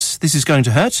This Is Going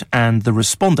to Hurt and The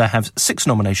Responder have 6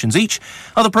 nominations each.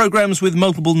 Other programmes with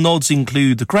multiple nods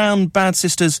include The Crown, Bad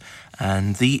Sisters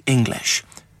and The English.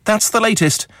 That's the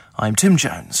latest. I'm Tim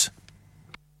Jones.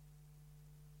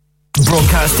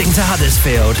 Broadcasting to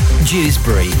Huddersfield,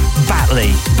 Dewsbury, Batley,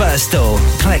 Birstall,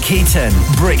 Cleckheaton,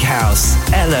 Brickhouse,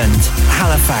 Elland,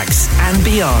 Halifax and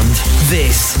beyond.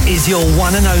 This is your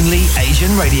one and only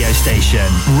Asian radio station.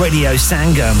 Radio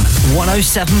Sangam,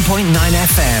 107.9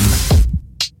 FM.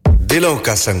 Dilon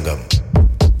ka Sangam,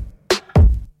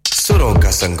 Suron ka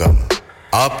Sangam,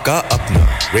 Aapka Apna,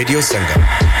 Radio Sangam.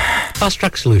 Fast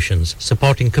Track Solutions,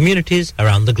 supporting communities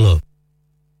around the globe.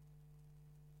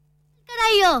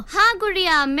 हाँ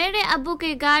गुड़िया मेरे अब्बू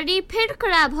की गाड़ी फिर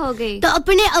खराब हो गई तो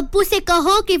अपने अब्बू से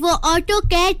कहो कि वो ऑटो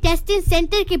केयर टेस्टिंग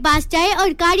सेंटर के पास जाए और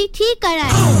गाड़ी ठीक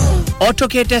कराए Auto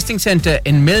Care Testing Centre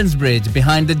in Millsbridge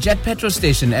behind the Jet Petrol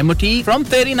Station MOT from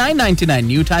 $39.99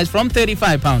 new tyres from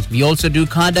 £35 we also do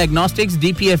car diagnostics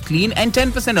DPF clean and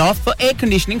 10% off for air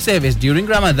conditioning service during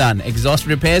Ramadan exhaust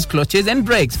repairs clutches and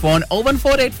brakes phone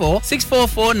 01484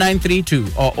 644 932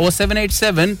 or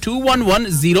 0787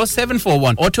 211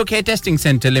 0741 Auto Care Testing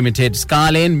Centre Limited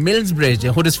Scar Lane Millsbridge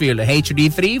Huddersfield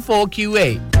HD3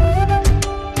 4QA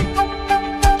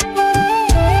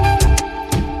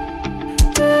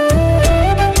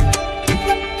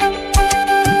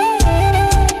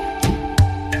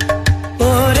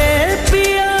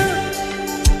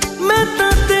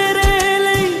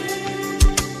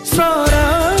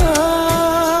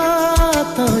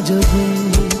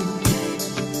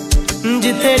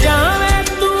जिथे जावे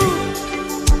तू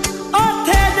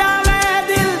ओथे जावे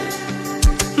दिल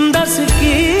दस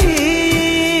की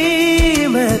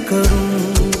मैं करूं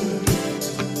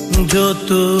जो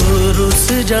तू रुस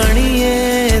जानिए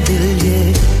दिल ये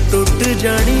टूट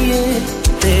जानिए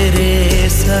तेरे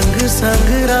संग संग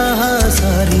राह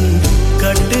सारी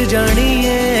कट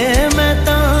जानिए मैं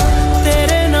ता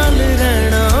तेरे नाल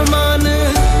रहना मान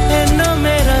इना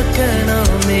मेरा कहना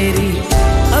मेरी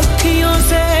अखियों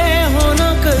से होना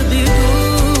कभी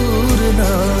दूर ना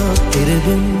तेरे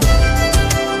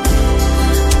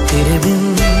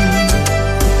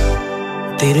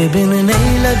बिन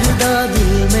नहीं लगता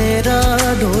दिल मेरा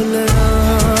ढोलना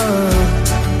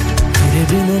तेरे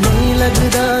बिन नहीं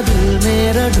लगता दिल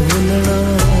मेरा ढोलना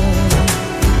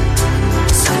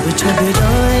सब छड़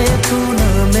जाए तू ना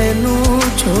मैनू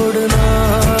छोड़ना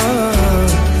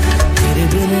तेरे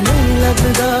बिन नहीं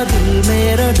लगता दिल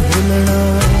मेरा ढोलना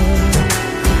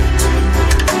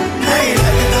नहीं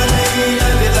लगता नहीं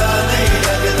लगता नहीं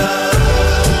लगता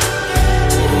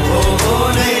ओ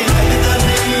नहीं लगता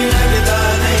नहीं लगता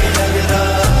नहीं लगता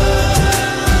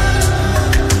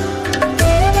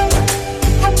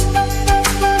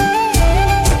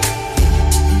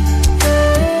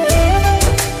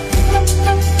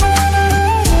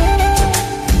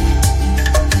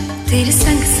तेरे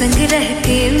संग संग रह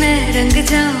के मैं रंग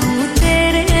जाऊं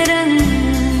तेरे रंग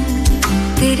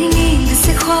तेरी नींद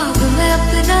से ख्वाब मैं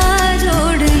अपना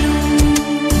जोड़ लूं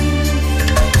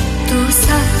तू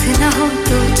साथ ना हो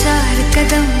तो 4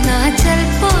 कदम ना चल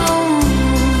पाऊं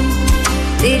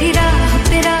तेरी राह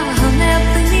पे राह मैं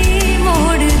अपनी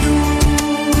मोड़ दूं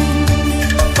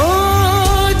ओ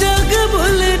जग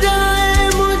भूल जाए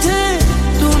मुझे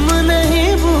तुम नहीं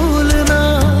भूलना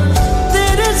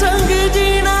तेरे संग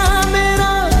जीना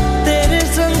मेरा तेरे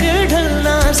संग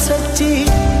ढलना सच्ची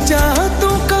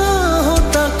चाहतों का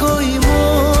होता कोई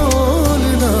मोल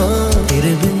ना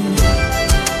तेरे बिन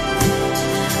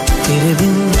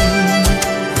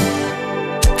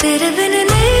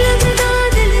नहीं लगता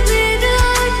दिल मेरा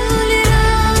ढोलना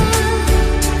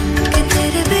कि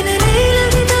तेरे बिन नहीं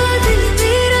लगता दिल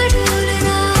मेरा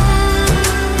ढोलना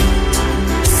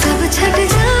सब छट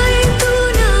जाए तू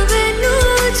ना मैनू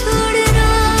छोड़ना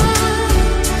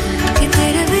कि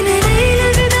तेरे बिन नहीं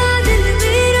लगता दिल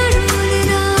मेरा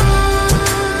ढोलना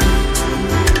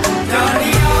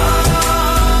जानिया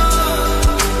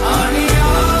आनिया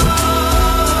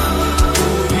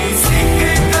पूरी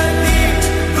सिक्के कदी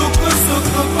दुख सुख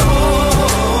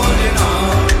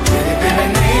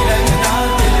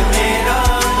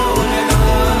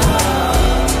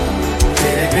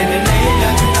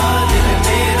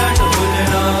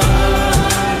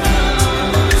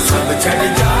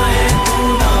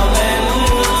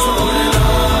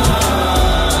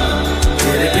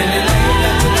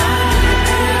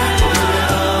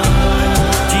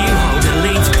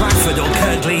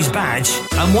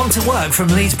to work from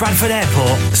Leeds Bradford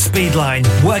Airport? Speedline,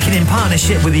 working in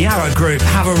partnership with the Arrow Group,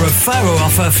 have a referral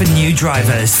offer for new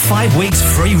drivers. 5 weeks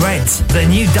free rent. The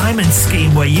new Diamond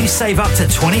scheme where you save up to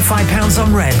 £25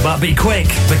 on rent. But be quick,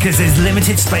 because there's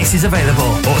limited spaces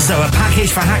available. Also a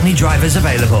package for Hackney drivers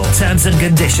available. Terms and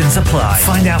conditions apply.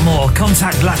 Find out more,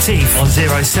 contact Latif on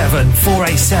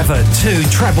 07487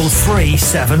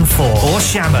 233374 or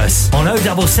Shamus on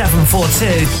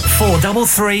 07742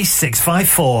 433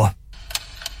 654.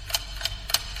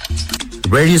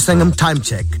 Radio Sangam Time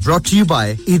Check brought to you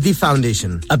by Eidi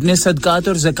Foundation. अपने सदकात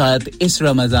और ज़कात इस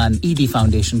रमज़ान ईदी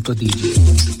foundation को दीजिए.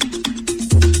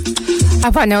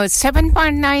 अब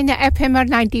 107.9 FM और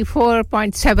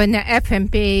 94.7 FM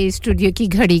पे स्टूडियो की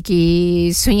घड़ी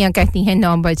की सुइयां कहती हैं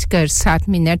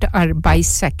 9:07 और 22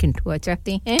 सेकंड हुआ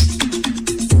चाहते हैं.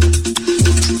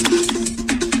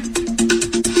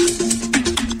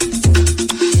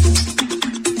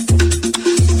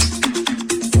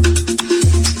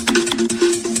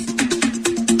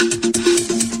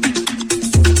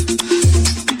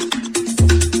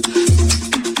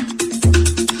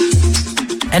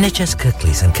 NHS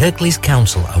Kirklees and Kirklees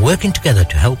Council are working together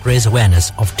to help raise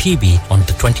awareness of TB on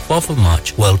the 24th of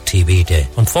March, World TB Day.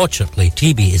 Unfortunately,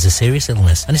 TB is a serious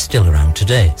illness and is still around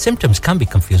today. Symptoms can be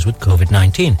confused with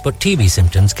COVID-19, but TB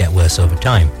symptoms get worse over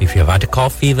time. If you have had a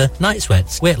cough, fever, night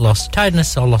sweats, weight loss,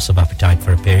 tiredness or loss of appetite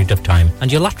for a period of time,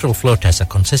 and your lateral flow tests are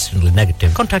consistently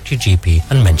negative, contact your GP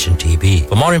and mention TB.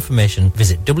 For more information,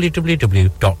 visit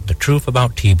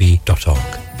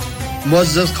www.thetruthabouttb.org.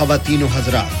 मुअज़्ज़ज़ ख़वातीन व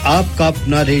हज़रात, आपका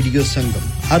अपना radio संगम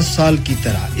हर साल की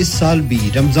तरह इस साल भी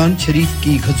रमज़ान शरीफ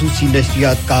की ख़ुसूसी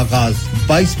नशरियात का आगाज़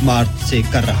 22 मार्च से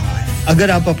कर रहा है. अगर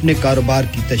आप अपने कारोबार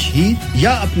की तशहीर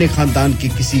या अपने खानदान के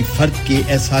किसी फर्द के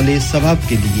एहसाले सवाब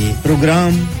के लिए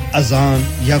प्रोग्राम, अज़ान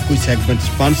या कोई सेगमेंट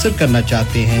स्पॉन्सर करना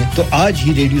चाहते हैं तो आज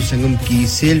ही रेडियो संगम की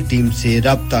सेल टीम से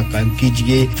राब्ता कायम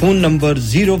कीजिए. Phone number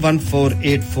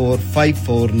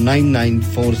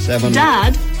 01484549947.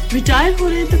 डैड, रिटायर हो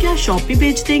रहे हैं तो क्या शॉप भी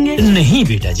बेच देंगे? नहीं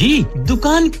बेटा जी,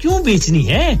 दुकान क्यों बेचनी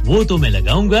है? वो तो मैं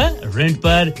लगाऊंगा रेंट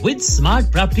पर with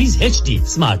smart properties HD.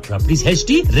 Smart properties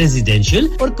HD residential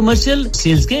और कमर्शियल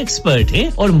सेल्स के एक्सपर्ट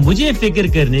हैं और मुझे फिक्र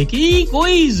करने की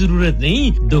कोई जरूरत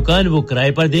नहीं. दुकान वो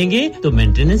किराए पर देंगे तो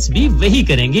मेंटेनेंस भी वही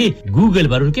करेंगे. गूगल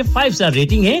पर उनके 5 स्टार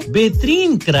रेटिंग है.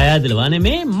 बेहतरीन किराया दिलवाने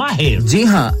में माहिर. जी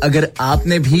हां, अगर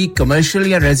आपने भी कमर्शियल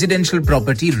या रेजिडेंशियल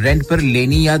प्रॉपर्टी रेंट पर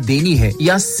लेनी या देनी है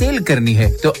या सेल करनी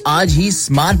है तो आज ही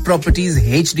स्मार्ट प्रॉपर्टीज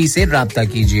एचडी से राब्ता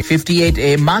कीजिए.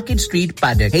 58A market street,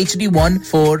 Paddock,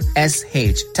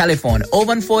 HD14SH. Telephone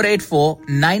 01484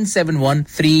 971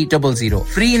 300.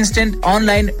 Free instant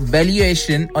online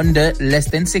valuation under less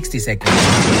than 60 seconds.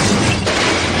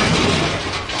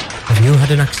 Have you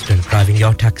had an accident driving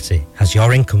your taxi? Has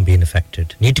your income been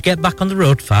affected? Need to get back on the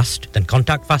road fast? Then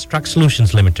contact Fast Track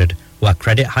Solutions Limited, who are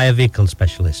credit hire vehicle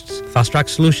specialists. Fast Track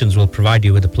Solutions will provide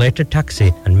you with a plated taxi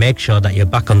and make sure that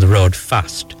you're back on the road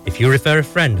fast. If you refer a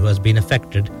friend who has been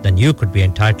affected, then you could be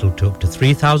entitled to up to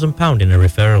 £3,000 in a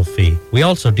referral fee. We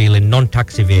also deal in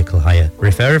non-taxi vehicle hire.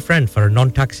 Refer a friend for a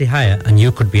non-taxi hire and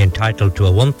you could be entitled to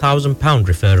a £1,000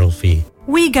 referral fee.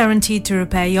 We guarantee to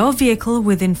repair your vehicle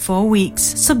within 4 weeks,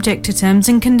 subject to terms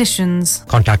and conditions.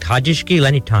 Contact Haji Shkil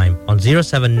anytime on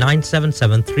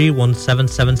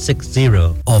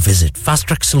 07977317760 or visit Fast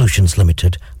Track Solutions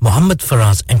Limited, Mohammed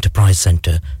Faraz Enterprise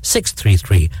Centre,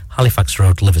 633 Halifax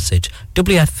Road, Liversedge,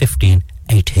 WF15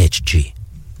 8HG.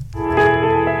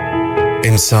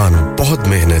 इंसान बहुत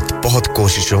मेहनत, बहुत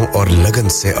कोशिशों और लगन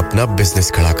से अपना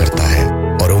business खड़ा करता है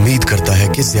और उम्मीद करता है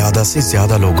कि ज्यादा से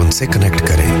ज्यादा लोग उनसे कनेक्ट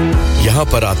करें. यहाँ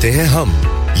पर आते हैं हम,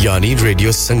 यानी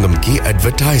रेडियो संगम की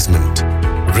एडवर्टाइजमेंट.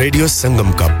 रेडियो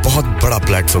संगम का बहुत बड़ा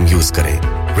प्लेटफॉर्म यूज करें.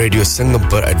 रेडियो संगम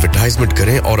पर एडवर्टाइजमेंट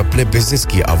करें और अपने बिजनेस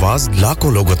की आवाज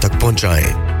लाखों लोगों तक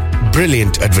पहुंचाएं.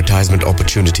 Brilliant advertisement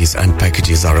opportunities and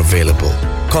packages are available.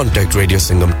 Contact Radio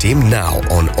Sangam team now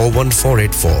on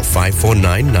 01484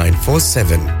 549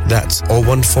 947. That's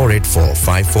 01484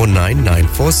 549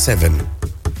 947.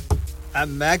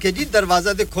 मैं के जी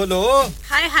दरवाजा दे खोलो.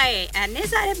 हाय हाय, एने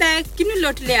सारे बैग किनु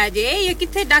लुट ले आजे. ये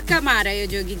किथे डाका मार रहे हो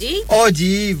जोगी जी? ओ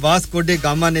जी, वास्को डे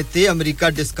गामा ने ते अमेरिका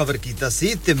डिस्कवर कीता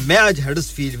सी ते मैं आज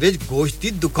हडर्सफील्ड विच गोश्त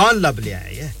दी दुकान लब ले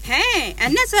आया है.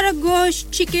 एने सारा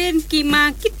गोश्त, चिकन, कीमा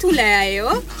किथु ले आए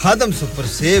हो? खादम सुपर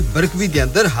से बरकवी दे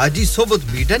अंदर हाजी सोबत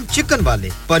मीट एंड चिकन वाले.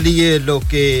 पलिए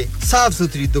लोके, साफ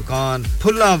सुथरी दुकान,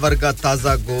 फुल्ला वर्गा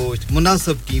ताजा गोश्त,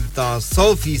 मुनासिब कीमतां,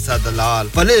 100% दलाल,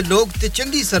 भले लोग ते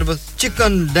चंगी service.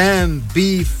 Chicken lamb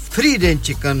beef free range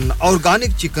chicken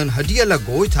organic chicken हड्डियाला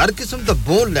गोश्त हर किस्म दा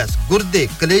बोनलेस गुर्दे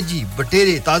कलेजी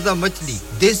बटेरे ताजा मछली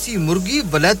देसी मुर्गी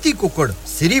बलाती कुकड़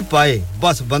सिरी पाए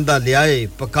बस बंदा ले आए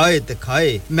पकाए ते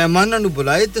खाए मेहमानां नु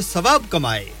बुलाए ते सवाब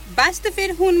कमाए बस तो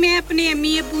फिर हुन मैं अपने अम्मी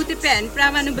अब्बू ते भैन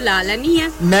भरावां नु बुला लनी है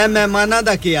मैं मेहमानां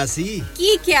दा किया सी की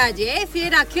क्या जे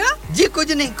फिर आखियो जी कुछ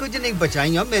नहीं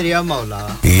बचाइयो मेरे आ मौला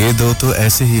ये दो तो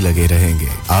ऐसे ही लगे रहेंगे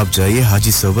आप जाइए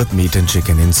Haji Sobat meat and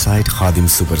chicken inside Khadim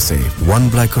super safe 1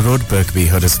 Black Road Birkby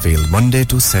Huddersfield Monday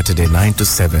to Saturday 9 to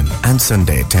 7 and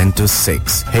Sunday 10 to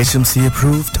 6 HMC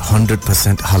approved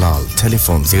 100% halal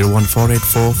telephone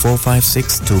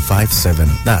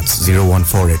 01484456257 that's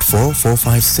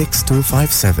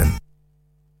 01484456257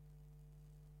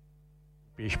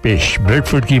 पेश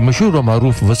ब्रेडफोर्ड की मशहूर और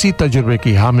मारूफ वसी तजुर्बे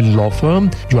की हामिल लॉ फर्म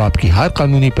जो आपकी हर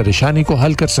कानूनी परेशानी को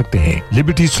हल कर सकते हैं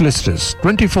liberty solicitors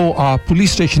 24 hour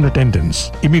police station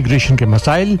attendance immigration के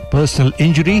मसाइल पर्सनल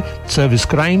इंजरी सर्विस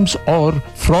क्राइम्स और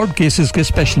फ्रॉड केसेस के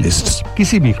स्पेशलिस्ट्स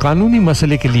किसी भी कानूनी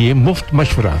मसले के लिए मुफ्त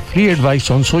मशवरा free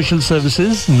advice on social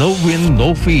services no win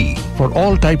no fee for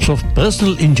all types of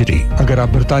personal injury अगर आप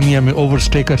बर्तानिया में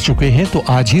ओवरस्टे कर चुके हैं तो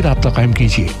आज ही राब्ता कायम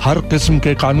कीजिए हर किस्म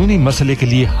के कानूनी मसले के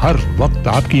लिए हर वक्त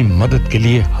आपकी मदद के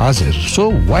लिए हाजिर So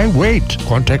why wait?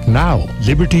 Contact now.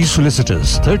 Liberty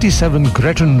Solicitors, 37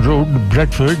 Gretton Road,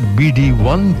 Bradford,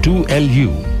 BD1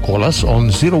 2LU. Call us on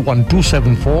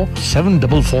 01274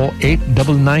 744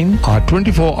 899 or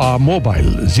 24-hour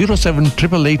mobile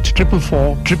 07888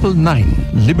 444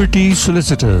 999. Liberty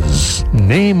Solicitors,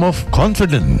 name of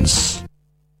confidence.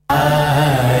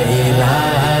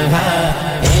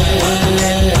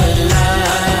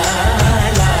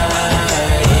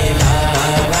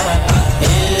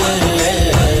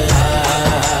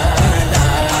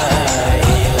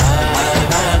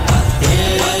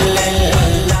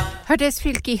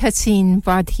 Huddersfield की हसीन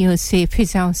वादियों से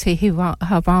फिजाओं से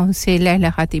हवाओं से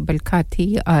लहलहाती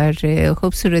बलखाती और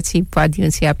खूबसूरत सी वादियों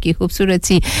से आपकी खूबसूरत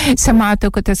सी समातों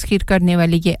को तस्खीर करने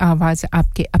वाली ये आवाज़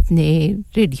आपके अपने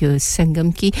रेडियो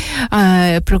संगम की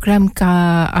प्रोग्राम का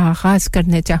आगाज़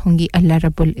करना चाहूँगी अल्लाह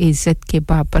रब्बुल इज़्ज़त के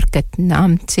बाबरकत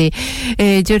नाम से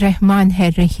जो रहमान है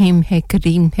रहीम है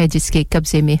करीम है जिसके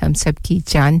कब्ज़े में हम सब की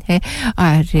जान है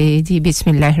और जी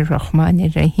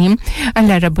बिस्मिल्लाहिर्रहमानिर्रहीम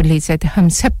अल्लाह रब्बुल इज़्ज़त हम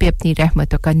सब पे अपनी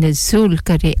रहमतों का नुज़ूल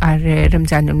करे और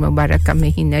रमज़ानुल मुबारक का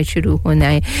महीना शुरू होना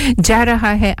है जा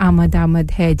रहा है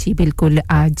आमद है जी बिल्कुल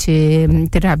आज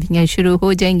तरावियां शुरू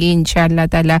हो जाएंगी इंशाअल्लाह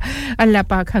ताला अल्लाह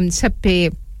पाक हम सब पे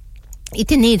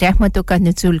इतनी रहमतों का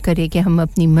नुज़ूल करे कि हम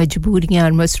अपनी मजबूरियां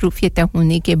और मसरूफियतें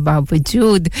होने के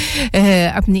बावजूद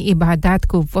अपनी इबादत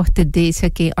को वक्त दे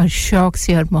सके और शौक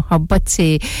से और मोहब्बत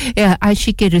से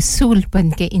आशिक रसूल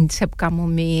बन के इन सब कामों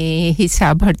में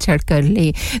हिस्सा बढ़ चढ़ कर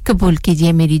ले कबूल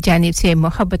कीजिए मेरी जानिब से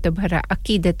मोहब्बत भरा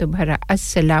अकीदत भरा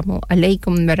अस्सलामु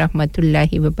अलैकुम व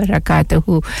रहमतुल्लाहि व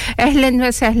बरकातहू अहलन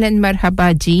व सहलन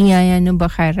मरहबा जी आया नु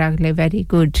बखैर अगले very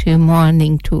good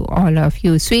morning to all of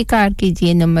you स्वीकार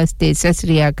कीजिए नमस्ते सत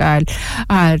श्री अकाल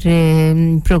और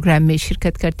प्रोग्राम में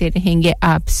शिरकत करते रहेंगे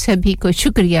आप सभी को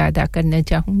शुक्रिया अदा करना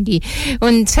चाहूंगी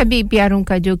उन सभी प्यारों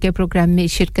का जो कि प्रोग्राम में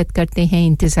शिरकत करते हैं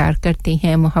इंतजार करते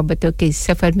हैं मोहब्बतों के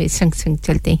सफर में संग संग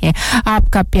चलते हैं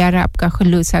आपका प्यार आपका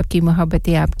खुलूस आपकी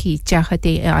मोहब्बतें आपकी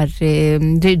चाहतें और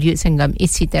रेडियो संगम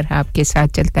इसी तरह आपके साथ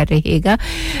चलता रहेगा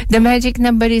the magic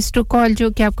number is to call जो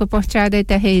कि आपको पहुंचा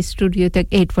देता है स्टूडियो तक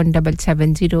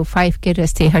 817705 के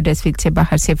रास्ते हडर्सफील्ड से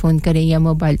बाहर से फोन करें या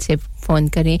मोबाइल से फोन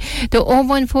करें तो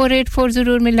 01484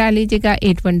 जरूर मिला लीजिएगा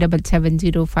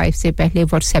 817705 से पहले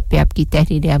व्हाट्सएप पे आपकी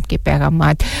तहरीरें आपके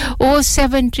पैगामात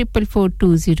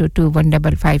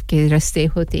 07444202155 के रास्ते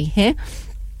होते हैं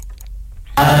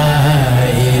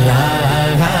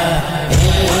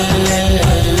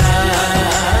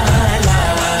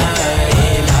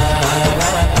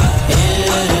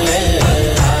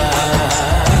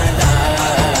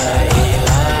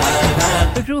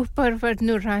रूह परवर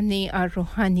नूरानी और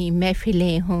रूहानी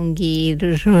महफिलें होंगी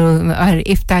और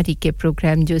इफ्तारी के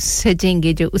प्रोग्राम जो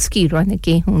सजेंगे जो उसकी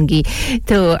रौनकें होंगी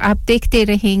तो आप देखते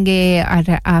रहेंगे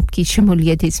और आपकी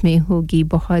शमूलियत इसमें होगी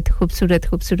बहुत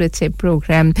खूबसूरत से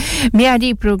प्रोग्राम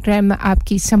मियारी प्रोग्राम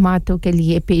आपकी समातों के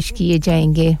लिए पेश किए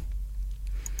जाएंगे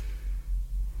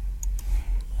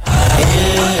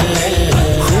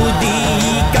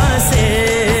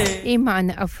ईमान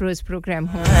अफरोज प्रोग्राम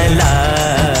हो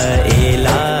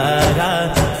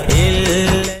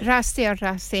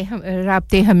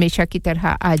रास्ते हमेशा की तरह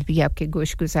आज भी आपके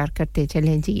गोश गुजार करते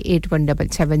चलें जी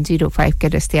 817705 के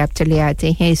रास्ते आप चले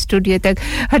आते हैं स्टूडियो तक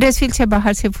हडर्सफील्ड से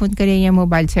बाहर से फोन करें या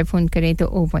मोबाइल से फोन करें तो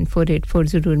 01484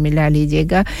 जरूर मिला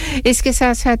लीजिएगा इसके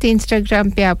साथ-साथ इंस्टाग्राम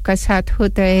पे आपका साथ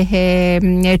होता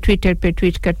है ट्विटर पे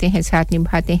ट्वीट करते हैं साथ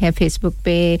निभाते हैं फेसबुक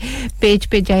पे पेज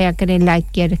पे जाया करें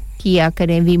लाइक किया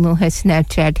करें वीमो है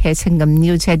स्नैपचैट है संगम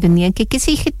न्यूज़ है दुनिया के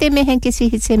किसी खित्ते में है किसी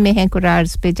हिस्से में है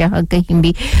कुरार्स पे जहां कहीं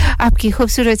भी आपकी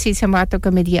खूबसूरत सी समातों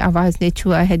का मेरी आवाज ने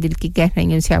छुआ है दिल की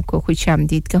गहराइयों से आपको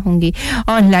खुशामदीद कहूंगी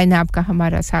ऑनलाइन आपका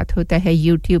हमारा साथ होता है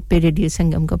YouTube पे रेडियो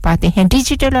संगम को पाते हैं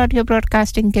डिजिटल ऑडियो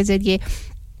ब्रॉडकास्टिंग के जरिए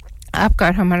आपका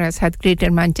और हमारा साथ ग्रेटर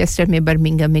मैनचेस्टर में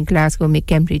बर्मिंघम में ग्लासगो में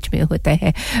कैम्ब्रिज में होता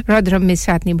है रॉदरम में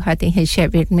साथ निभाते हैं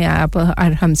शेफील्ड में आप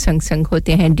और हम संग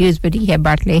होते हैं ड्यूसबरी है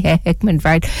बाटले है हेकमन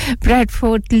वाइट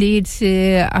ब्रैडफोर्ड लीड्स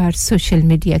और सोशल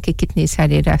मीडिया के कितने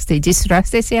सारे रास्ते जिस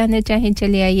रास्ते से आना चाहें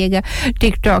चले आइएगा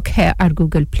टिकटॉक है और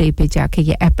गूगल प्ले पे जाके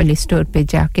या एप्पल स्टोर पे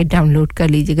जाके डाउनलोड कर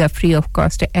लीजिएगा फ्री ऑफ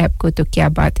कॉस्ट ऐप को तो क्या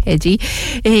बात है जी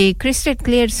क्रिस्टल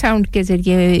क्लियर साउंड के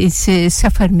जरिए इस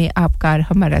सफर में आपका और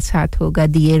हमारा साथ होगा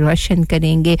दिए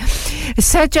करेंगे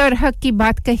सच और हक की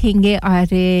बात कहेंगे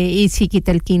और इसी की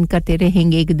तलकीन करते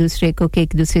रहेंगे एक दूसरे को कि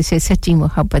एक दूसरे से सच्ची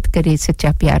मोहब्बत करें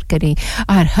सच्चा प्यार करें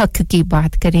और हक की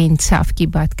बात करें इंसाफ की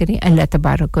बात करें अल्लाह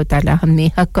तबारक व तआला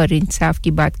हमें हक और इंसाफ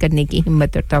की बात करने की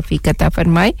हिम्मत और तौफीक अता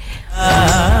फरमाए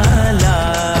ला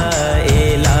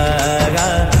इलाहा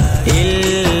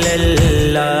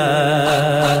इल्लल्लाह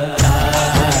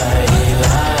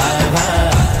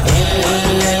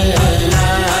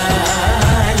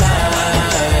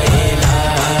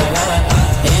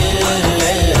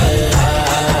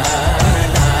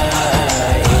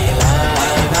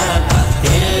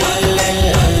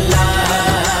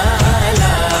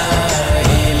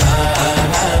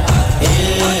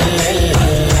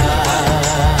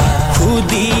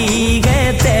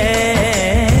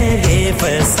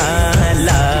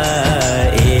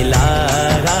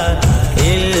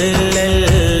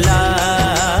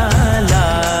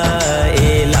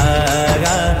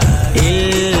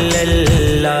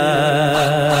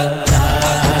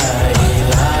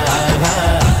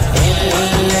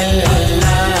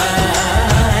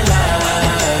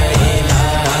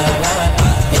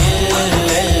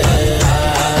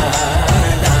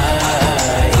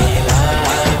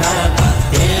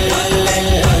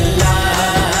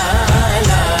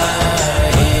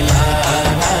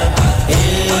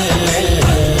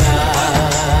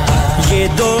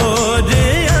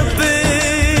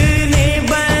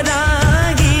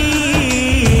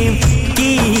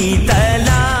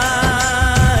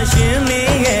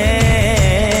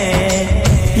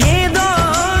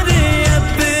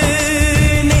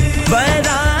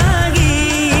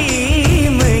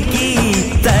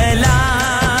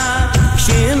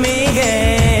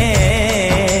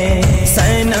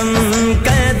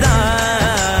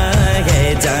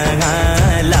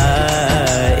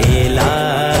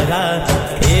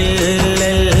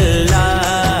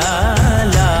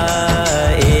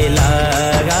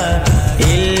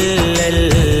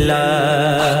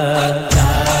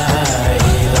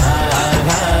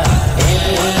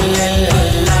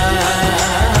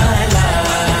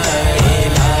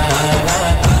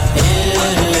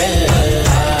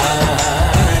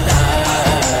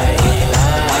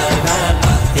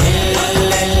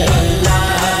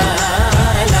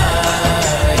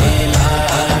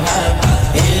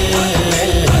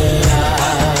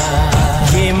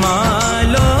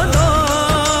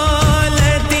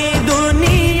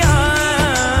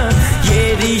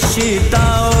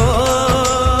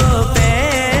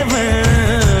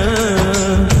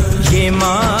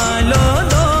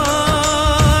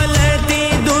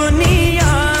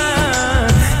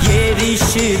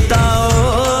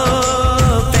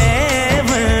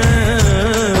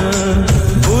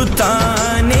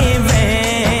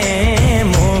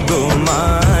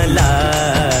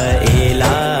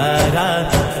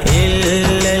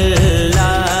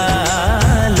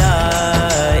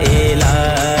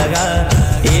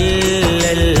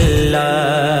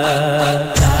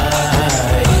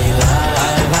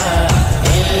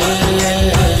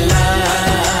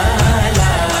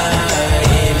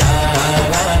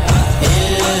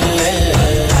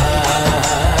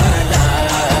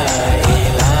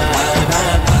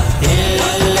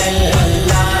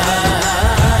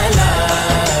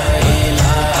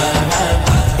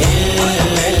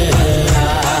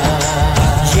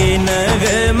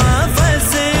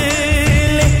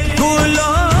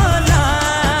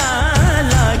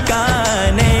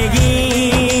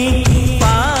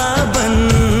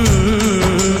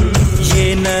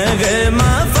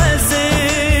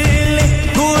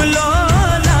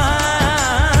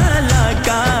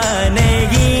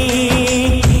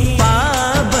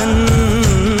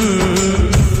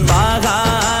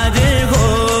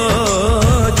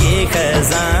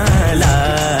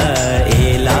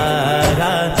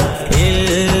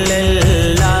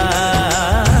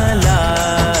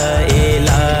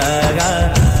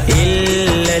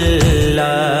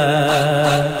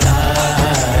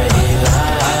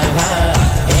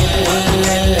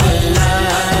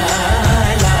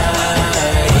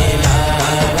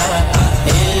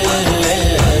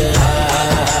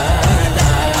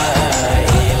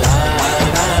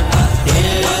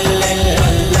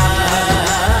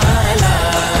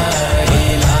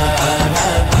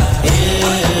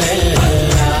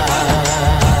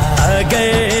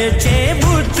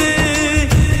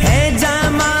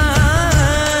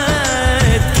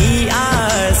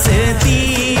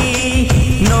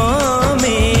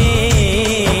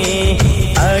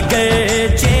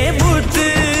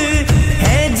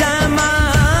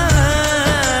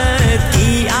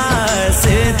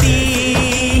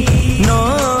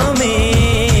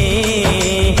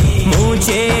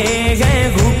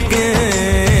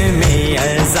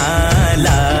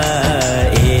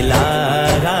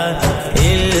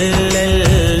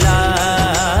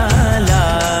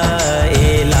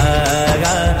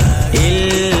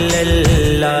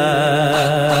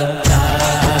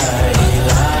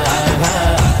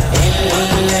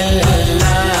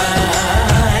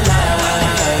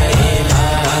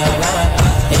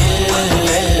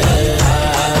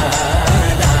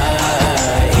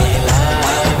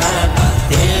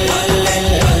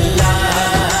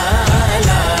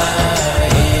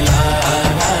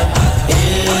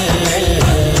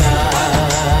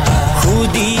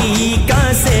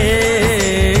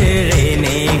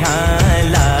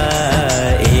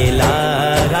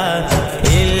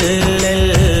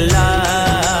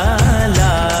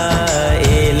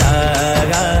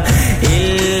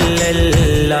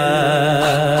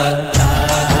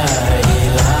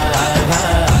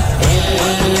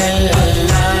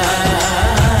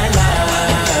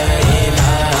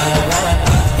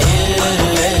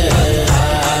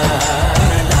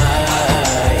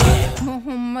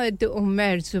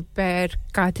खैर ज़ुबैर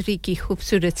कादरी की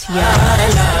खूबसूरत सी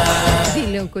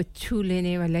दिलों को छू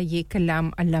लेने वाला ये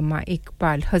कलाम अल्लामा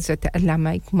इकबाल हज़रत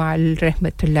अल्लामा इकबाल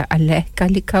रहमतुल्लाह अलैह का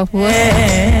लिखा हुआ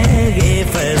ये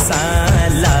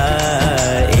फसाला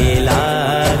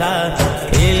इलाहा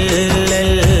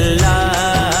इल्लल्लाह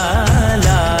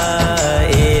ला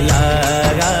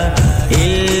इलाहा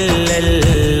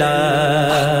इल्लल्लाह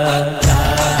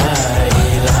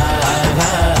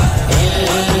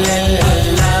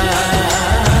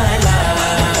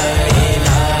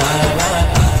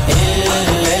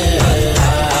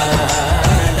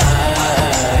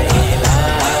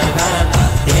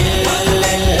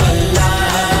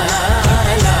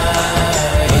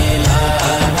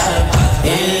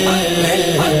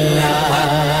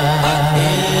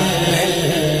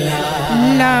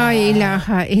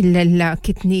इलाहा इल्लल्लाह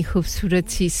कितनी खूबसूरत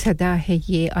सी सदा है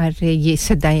ये और ये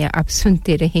सदाएं आप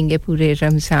सुनते रहेंगे पूरे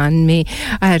रमजान में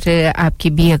और आपकी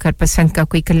भी अगर पसंद का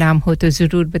कोई कलाम हो तो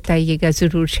ज़रूर बताइएगा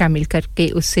ज़रूर शामिल करके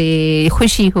उससे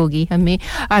खुशी होगी हमें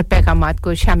और पैगामात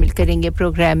को शामिल करेंगे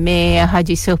प्रोग्राम में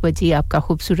हाजी सोहबत जी आपका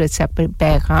खूबसूरत सा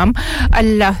पैगाम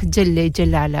अल्लाह जल्ले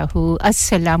जलालहू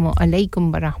अस्सलामु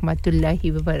अलैकुम व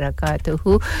रहमतुल्लाहि व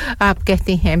बरकातहू आप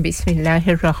कहते हैं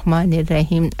बिस्मिल्लाहिर रहमानिर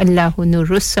रहीम अल्लाहु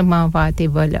नूरुस समावाति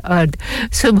वल अर्द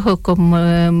सुबहकुम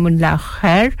मुल्ला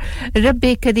खैर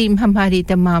रब्बे करीम हमारी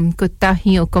तमाम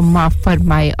कोताहियों को माफ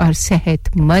फरमाए और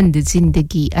सेहतमंद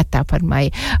जिंदगी अता फरमाए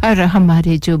और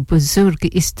हमारे जो बुजुर्ग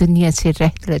इस दुनिया से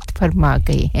रहलत फरमा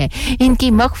गए हैं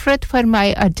इनकी मगफरत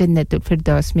फरमाए और जन्नतुल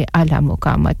फिरदौस में आला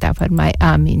मुकाम अता फरमाए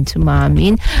आमीन सुमा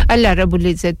आमीन अल्लाह रब्बुल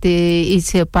इज्जत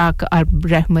इस पाक और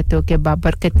रहमतों के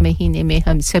बाबरकत महीने में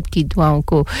हम सब की दुआओं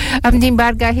को अपनी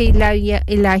बारगाह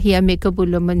इलाहिया में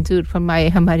कबूल और मंजूर फरमाए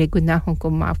हमारे गुनाहों को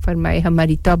माफ फरमाए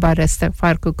हमारी तौबा और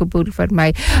इस्तिगफार को कबूल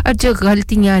फरमाए और जो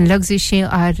गलतियां लग़ज़िशें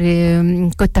और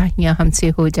कोताहियां हमसे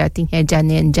हो जाती हैं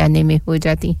जाने अनजाने में हो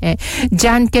जाती हैं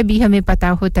जान के भी हमें पता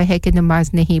होता है कि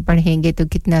नमाज नहीं पढ़ेंगे तो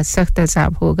कितना सख्त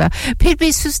अज़ाब होगा फिर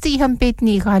भी सुस्ती हम पे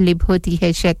इतनी गालिब होती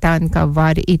है शैतान का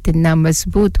वार इतना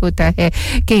मजबूत होता है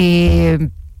कि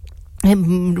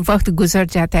वक्त गुजर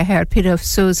जाता है और फिर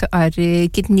अफसोस और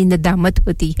कितनी नदामत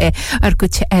होती है और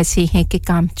कुछ ऐसे हैं कि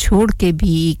काम छोड़ के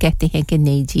भी कहते हैं कि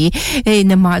नहीं जी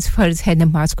नमाज फ़र्ज़ है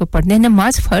नमाज को पढ़ना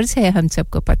नमाज फ़र्ज़ है हम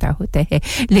सबको पता होता है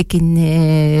लेकिन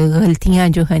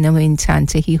गलतियां जो है ना वो इंसान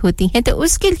से ही होती हैं तो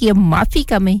उसके लिए माफ़ी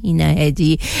का महीना है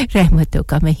जी रहमतों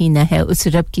का महीना है उस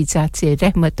रब की ज़ात से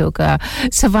रहमतों का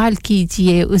सवाल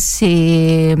कीजिए उससे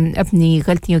अपनी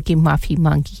गलतियों की माफ़ी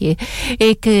मांगिए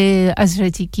एक अज़रा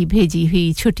जी की जी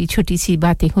हुई छोटी-छोटी सी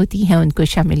बातें होती हैं उनको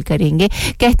शामिल करेंगे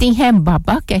कहती हैं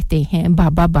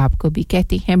बाबा बाप को भी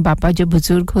कहते हैं बाबा जो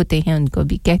बुजुर्ग होते हैं उनको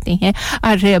भी कहते हैं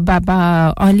और बाबा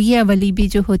औलिया वली भी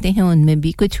जो होते हैं उनमें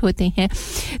भी कुछ होते हैं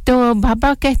तो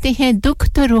बाबा कहते हैं दुख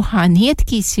तो रूहानियत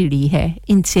की सीढ़ी है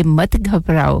इनसे मत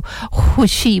घबराओ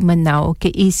खुशी मनाओ कि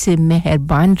इस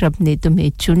मेहरबान रब ने तुम्हें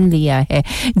चुन लिया है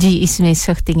जी इसमें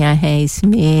सख्तियां हैं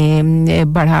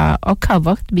इसमें बड़ा औखा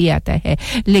वक्त भी आता है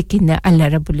लेकिन अल्लाह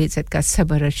रब्बुल इज्जत का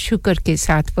सब्र और शुक्र के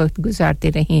साथ वक्त गुजारते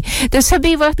रहें तो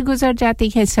सभी वक्त गुजर जाते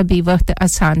हैं सभी वक्त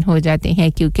आसान हो जाते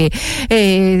हैं क्योंकि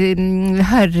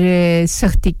हर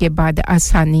सख्ती के बाद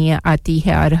आसानियां आती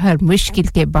है और हर मुश्किल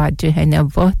के बाद जो है ना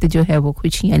वक्त जो है वो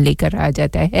खुशियां लेकर आ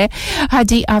जाता है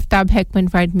हाजी आफ्ताब हैकमन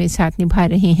फाइट में साथ निभा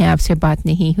रहे हैं आपसे बात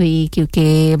नहीं हुई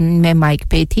क्योंकि मैं माइक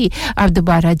पे थी अब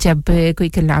दोबारा जब कोई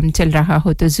कलाम चल रहा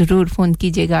हो तो ज़रूर फ़ोन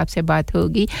कीजिएगा आपसे बात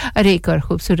होगी और एक और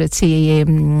खूबसूरत से ये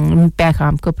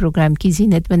पैगाम को प्रोग्राम की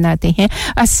ज़ीनत बनाते हैं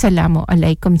अस्सलामु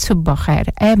अलैकुम सुबह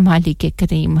खैर ऐ मालिक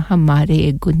करीम हमारे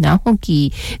गुनाहों की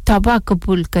तौबा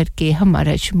कबूल करके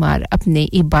हमारा शुमार अपने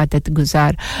इबादत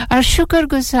गुजार और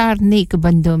शुक्रगुजार नेक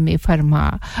बंदों में फरमा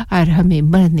और हमें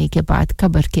मरने के बाद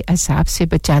कब्र के अज़ाब से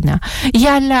बचाना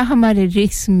या अल्लाह हमारे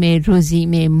रिज़्क़ में रोज़ी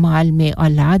में माल में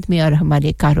औलाद में और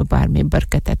हमारे कारोबार में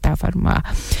बरकत अता फरमा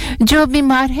जो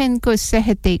बीमार हैं इनको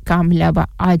सेहत कामिला व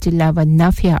आजिला व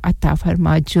नाफिया अता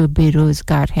फरमा जो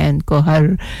बेरोज़गार हैं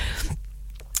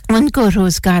उनको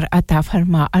रोजगार अता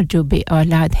फरमा और जो बे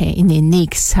औलाद हैं इन्हें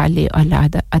नेक साले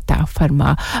औलाद अता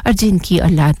फरमा और जिनकी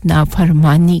औलाद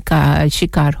नाफरमानी का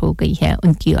शिकार हो गई है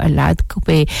उनकी औलाद को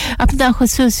पे अपना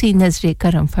खुसूसी नज़र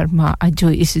करम फरमा और जो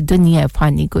इस दुनिया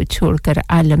फ़ानी को छोड़कर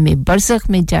आलम बरज़ख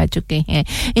में जा चुके हैं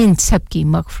इन सब की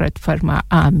मग़फ़रत फरमा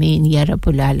आमीन या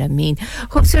रब्बुल आलमीन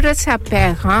खूबसूरत सा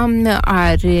पैगाम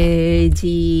और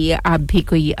जी आप भी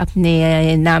कोई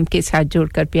अपने नाम के साथ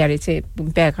जोड़कर प्यारे से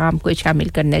पैगाम को शामिल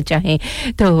करना चाहें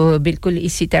तो बिल्कुल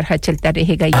इसी तरह चलता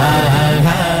रहेगा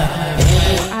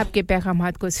आपके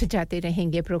पैगामात को सजाते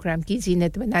रहेंगे प्रोग्राम की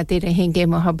जीनत बनाते रहेंगे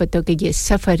मोहब्बतों के ये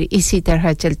सफर इसी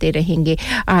तरह चलते रहेंगे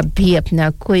आप भी अपना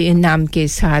कोई नाम के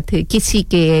साथ किसी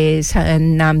के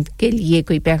नाम के लिए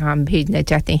कोई पैगाम भेजना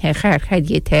चाहते हैं खैर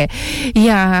खैरियत है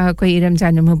या कोई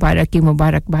रमजान मुबारक की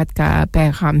मुबारकबाद का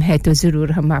पैगाम है तो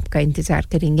जरूर हम आपका इंतजार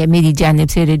करेंगे मेरी जानिब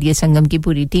से रेडियो संगम की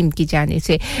पूरी टीम की जानिब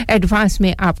से एडवांस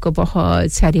में आपको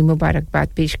बहुत सारी मुबारकबाद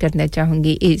पेश करना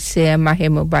चाहूंगी इस माह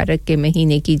मुबारक के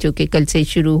महीने की जो कि कल से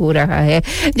शुरू हो रहा है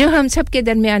जो हम सब के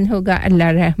दरमियान होगा अल्लाह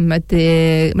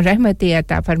रहमत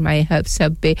अता फरमाए हम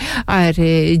सब पे और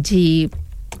जी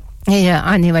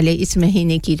आने वाले इस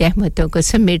महीने की रहमतों को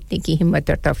समेटने की हिम्मत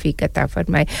और तौफीक अता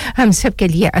फरमाए हम सब के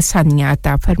लिए आसानियां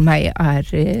अता फरमाए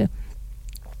और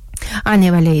आने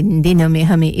वाले दिनों में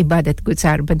हमें इबादत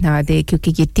गुजार बना दे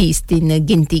क्योंकि ये 30 दिन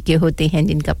गिनती के होते हैं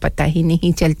जिनका पता ही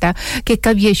नहीं चलता कि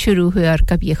कब ये शुरू हुआ और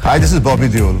कब ये Hi, this is Bobby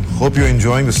Deol. Hope you're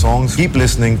enjoying the songs. Keep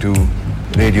listening to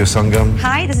Radio Sangam.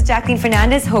 Hi, this is Jacqueline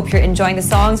Fernandez. Hope you're enjoying the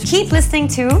songs. Keep listening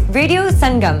to Radio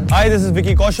Sangam. Hi, this is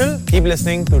Vicky Kaushal. Keep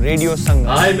listening to Radio Sangam.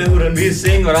 Hi, मैं हूँ रणवीर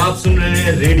सिंह और आप सुन रहे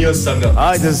हैं Radio Sangam.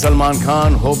 Hi, this is Salman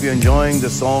Khan. Hope you're enjoying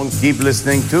the songs. Keep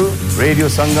listening to Radio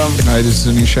Sangam. Hi, this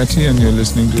is Anish Shetty and you're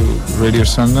listening to Radio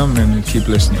Sangam and keep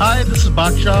listening. Hi, this is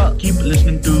Baksha. Keep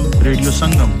listening to Radio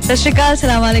Sangam. Sat Shri Akal,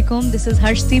 Assalamu Alaikum. This is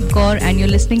Harshdeep Kaur and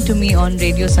you're listening to me on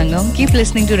Radio Sangam. Keep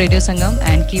listening to Radio Sangam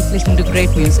and keep listening to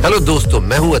great music. Hello दोस्तों,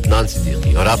 मैं हूँ अदनान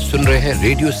सिद्दीकी और आप सुन रहे हैं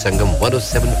radio संगम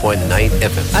 107.9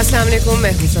 FM. अस्सलाम वालेकुम,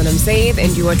 मैं हूँ Sonam Saeed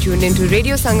and you are tuned into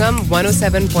Radio Sangam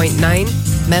 107.9.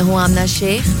 मैं हूँ आमना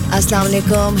शेख. अस्सलाम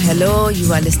वालेकुम. Hello, you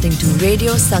are listening to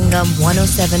Radio Sangam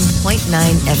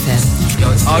 107.9 FM.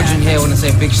 Yo, it's Arjun here. I want to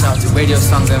say a big shout out to Radio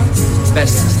Sangam,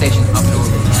 best station up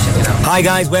north. Check it out. Hi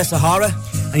guys, we're Sahara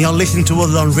and you're listening to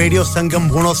us on Radio Sangam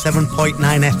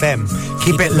 107.9 FM.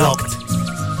 Keep it locked.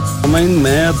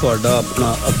 मैं ਤੁਹਾਡਾ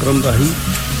ਆਪਣਾ ਅਕਰਮ ਰਾਹੀ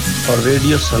ਔਰ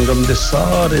radio Sangam ਦੇ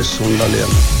ਸਾਰੇ ਸੁਣਨ ਵਾਲਿਆਂ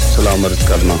ਨੂੰ ਸਲਾਮ ਅਰਜ਼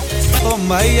ਕਰਨਾ ਓ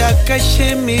ਮਾਇਆ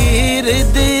ਕਸ਼ਮੀਰ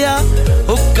ਦਿਆ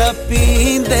ਹੁੱਕਾ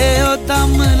ਪੀਂਦੇ ਓ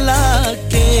ਦਮ ਲਾ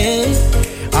ਕੇ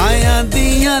ਆਇਆਂ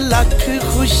ਦੀਆਂ ਲੱਖ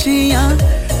ਖੁਸ਼ੀਆਂ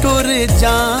ਟੁਰ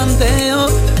ਜਾਂਦੇ ਓ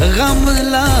ਗਮ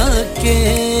ਲਾ ਕੇ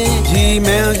ਜੀ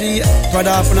ਮੈਂ ਜੀ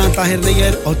ਤੁਹਾਡਾ ਆਪਣਾ ਤਾਹਿਰ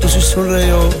ਨਈਰ ਔਰ ਤੁਸੀਂ ਸੁਣ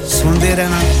ਰਹੇ ਹੋ ਸੁਣਦੇ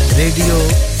ਰਹਿਣਾ radio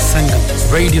Sangam.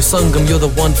 Radio Sangam, you're the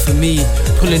one for me.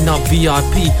 Pulling up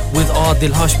VIP with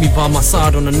Adil Hashmi by my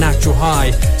side on a natural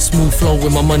high. Smooth flow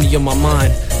with my money on my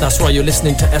mind. That's right, you're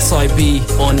listening to SIB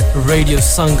on Radio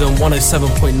Sangam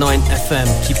 107.9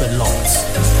 FM. Keep it locked.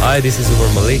 Hi, this is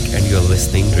Umar Malik and you're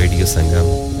listening to Radio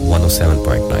Sangam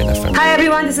 107.9 FM. Hi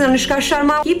everyone, this is Anushka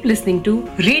Sharma. Keep listening to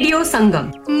Radio Sangam.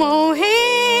 Mohe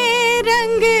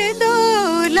rang do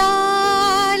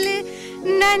laal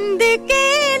nand ke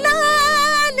लाल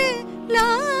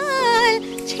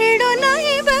छेड़ो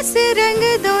नहीं बस रंग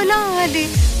दो लाल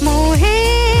मोहे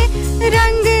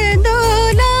रंग दो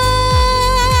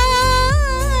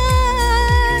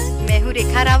लाल मैं हूँ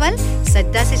रेखा रावल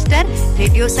सज्जा सिस्टर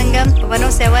रेडियो संगम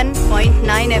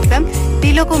 107.9 FM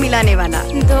दिलों को मिलाने वाला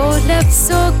दो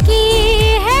लफ्जों की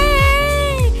है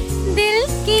दिल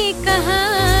की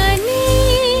कहानी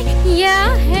या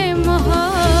है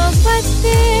मोहब्बत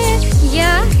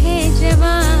या है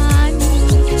जवानी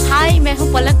हाय मैं हूं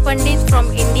पलक पंडित फ्रॉम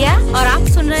इंडिया और आप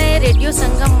सुन रहे हैं रेडियो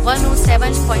संगम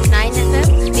 107.9 FM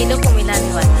दिलों को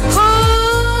मिलाने वाला हो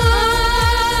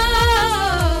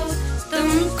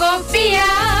तुमको पिया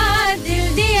दिल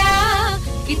दिया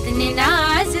कितने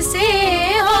नाज से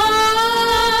हो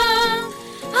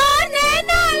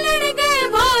नैना लड़ गए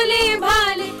भोले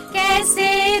भाले कैसे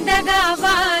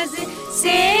दगाबाज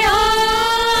से हो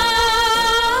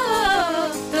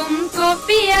तुमको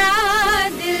पिया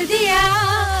दिल दिया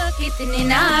कितने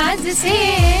नाज से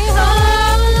हो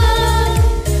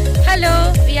हेलो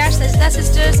वी आर सजदा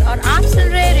सिस्टर्स और आप सुन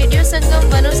रहे हैं रेडियो संगम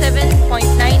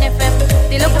 107.9 FM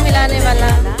दिलों को मिलाने वाला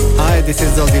Hi, this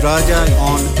is Zaldi Raja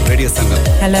on Radio Sangam.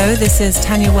 Hello, this is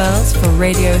Tanya Wells for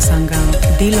Radio Sangam.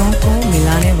 Dilon ko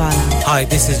milane wala. Hi,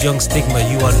 this is Young Stigma.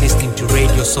 You are listening to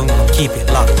Radio Sangam. Keep it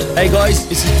locked. Hey guys,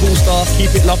 this is Cool Star.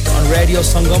 Keep it locked on Radio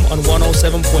Sangam on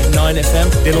 107.9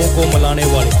 FM. Dilon ko milane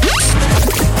wale.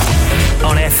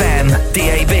 On FM,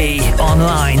 DAB,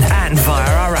 online and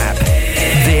via our app.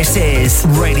 This is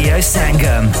Radio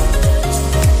Sangam.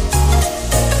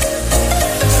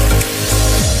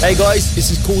 Hey guys, this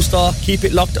is Cool Star. Keep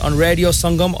it locked on Radio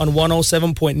Sangam on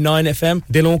 107.9 FM.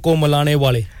 Dilon ko milane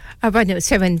wale. अब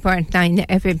 7.9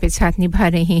 FM पे साथ निभा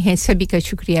रहे हैं सभी का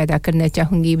शुक्रिया अदा करना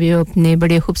चाहूंगी जो अपने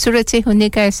बड़े खूबसूरत से होने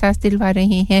का एहसास दिलवा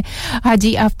रहे हैं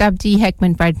हाजी आफ्ताब जी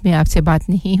हैकमैन पार्ट में आपसे बात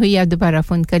नहीं हुई आप दोबारा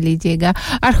फोन कर लीजिएगा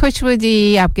और खुशबू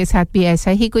जी आपके साथ भी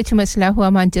ऐसा ही कुछ मसला हुआ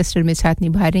मैनचेस्टर में साथ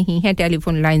निभा रही हैं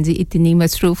टेलीफोन लाइंस इतनी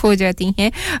मसरूफ हो जाती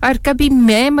हैं और कभी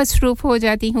मैं मसरूफ हो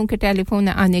जाती हूं कि टेलीफोन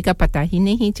आने का पता ही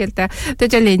नहीं चलता तो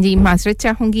चलें जी माजरत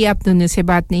चाहूंगी आप दोनों से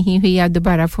बात नहीं हुई आप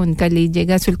दोबारा फोन कर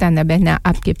लीजिएगा सुल्ताना बहना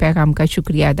आपके पैगाम का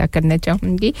शुक्रिया अदा करना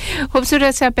चाहूंगी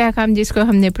खूबसूरत सा पैगाम जिसको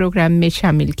हमने प्रोग्राम में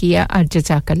शामिल किया और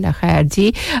जज़ाकल्लाह खैर जी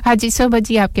हाजी सोबा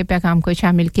जी आपके पैगाम को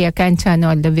शामिल किया कैंसन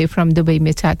all the way from Dubai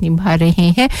में साथ निभा रहे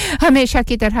हैं हमेशा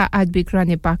की तरह आज भी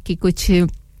कुरान पाक की कुछ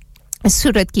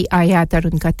सूरत की आयत और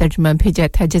उनका तर्जुमा भेजा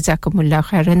था जज़ाकुमुल्लाह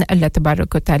खैरन अल्लाह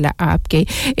तबारक व तआला आपके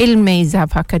इल्म में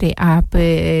इजाफा करे आप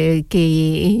के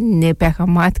इन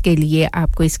पैगामात के लिए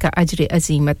आपको इसका अजर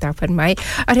अजीम अता फरमाए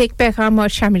और एक पैगाम और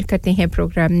शामिल करते हैं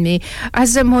प्रोग्राम में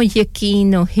अज़म व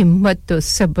यकीन व हिम्मत व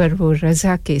सब्र व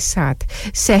रज़ा के साथ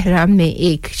सहरा में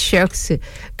एक शख्स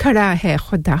खड़ा है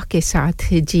खुदा के साथ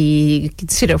जी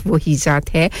सिर्फ वही ज़ात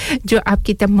है जो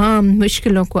आपकी तमाम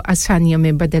मुश्किलों को आसानियों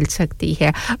में बदल सकती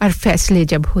है और फैसले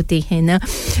जब होते हैं ना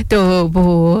तो वो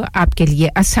आपके लिए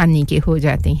आसानी के हो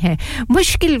जाते हैं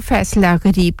मुश्किल फैसला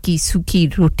गरीब की सूखी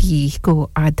रोटी को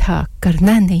आधा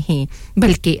करना नहीं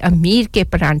बल्कि अमीर के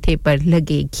परांठे पर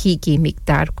लगे घी की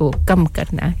मिकदार को कम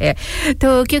करना है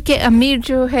तो क्योंकि अमीर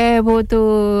जो है वो तो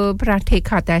परांठे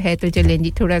खाता है तो चलें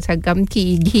जी थोड़ा सा कम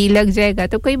घी लग जाएगा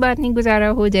तो कोई बात नहीं गुजारा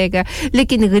हो जाएगा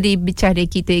लेकिन गरीब बेचारे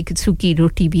की तो एक सूखी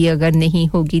रोटी भी अगर नहीं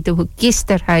होगी तो वो किस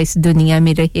तरह इस दुनिया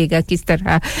में रहेगा किस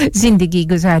तरह जिंदगी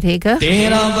गुजारेगा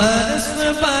तेरा बरस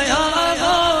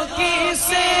बयानों की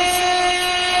से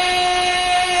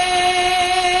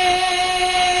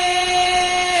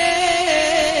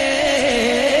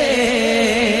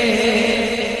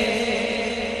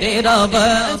तेरा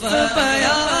बरस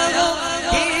बयानों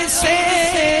की से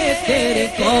तेरे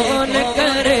कौन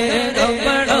करेगा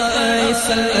बड़ा इस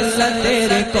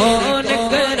तेरे कौन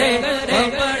करेगा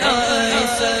बड़ा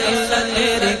इस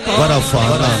तेरे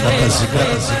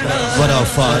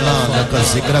वरफाना लका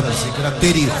ज़िक्र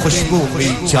तेरी खुशबू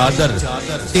मेरी चादर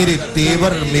तेरे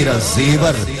तेवर मेरा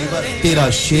जेवर तेरा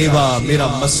शेवा मेरा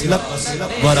मसलक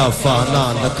वरफाना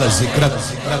लका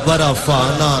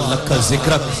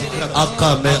ज़िक्र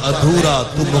आका मैं अधूरा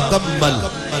तू मुकम्मल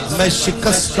मैं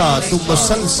शिकस्ता तू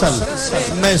मुसलसल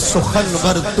मैं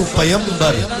सुखनवर तू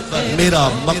पैगंबर मेरा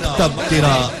मकतब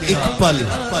तेरा एक पल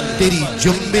तेरी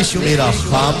जुम्बिश मेरा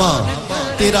खामा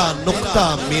तेरा नुक्ता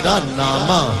मेरा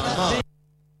नामा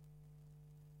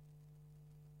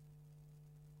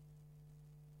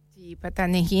पता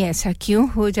नहीं ऐसा क्यों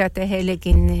हो जाता है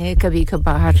लेकिन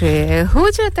कभी-कभार हो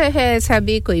जाता है ऐसा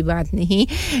भी कोई बात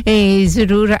नहीं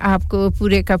ज़रूर आपको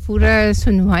पूरे का पूरा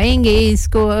सुनवाएंगे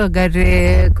इसको अगर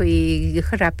कोई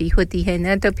खराबी होती है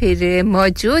ना तो फिर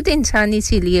मौजूद इंसान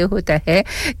इसीलिए होता है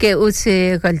कि उस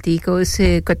गलती को उस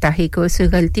कोताही को उस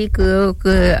गलती को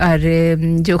और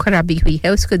जो खराबी हुई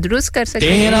है उसको दुरुस्त कर सके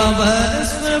तेरा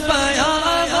बरस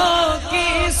बयानों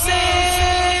की से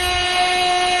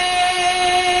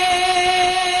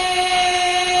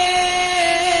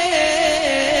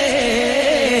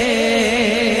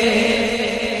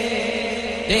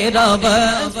तेरा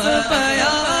बरस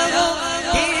बयानों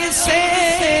की से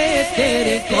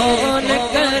तेरे कौन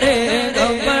करेगा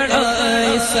बड़ा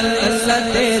इस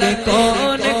तेरे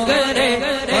कौन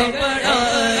करेगा बड़ा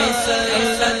इस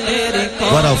तेरे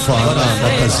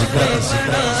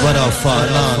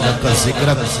वरफाना लका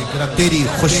ज़िक्र तेरी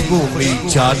खुशबू मेरी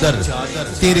चादर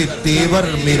तेरे तेवर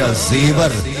मेरा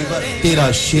जेवर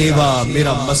तेरा शेवा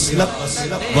मेरा मसलक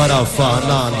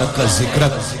वरफाना लका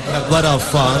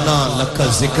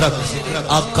ज़िक्र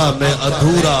आका मैं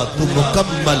अधूरा तू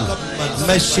मुकम्मल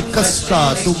मैं शिकस्ता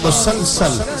तू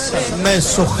मुसलसल मैं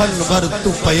सुखनवर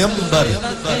तू पैगंबर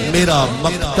मेरा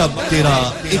मकतब तेरा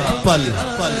एक पल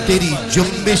तेरी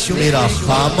जुम्बिश मेरा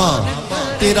खामा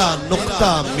तेरा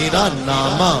नुक्ता मेरा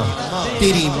नामा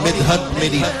तेरी मिदहत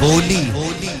मेरी बोली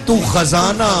तू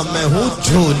खजाना मैं हूँ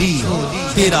झोली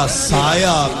तेरा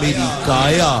साया मेरी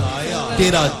काया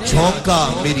तेरा झोंका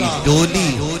मेरी डोली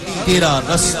तेरा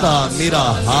रास्ता मेरा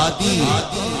हादी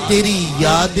तेरी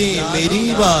यादें मेरी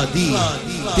वादी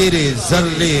तेरे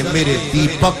जर्रे मेरे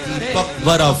दीपक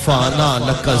वरफाना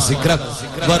लका ज़िक्र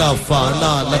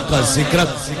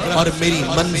और मेरी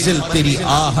मंजिल तेरी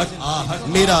आहट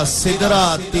मेरा सिदरा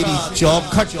तेरी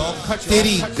चौखट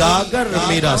तेरी गागर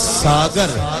मेरा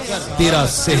सागर तेरा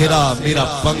सेहरा मेरा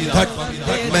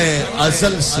पंखट मैं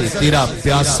अज़ल से तेरा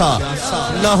प्यासा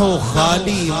ना हो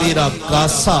खाली मेरा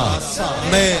कासा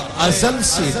मैं अज़ल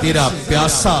से तेरा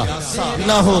प्यासा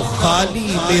ना हो खाली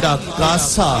मेरा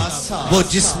कासा वो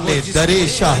जिसने दरे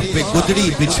शाह पे गुदड़ी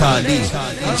बिछा ली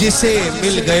जिसे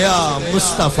मिल गया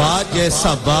मुस्तफा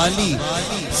जैसा बाली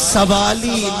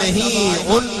सवाली नहीं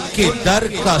उनके दर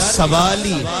का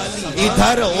सवाली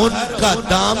इधर उनका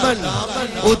दामन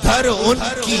उधर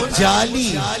उनकी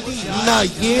जाली ना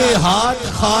ये हाथ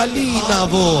खाली ना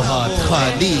वो हाथ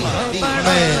खाली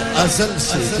मैं अज़ल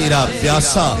से तेरा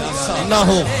प्यासा ना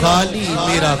हो खाली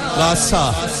मेरा कासा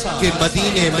कि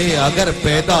मदीने में अगर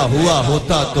पैदा हुआ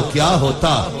होता तो क्या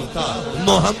होता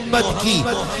मोहम्मद की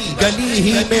गली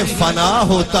ही में फना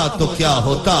होता तो क्या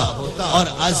होता और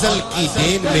अज़ल की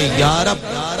देन में या रब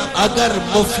अगर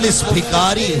मुफलिस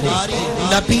भिखारी हो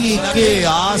नबी के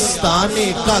आस्ताने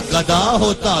का गदा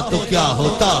होता तो क्या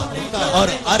होता और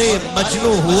अरे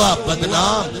मजनू हुआ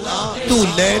बदनाम तू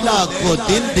लैला को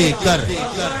दिल देकर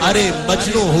अरे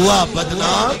मजनू हुआ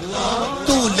बदनाम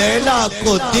तू लैला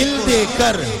को दिल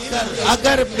देकर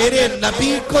अगर मेरे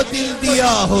नबी को दिल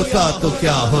दिया होता तो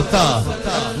क्या होता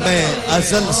मैं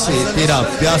अज़ल से तेरा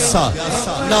प्यासा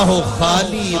ना हो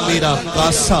खाली मेरा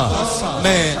कासा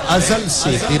मैं अज़ल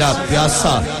से तेरा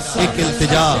प्यासा एक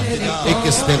इल्तिजा एक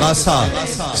इस्तिगासा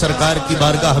सरकार की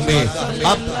बारगाह में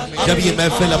अब जब ये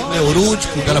महफिल अपने उरूज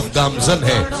की तरफ गामज़न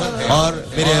है और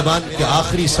मेरे ऐवान के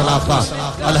आखिरी सलाखा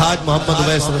अलहाज मोहम्मद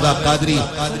उवैस रज़ा कादरी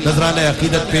नज़राने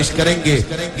अक़ीदत पेश करेंगे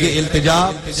ये इल्तिजा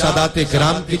सादात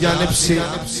किराम की जानिब से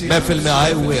महफिल में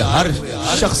आए हुए हर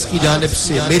शख्स की जानिब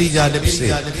से मेरी जानिब से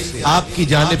आपकी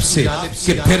जानिब से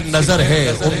कि फिर नजर है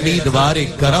उम्मीदवार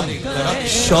करम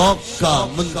शौक का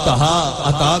मुंतहा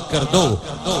अता कर दो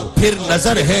फिर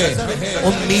नजर है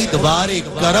उम्मीदवार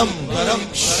करम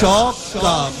शौक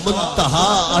का मुंतहा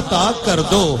अता कर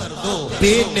दो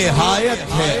बेनिहायत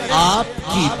है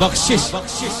आपकी बख्शिश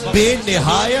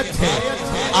बेनिहायत है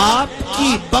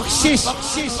आपकी बख्शिश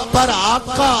पर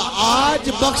आका आज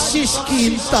बख्शिश की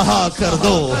इंतहा कर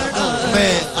दो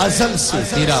मैं अज़ल से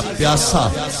तेरा प्यासा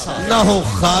ना हो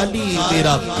खाली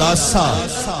मेरा कासा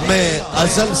मैं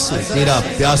अज़ल से तेरा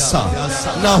प्यासा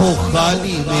ना हो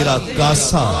खाली मेरा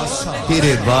कासा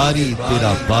तेरे बारी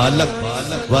तेरा बालक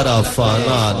वरा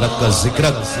फाना लका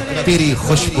जिक्रक तेरी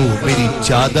खुशबू मेरी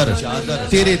चादर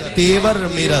तेरे तेवर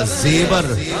मेरा जेवर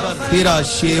तेरा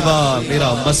शेवा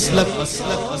मेरा मसलक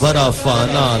वरा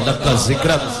फाना लका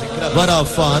जिक्रक वरा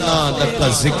फाना लका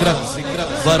जिक्रक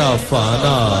वरा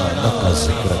फाना लका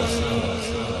जिक्रक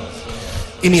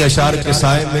इन्हीं अशार के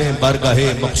साए में बारगाहे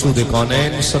मक़सूद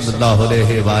कौनैन सल्लल्लाहु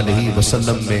अलैहि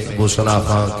वसल्लम में वो सना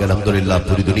खां के अल्हम्दुलिल्लाह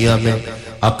पूरी दुनिया में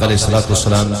आका अलैहिस्सलातु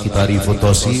वस्सलाम की तारीफ और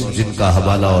तौसीफ जिनका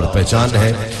हवाला और पहचान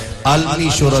है आलमी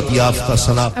शोहरत याफ्ता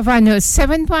सना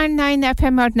 107.9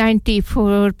 FM और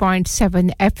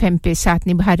 94.7 FM पे साथ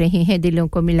निभा रहे हैं दिलों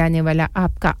को मिलाने वाला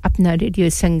आपका अपना रेडियो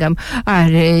संगम और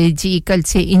जी कल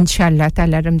से इंशाअल्लाह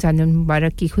ताला रमजान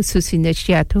मुबारक की खुसूसी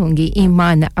नशरियात होंगी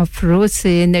ईमान अफरोज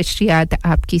नशरियात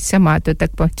आपकी समातों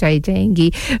तक पहुंचाई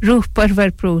जाएंगी रूह परवर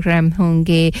प्रोग्राम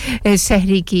होंगे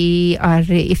सहरी की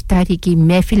और इफ्तारी की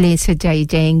महफिलें सजाई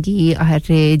जाएंगी और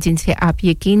जिनसे आप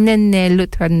यकीनन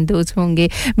लुत्फ अंदोज होंगे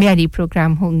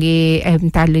प्रोग्राम होंगे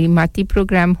तालीमाती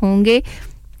प्रोग्राम होंगे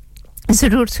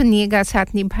जरूर सुनिएगा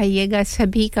साथ निभाइएगा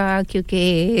सभी का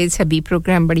क्योंकि सभी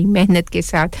प्रोग्राम बड़ी मेहनत के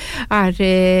साथ और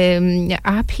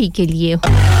आप ही के लिए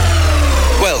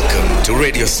Welcome to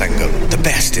Radio Sangam, the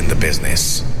best in the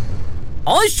business.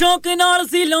 ओ शौक नाल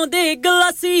सी लाਉਂਦੇ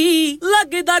ਗਲਾਸੀ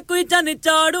ਲੱਗਦਾ ਕੋਈ ਜਨ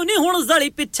ਚਾੜੂ ਨਹੀਂ ਹੁਣ ਜ਼ਲੀ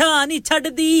ਪਿੱਛਾ ਨਹੀਂ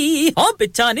ਛੱਡਦੀ ਓ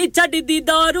ਪਿੱਛਾ ਨਹੀਂ ਛੱਡਦੀ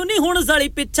दारू ਨਹੀਂ ਹੁਣ ਜ਼ਲੀ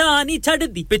ਪਿੱਛਾ ਨਹੀਂ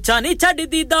ਛੱਡਦੀ ਪਿੱਛਾ ਨਹੀਂ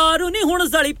ਛੱਡਦੀ दारू ਨਹੀਂ ਹੁਣ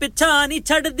ਜ਼ਲੀ ਪਿੱਛਾ ਨਹੀਂ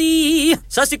ਛੱਡਦੀ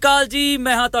ਸਤਿ ਸ਼੍ਰੀ ਅਕਾਲ ਜੀ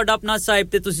ਮੈਂ ਹਾਂ ਤੁਹਾਡਾ ਆਪਣਾ ਸਾਹਿਬ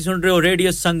ਤੇ ਤੁਸੀਂ ਸੁਣ ਰਹੇ ਹੋ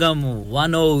ਰੇਡੀਓ ਸੰਗਮ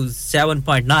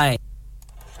 107.9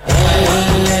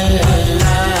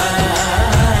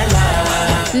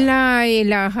 ला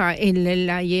इलाहा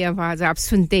इल्लल्लाह ये आवाज आप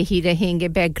सुनते ही रहेंगे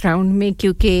बैकग्राउंड में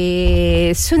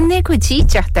क्योंकि सुनने को जी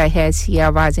चाहता है ऐसी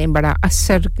आवाजें बड़ा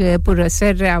असर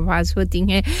पुरअसर आवाज होती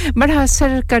हैं बड़ा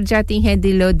असर कर जाती हैं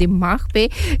दिल और दिमाग पे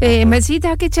मजीद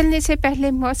आगे चलने से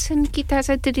पहले मौसम की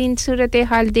ताज़ा तरीन सूरत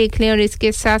हाल देख लें और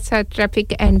इसके साथ-साथ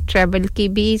ट्रैफिक एंड ट्रैवल की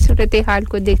भी सूरत हाल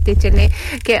को देखते चलें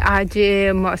कि आज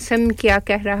मौसम क्या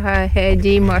कह रहा है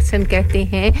जी मौसम कहते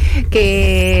हैं कि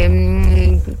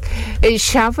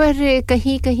शावर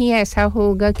कहीं-कहीं ऐसा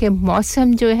होगा कि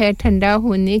मौसम जो है ठंडा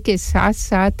होने के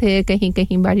साथ-साथ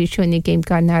कहीं-कहीं बारिश होने के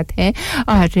इम्कानात हैं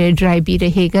और ड्राई भी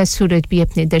रहेगा सूरज भी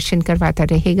अपने दर्शन करवाता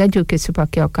रहेगा जो कि सुबह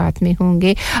के औकात में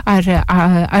होंगे और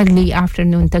अर्ली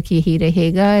आफ्टरनून तक यही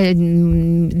रहेगा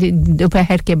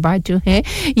दोपहर के बाद जो है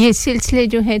ये सिलसिले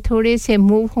जो है थोड़े से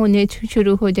मूव होने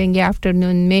शुरू हो जाएंगे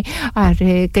आफ्टरनून में और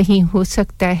कहीं हो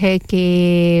सकता है कि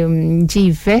जी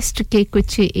वेस्ट के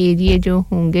कुछ एरिया जो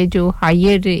होंगे जो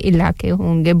हायर इलाके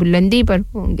होंगे बुलंदी पर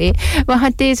होंगे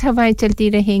वहां तेज हवाएं चलती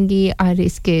रहेंगी और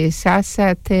इसके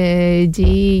साथ-साथ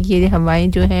जी ये हवाएं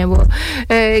जो हैं वो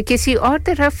किसी और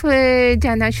तरफ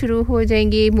जाना शुरू हो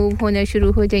जाएंगी मूव होना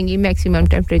शुरू हो जाएंगी मैक्सिमम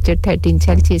टेंपरेचर 13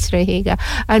 सेल्सियस रहेगा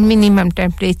और मिनिमम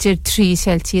टेंपरेचर 3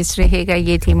 सेल्सियस रहेगा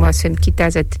ये थी मौसम की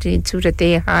ताज़ा तरीन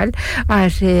सूरत-ए-हाल और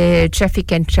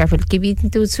ट्रैफिक एंड ट्रैवल की भी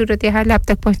सूरत-ए-हाल आप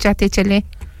तक पहुंचाते चलें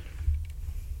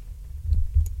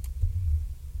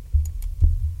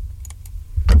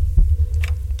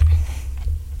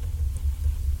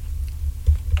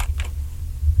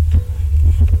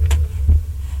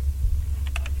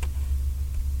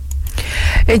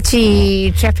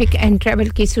जी ट्रैफिक एंड ट्रैवल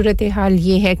की सूरत-ए-हाल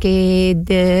ये है कि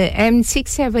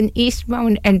M67 east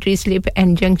bound entry slip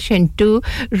and junction 2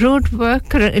 road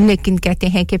work लेकिन कहते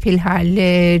हैं कि फिलहाल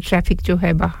ट्रैफिक जो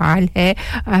है बहाल है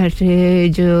और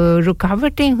जो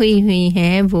रुकावटें हुई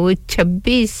हैं वो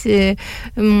 26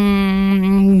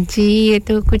 जी ये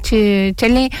तो कुछ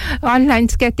चलें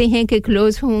ऑनलाइंस कहते हैं कि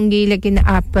क्लोज होंगी लेकिन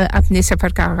आप अपने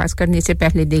सफर का आगाज करने से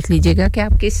पहले देख लीजिएगा कि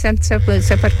आप किस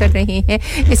सफर कर रहे हैं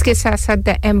इसके साथ-साथ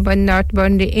M1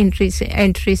 northbound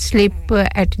entry slip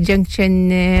at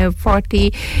junction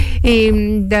 40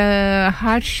 the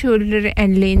hard shoulder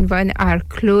and lane 1 are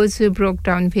closed broke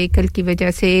down vehicle की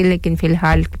वजह से लेकिन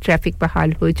फिलहाल ट्रैफिक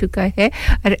बहाल हो चुका है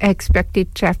और एक्सपेक्टेड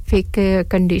ट्रैफिक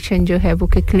कंडीशन जो है वो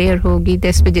क्लियर होगी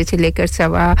 10 बजे से लेकर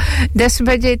 10:15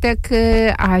 बजे तक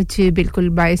आज बिल्कुल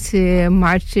 22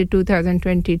 मार्च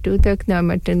 2022 तक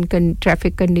normal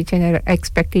traffic condition are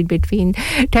expected between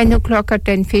 10 o'clock or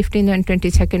 10:15 on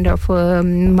 22nd of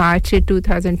March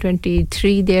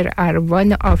 2023 there are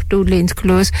one of two lanes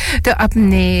closed तो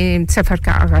अपने सफर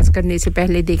का आगाज करने से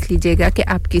पहले देख लीजिएगा कि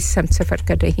आप किस सफर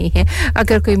कर रहे हैं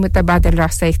अगर कोई मुतबादल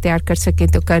रास्ता इख्तियार कर सके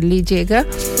तो कर लीजिएगा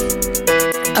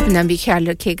अपना भी ख्याल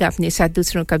रखिएगा अपने साथ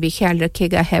दूसरों का भी ख्याल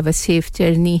रखिएगा have a safe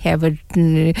journey have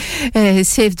a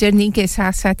safe journey के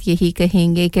साथ-साथ यही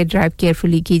कहेंगे कि ड्राइव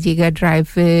केयरफुली कीजिएगा ड्राइव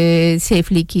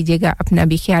सेफली कीजिएगा अपना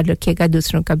भी ख्याल रखिएगा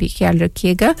दूसरों का भी ख्याल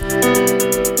रखिएगा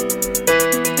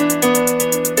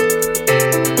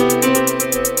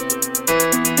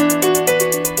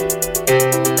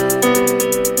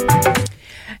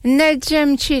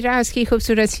नजम शिराज की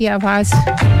खूबसूरत सी आवाज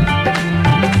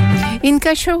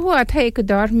इनका शो हुआ था एक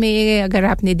दौर में अगर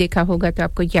आपने देखा होगा तो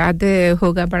आपको याद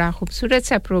होगा बड़ा खूबसूरत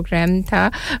सा प्रोग्राम था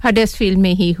हडर्सफील्ड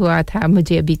में ही हुआ था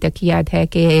मुझे अभी तक याद है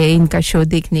कि इनका शो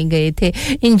देखने गए थे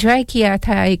एंजॉय किया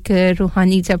था एक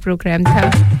रूहानी सा प्रोग्राम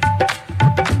था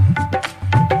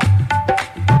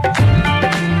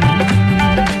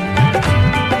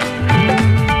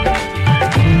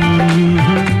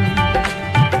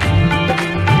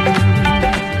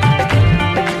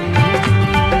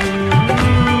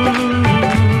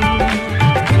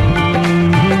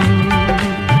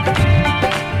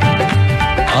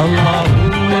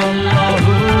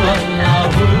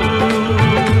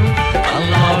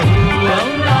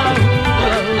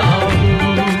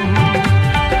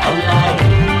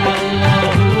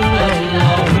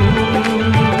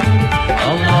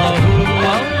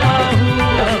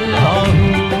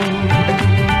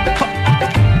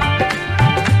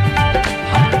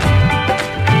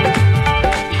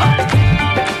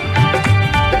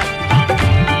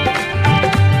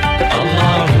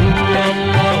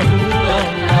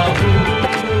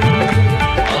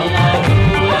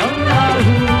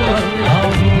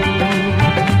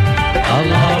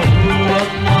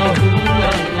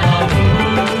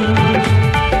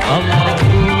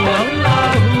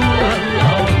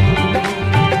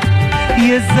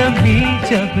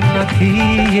जब न थी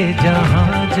ये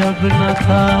जहां जब न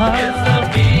था ये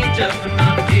ज़मीं जब न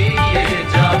थी ये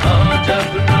जहां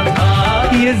जब न था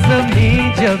ये ज़मीं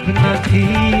जब न थी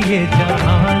ये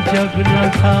जहां जब न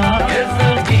था ये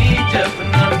ज़मीं जब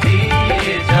न थी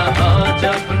ये जहां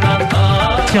जब न था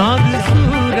चांद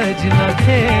सूरज न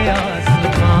थे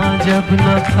आसमां जब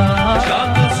न था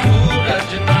चांद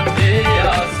सूरज न थे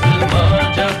आसमां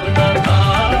जब न था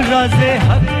राज़े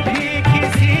हक भी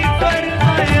किसी पर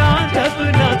आया जब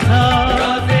न था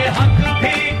राज़े हक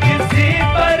भी किसी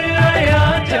पर आया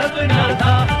जब न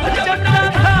था जब न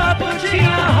था कुछ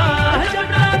यहाँ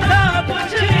जब न था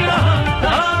कुछ यहाँ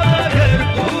अगर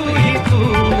तू ही तू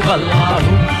अल्लाह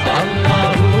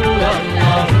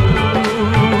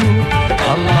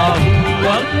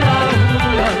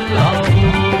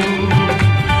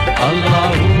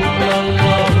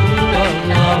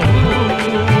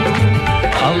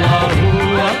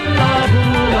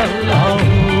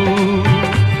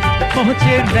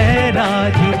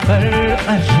मेराज पर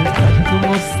अर्श तक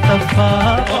मुस्तफा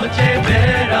पहुंचे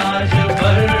मेराज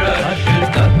पर अर्श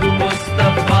तक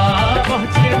मुस्तफा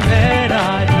पहुंचे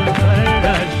मेराज पर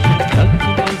अर्श तक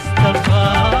मुस्तफा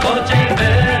पहुंचे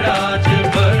मेराज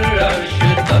पर अर्श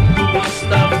तक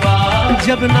मुस्तफा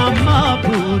जब ना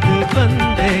माबूद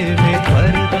बंदे में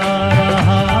पर्दा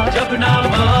रहा जब ना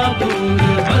माबूद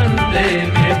बंदे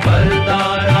में पर्दा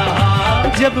रहा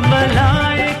जब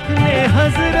मलाइक ने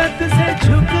हजरत से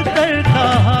झुक कर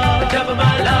कहा जब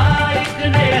मलाइक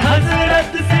ने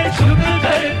हजरत से झुक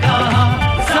कर कहा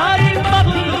सारी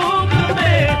मखलूक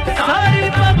में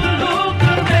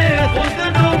खुद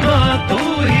नुमा तू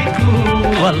ही तू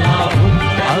अल्लाह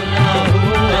अल्लाह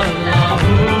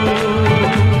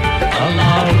अल्लाह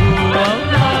अल्लाह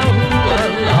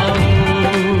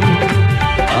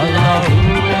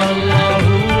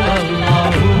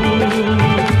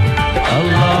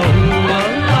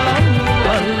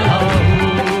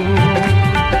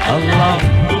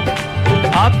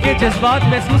आपके जज्बात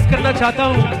महसूस करना चाहता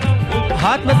हूं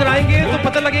हाथ नजर आएंगे तो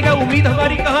पता लगेगा उम्मीद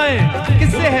हमारी कहां है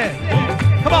किससे है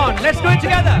come on let's do it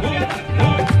together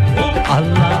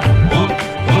अल्लाह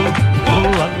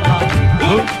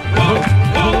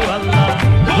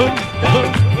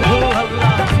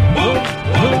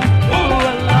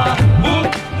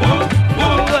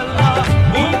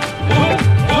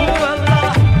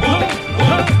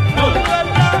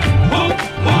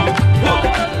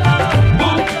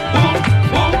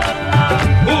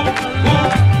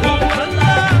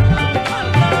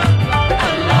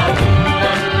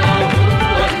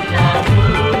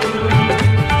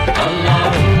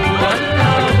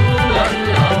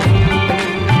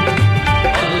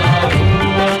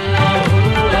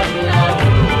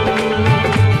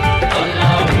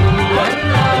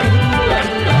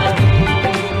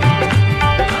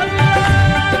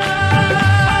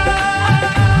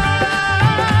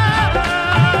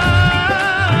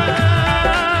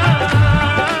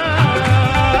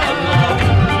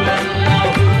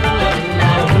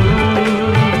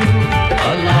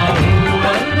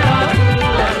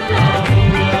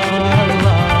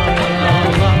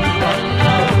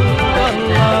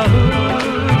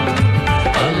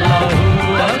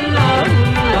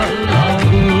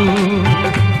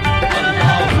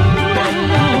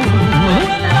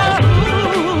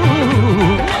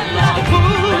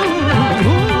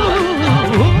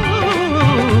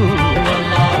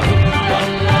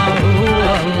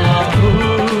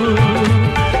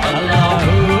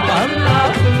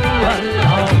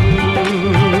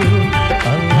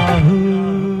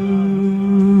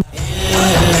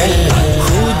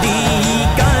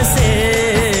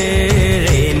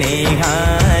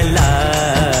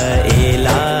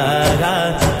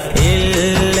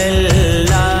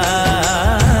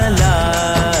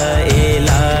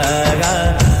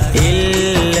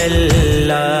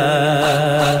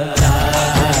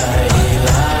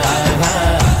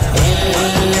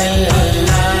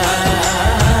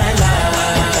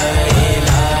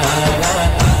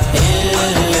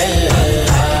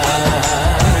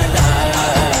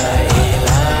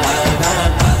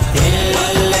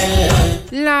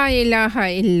इलाहा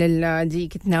इल्लल्लाह जी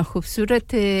कितना खूबसूरत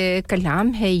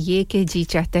कलाम है ये कि जी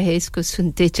चाहता है इसको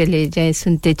सुनते चले जाएं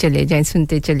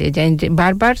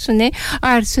बार-बार सुने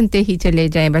और सुनते ही चले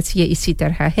जाएं बस ये इसी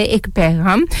तरह है एक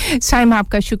पैगाम साइम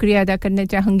आपका शुक्रिया अदा करना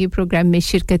चाहूंगी प्रोग्राम में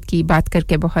शिरकत की बात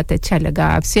करके बहुत अच्छा लगा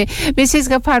आपसे मिसेस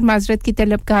गफार माजरत की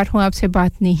तलबकार हूं आपसे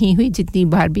बात नहीं हुई जितनी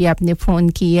बार भी आपने फोन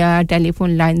किया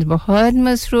टेलीफोन लाइंस बहुत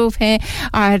मसरूफ हैं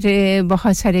और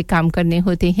बहुत सारे काम करने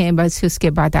होते हैं बस उसके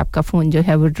बाद आपका फोन जो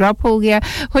है वो ड्रॉप हो गया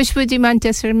खुशबू जी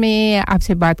मैनचेस्टर में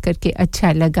आपसे बात करके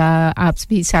अच्छा लगा आप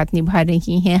भी साथ निभा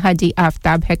रही हैं हाजी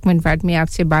आफ्ताब हैकमनवाड में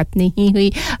आपसे बात नहीं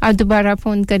हुई अब दोबारा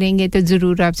फोन करेंगे तो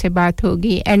जरूर आपसे बात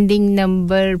होगी एंडिंग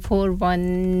नंबर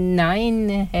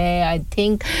 419 है आई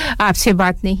थिंक आपसे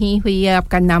बात नहीं हुई है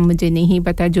आपका नाम मुझे नहीं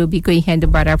पता जो भी कोई है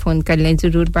दोबारा फोन कर लें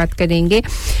जरूर बात करेंगे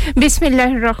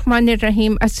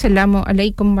बिस्मिल्लाहिर्रहमानिर्रहीम अस्सलामु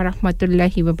अलैकुम व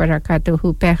रहमतुल्लाहि व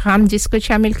बरकातहू पैगाम जिसको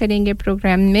शामिल करेंगे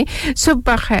प्रोग्राम में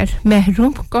सुबह खैर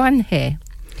महरूम कौन है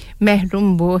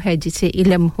महरूम वो है जिसे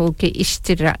इल्म हो कि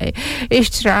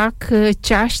इश्तराक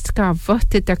चाश्त का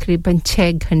वक्त तकरीबन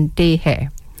 6 घंटे है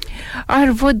और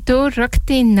वो 2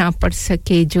 रखते ना पढ़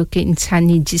सके जो कि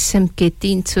इंसानी जिस्म के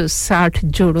 360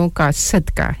 जोड़ों का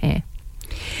सदका है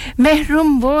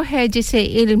महरूम वो है जिसे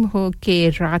इल्म हो कि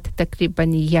रात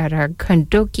तकरीबन 11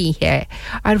 घंटों की है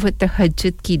और वो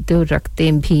तहज्जुद की 2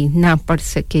 रकतें भी ना पढ़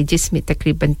सके जिसमें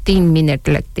तकरीबन 3 मिनट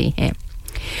लगते हैं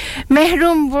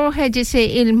महरूम वो है जिसे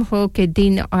इल्म हो कि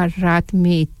दिन और रात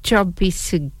में 24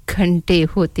 घंटे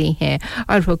होते हैं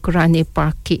और वो कुरान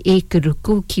पाक के एक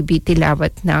रुकू की भी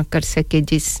तिलावत ना कर सके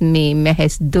जिसमें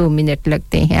महज 2 मिनट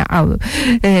लगते हैं अब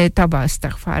तब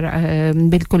इस्तगफार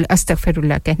बिल्कुल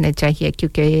अस्तगफिरुल्लाह कहना चाहिए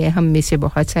क्योंकि हम में से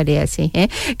बहुत सारे ऐसे हैं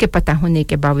कि पता होने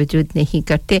के बावजूद नहीं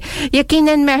करते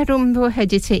यकीनन महरूम वो है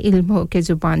जिसे इल्म हो के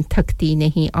ज़ुबान थकती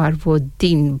नहीं और वो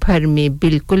दिन भर में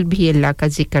बिल्कुल भी अल्लाह का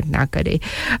जिक्र ना करे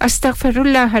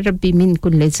अस्तगफिरुल्लाह रब्बी मिन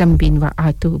कुल्लि ज़ंबिन व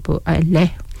अतूबु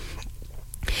अलैह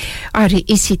और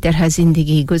इसी तरह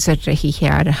जिंदगी गुजर रही है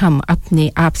और हम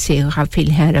अपने आप से गाफिल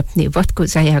हैं और अपने वक्त को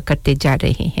ज़ाया करते जा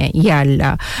रहे हैं या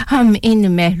अल्लाह हम इन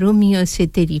महरूमियों से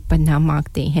तेरी पनाह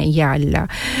मांगते हैं या अल्लाह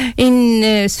इन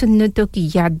सुन्नतों की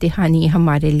याद दहानी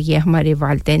हमारे लिए हमारे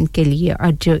वालिदैन के लिए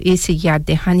और जो इस याद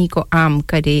दहानी को आम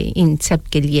करे इन सब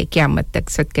के लिए क़यामत तक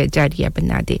सदका जारिया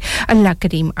बना दे अल्लाह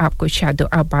करीम आपको शादो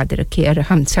आबाद रखे और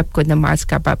हम सबको नमाज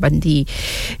का पाबंदी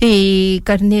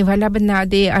करने वाला बना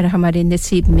दे और हमारे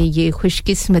नसीब में ये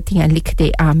खुशकिस्मतियां लिख दे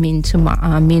आमीन सुमा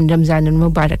आमीन रमजानुल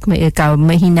मुबारक का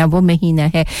महीना वो महीना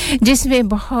है जिसमें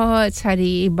बहुत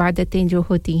सारी इबादतें जो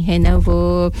होती हैं ना वो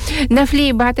नफली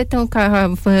इबादतों का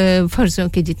फर्जों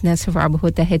के जितना सवाब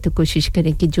होता है तो कोशिश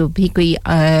करें कि जो भी कोई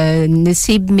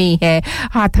नसीब में है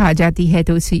हाथ आ जाती है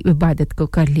तो उसी इबादत को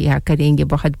कर लिया करेंगे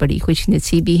बहुत बड़ी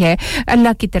खुशनसीबी है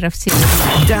अल्लाह की तरफ से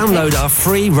Download our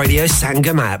free Radio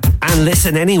Sangam app and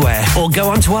listen anywhere or go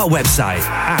onto our website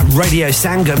at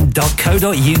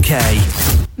radiosangam.co.uk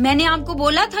मैंने आपको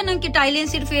बोला था ना कि टाइलें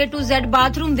सिर्फ A to Z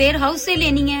bathroom warehouse से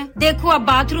लेनी है देखो अब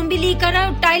बाथरूम भी लीक कर रहा है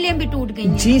और टाइलें भी टूट गई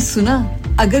हैं जी सुना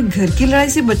अगर घर की लड़ाई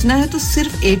से बचना है तो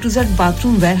सिर्फ A to Z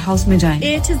bathroom warehouse में जाएं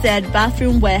A to Z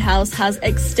Bathroom Warehouse has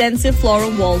extensive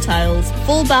floral wall tiles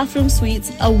full bathroom suites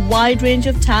a wide range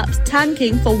of taps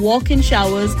tanking for walk-in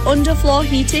showers underfloor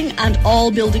heating and all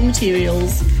building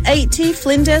materials 80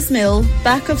 Flinders Mill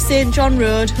back of St John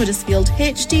Road Huddersfield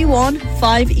HD1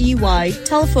 5EY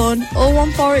telephone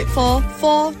 01484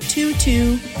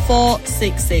 422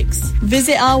 466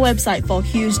 visit our website for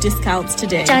huge discounts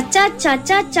today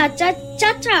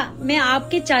चाचा मैं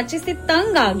आपके चाचे से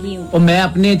तंग आ गई हूँ और मैं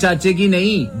अपने चाचे की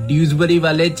नहीं ड्यूसबरी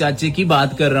वाले चाचे की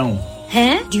बात कर रहा हूँ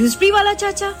हैं ड्यूसबरी वाला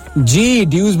चाचा जी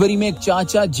ड्यूसबरी में एक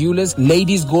चाचा ज्वेलर्स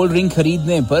लेडीज गोल्ड रिंग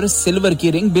खरीदने पर सिल्वर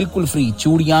की रिंग बिल्कुल फ्री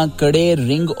चूड़ियां कड़े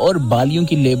रिंग और बालियों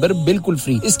की लेबर बिल्कुल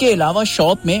फ्री इसके अलावा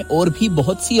शॉप में और भी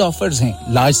बहुत सी ऑफर्स हैं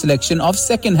large selection of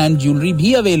second hand jewellery भी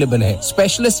अवेलेबल है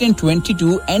specialist in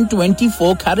 22 and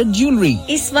 24 carat jewellery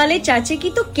इस वाले चाचे की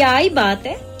तो क्या ही बात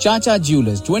है Chacha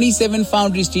Jewelers, 27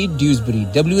 Foundry Street, Dewsbury,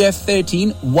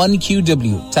 WF13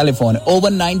 1QW. Telephone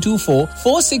 01924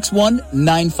 461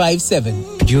 957.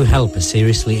 Could you help a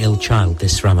seriously ill child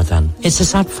this Ramadan? It's a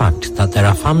sad fact that there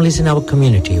are families in our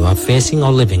community who are facing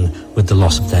or living with the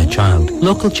loss of their child.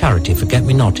 Local charity Forget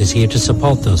Me Not is here to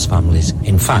support those families.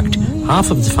 In fact,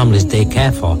 half of the families they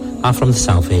care for are from the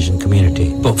South Asian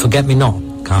community. But Forget Me Not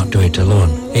can't do it alone.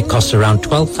 It costs around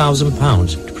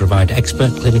 £12,000 to provide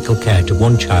expert clinical care to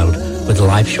one child with a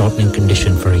life-shortening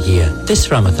condition for a year. This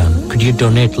Ramadan, could you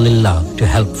donate Lillah to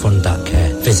help fund that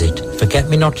care? Visit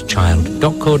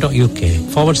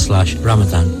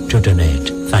forgetmenotchild.co.uk/Ramadan to donate.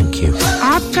 Thank you.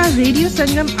 आपका radio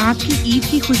संगम आपकी ईद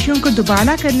की खुशियों को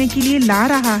दुबारा करने के लिए ला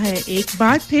रहा है एक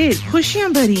बार फिर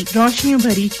खुशियां भरी रोशनियों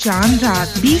भरी चांद रात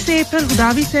 20 अप्रैल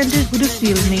गुदावी सेंटर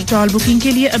हुडर्सफील्ड में टॉल बुकिंग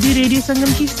के लिए अभी रेडियो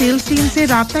संगम की सेल्स टीम से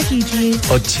राब्ता कीजिए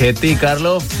और छेती कर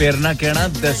लो फिर ना कहना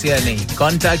दसिया नहीं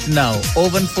contact now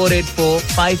 01484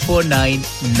 549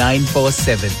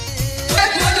 947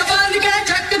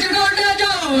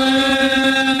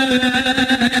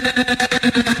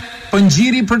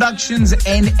 Punjiri Productions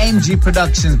and MG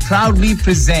Productions proudly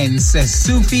presents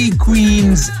Sufi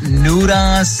Queens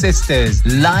Noora Sisters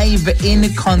live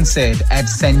in concert at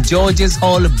St George's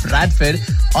Hall, Bradford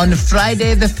on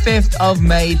Friday the 5th of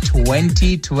May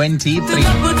 2023.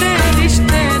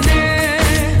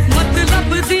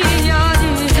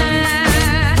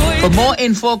 For more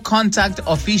info, contact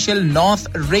official North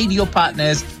Radio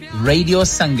partners Radio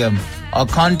Sangam or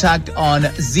contact on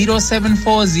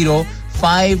 0740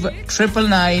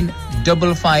 599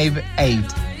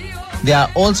 558. They are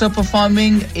also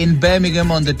performing in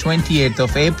Birmingham on the 28th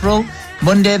of April,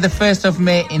 Monday the 1st of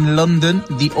May in London,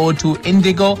 the O2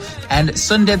 Indigo, and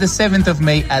Sunday the 7th of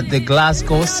May at the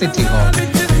Glasgow City Hall.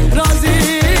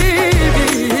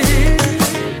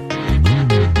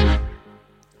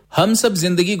 हम सब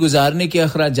जिंदगी गुजारने के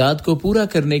अखराजात को पूरा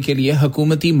करने के लिए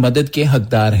हुकूमती मदद के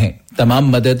हकदार हैं तमाम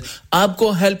मदद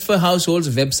आपको हेल्प फॉर हाउसहोल्ड्स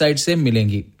वेबसाइट से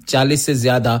मिलेंगी 40 से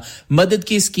ज्यादा मदद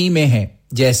की स्कीमें हैं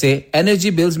जैसे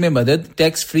एनर्जी बिल्स में मदद,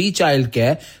 tax free child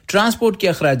care, transport के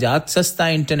अखराजात, सस्ता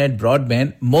इंटरनेट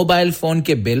ब्रॉडबैंड, मोबाइल फोन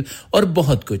के बिल और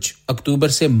बहुत कुछ। अक्टूबर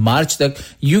से मार्च तक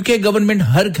यूके गवर्नमेंट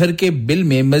हर घर के बिल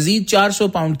में मजीद 400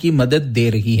 पाउंड की मदद दे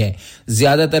रही है।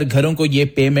 ज्यादातर घरों को ये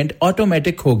पेमेंट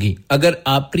ऑटोमेटिक होगी। अगर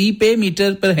आप प्रीपे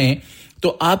मीटर पर हैं तो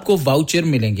आपको वाउचर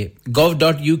मिलेंगे।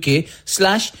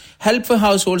 gov.uk/help for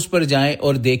households पर जाएं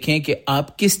और देखें कि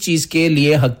आप किस चीज के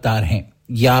लिए हकदार हैं,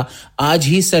 या आज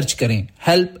ही सर्च करें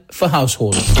हेल्प फॉर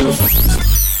हाउसहोल्ड।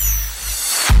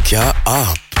 क्या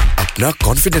आप अपना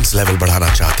कॉन्फिडेंस लेवल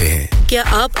बढ़ाना चाहते हैं? क्या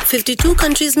आप 52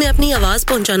 कंट्रीज में अपनी आवाज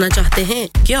पहुंचाना चाहते हैं?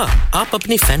 क्या आप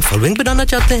अपनी फैन फॉलोइंग बढ़ाना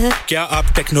चाहते हैं? क्या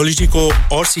आप टेक्नोलॉजी को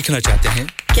और सीखना चाहते हैं?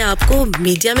 क्या आपको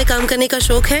मीडिया में काम करने का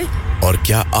शौक है? और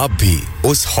क्या आप भी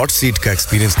उस हॉट सीट का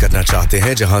एक्सपीरियंस करना चाहते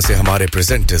हैं जहां से हमारे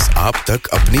प्रेजेंटर्स आप तक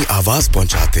अपनी आवाज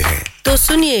पहुंचाते हैं? तो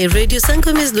सुनिए, radio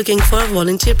Sangam is looking for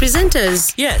volunteer presenters.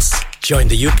 Yes, join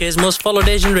the UK's most followed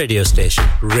Asian radio station,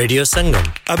 Radio Sangam.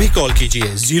 अभी कॉल कीजिए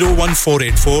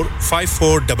 01484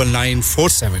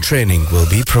 549947. Training will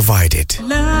be provided.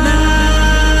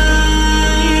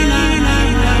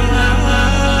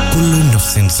 Kullu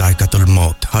नफ्सिन जायकातुल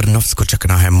मौत, हर नफ्स को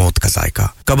चखना है मौत का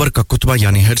जायका। कब्र का कुतबा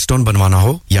यानी हेडस्टोन बनवाना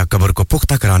हो या कब्र को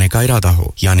पुख्ता कराने का इरादा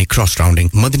हो यानी cross rounding,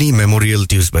 Madni memorial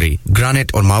Tewkesbury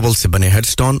granite और मार्बल से बने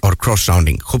हेडस्टोन और क्रॉस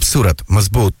राउंडिंग खूबसूरत,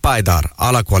 मजबूत, पायदार,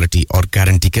 आला क्वालिटी और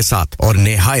गारंटी के साथ और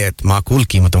निहायत माकूल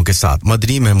कीमतों के साथ।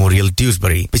 मदनी मेमोरियल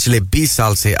ट्यूसबरी पिछले 20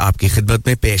 साल से आपकी खिदमत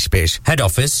में पेश। Head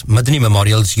office, Madani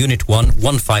Memorials, Unit 1,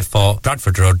 154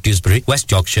 Bradford Road, Dewsbury,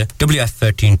 West Yorkshire,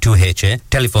 WF13 2HA.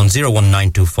 Telephone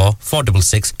 01924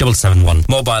 466 771.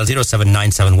 Mobile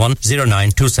 07971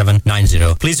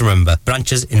 092790. Please remember,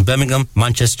 branches in Birmingham,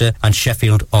 Manchester and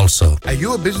Sheffield also. Are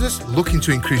you a business looking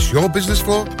to increase your business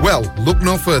flow? Well, look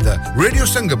no further. Radio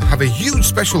Sangam have a huge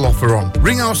special offer on.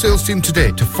 Ring our sales team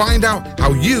today to find out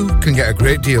how you can get a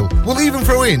great deal. We'll even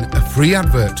throw in a free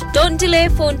advert. Don't delay,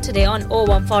 phone today on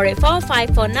 01484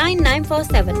 549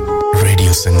 947.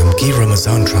 Radio Sangam की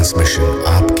Ramzan transmission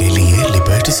आपके लिए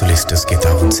liberty solicitors के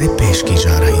ताउन से पेश की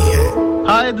जा रही है।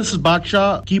 Hi, this is Baksha.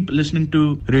 Keep listening to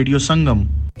Radio Sangam.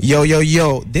 Yo yo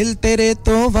yo, dil tere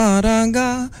to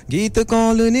varanga, geet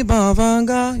kaal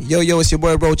nibhavanga. Yo yo, it's your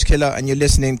boy Roach Killer and you're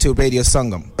listening to Radio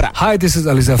Sangam. Hi, this is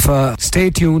Ali Zafar. Stay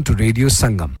tuned to Radio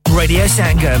Sangam. Radio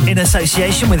Sangam in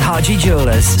association with Haji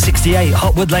Jewellers, 68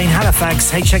 Hotwood Lane,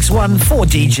 Halifax, HX1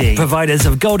 4DG. Providers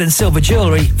of gold and silver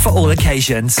jewellery for all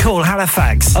occasions. Call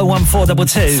Halifax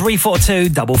 01422 342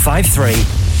 553.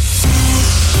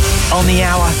 On the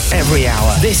hour, every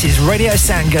hour. This is Radio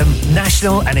Sangam,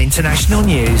 national and international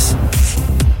news.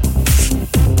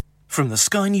 From the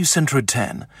Sky News Centre at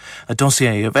 10, a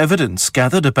dossier of evidence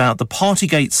gathered about the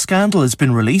Partygate scandal has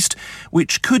been released,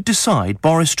 which could decide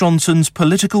Boris Johnson's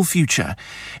political future.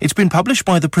 It's been published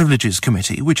by the Privileges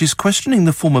Committee, which is questioning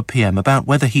the former PM about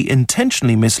whether he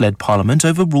intentionally misled Parliament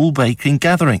over rule-breaking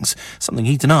gatherings, something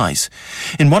he denies.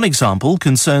 In one example,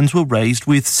 concerns were raised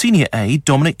with senior aide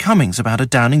Dominic Cummings about a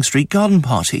Downing Street garden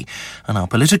party, and our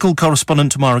political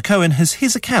correspondent Tamara Cohen has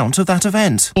his account of that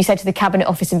event. You said to the Cabinet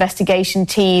Office investigation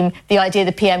team, the idea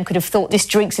the PM could have thought this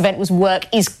drinks event was work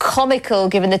is comical,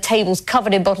 given the tables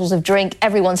covered in bottles of drink,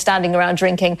 everyone standing around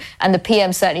drinking, and the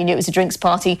PM certainly knew it was a drinks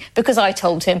party because I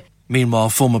told him. Meanwhile,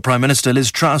 former Prime Minister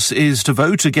Liz Truss is to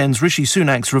vote against Rishi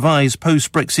Sunak's revised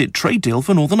post-Brexit trade deal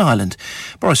for Northern Ireland.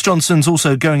 Boris Johnson's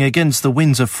also going against the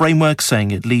Windsor framework,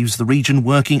 saying it leaves the region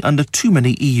working under too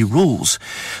many EU rules.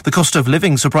 The cost of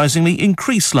living surprisingly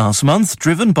increased last month,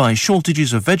 driven by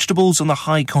shortages of vegetables and the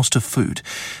high cost of food.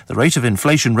 The rate of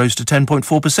inflation rose to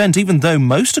 10.4%, even though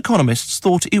most economists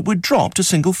thought it would drop to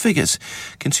single figures.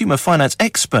 Consumer finance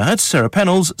expert Sarah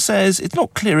Pennells says it's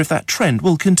not clear if that trend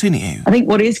will continue. I think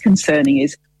what is concerning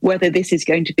is whether this is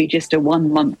going to be just a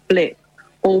 1 month blip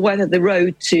or whether the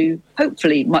road to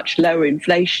hopefully much lower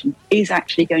inflation is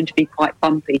actually going to be quite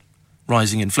bumpy.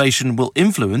 Rising inflation will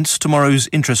influence tomorrow's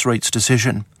interest rates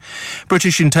decision.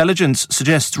 British intelligence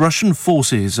suggests Russian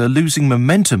forces are losing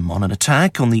momentum on an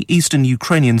attack on the eastern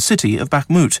Ukrainian city of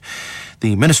Bakhmut.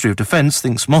 The Ministry of Defence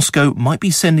thinks Moscow might be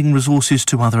sending resources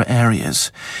to other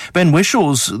areas. Ben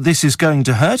Wishaw's This Is Going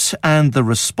to Hurt and The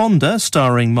Responder,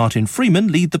 starring Martin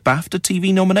Freeman, lead the BAFTA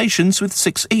TV nominations with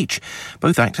 6 each.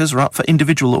 Both actors are up for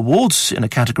individual awards in a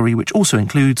category which also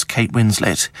includes Kate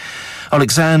Winslet.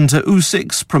 Alexander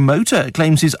Usyk's promoter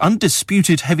claims his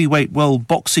undisputed heavyweight world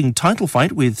boxing title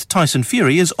fight with Tyson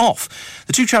Fury is off.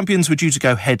 The two champions were due to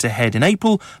go head-to-head in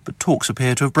April, but talks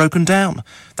appear to have broken down.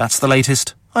 That's the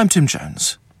latest. I'm Tim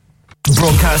Jones.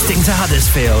 Broadcasting to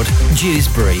Huddersfield,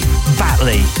 Dewsbury,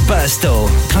 Batley, Birstall,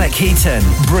 Cleckheaton,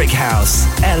 Brickhouse,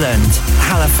 Elland,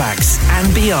 Halifax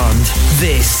and beyond.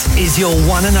 This is your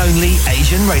one and only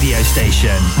Asian radio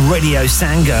station. Radio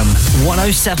Sangam,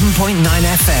 107.9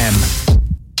 FM.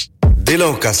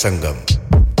 दिलों का संगम,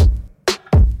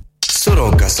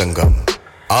 सुरों का संगम,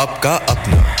 आपका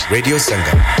अपना Radio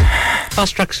Sangam.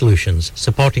 Fast Track Solutions,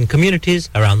 supporting communities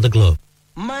around the globe.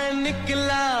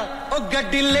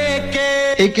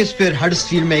 AK Spare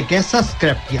Huddersfield में एक ऐसा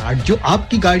scrap yard जो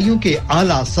आपकी गाड़ियों के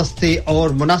आला, सस्ते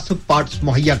और मुनासिब पार्ट्स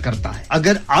मुहैया करता है।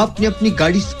 अगर आपने अपनी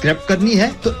गाड़ी स्क्रैप करनी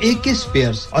है तो AK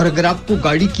Spares, और अगर आपको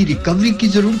गाड़ी की रिकवरी की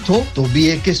जरूरत हो तो भी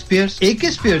AK Spares।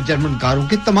 AK Spare German कारों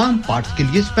के तमाम पार्ट्स के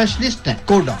लिए स्पेशलिस्ट हैं।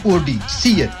 कोडा, OD,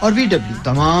 CL और VW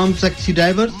तमाम टैक्सी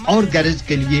ड्राइवर्स और गैरेज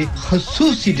के लिए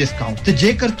खासूसी डिस्काउंट। तो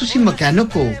जेकर तुसी मैकेनिक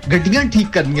को गड्डियां ठीक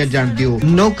करनियां जानदे हो,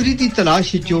 नौकरी दी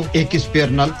तलाश विचो AK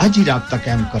Spare नाल आज ही राबता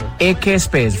कायम करो। AK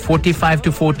Spares 45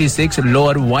 to 46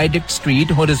 Lower Viaduct Street,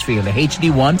 Huddersfield,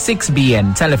 HD1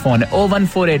 6BN. Telephone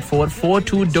 01484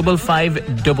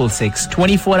 425566.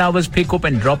 24 hours pick up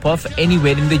and drop off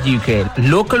anywhere in the UK.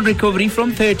 Local recovery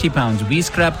from £30. We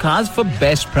scrap cars for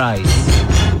best price.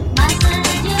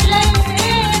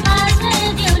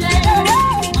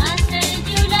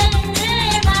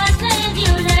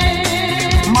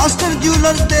 Master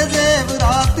Jewelers de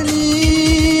Zevratni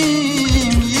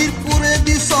Mirpure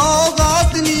di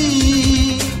Sogatni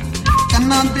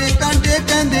Kannan de kante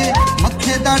kende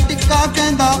mathe da tikka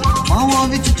kenda pawaਂ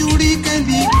ਵਿੱਚ ਚੂੜੀ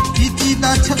ਕਹਿੰਦੀ ਚੀਚੀ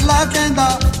ਦਾ ਛੱਲਾ ਕਹਿੰਦਾ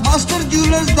Master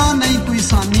Jewelers ਦਾ ਨਹੀਂ ਕੋਈ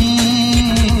ਸਾਨੀ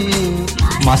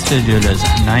Master Jewelers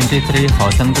 93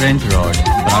 Houghton Grange Road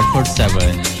Bradford 7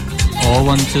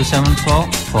 01274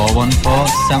 414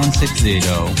 760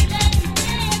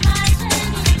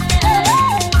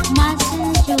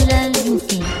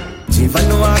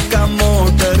 जीवनवा का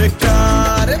motor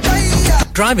car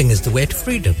Driving is the way to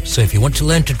freedom, so if you want to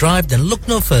learn to drive, then look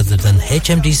no further than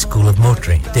HMD School of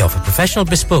Motoring. They offer professional,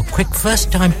 bespoke, quick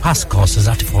first-time pass courses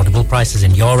at affordable prices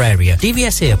in your area.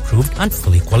 DVSA approved and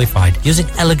fully qualified, using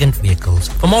elegant vehicles.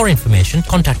 For more information,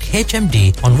 contact HMD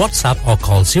on WhatsApp or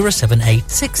call 078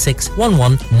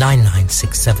 6611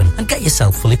 9967 and get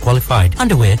yourself fully qualified and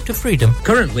away to freedom.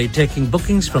 Currently taking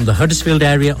bookings from the Huddersfield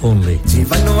area only.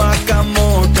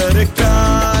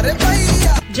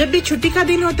 जब भी छुट्टी का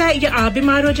दिन होता है या आप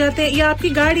बीमार हो जाते हैं या आपकी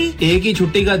गाड़ी एक ही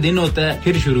छुट्टी का दिन होता है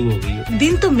फिर शुरू हो गई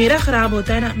दिन तो मेरा खराब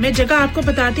होता है ना मैं जगह आपको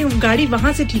बताती हूँ गाड़ी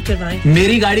वहाँ से ठीक करवाएं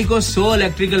मेरी गाड़ी को 100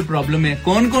 इलेक्ट्रिकल प्रॉब्लम है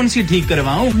कौन-कौन सी ठीक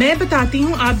करवाऊं मैं बताती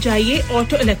हूँ आप जाइए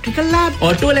ऑटो इलेक्ट्रिकल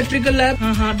लैब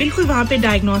हां बिल्कुल वहाँ पे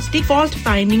diagnostic fault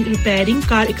finding repairing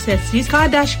car accessories car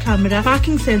dash camera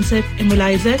parking sensor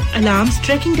immobiliser alarms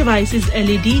tracking devices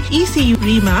LED ECU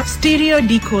remap stereo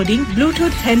decoding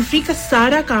bluetooth hand free का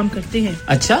सारा काम करते हैं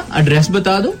अच्छा एड्रेस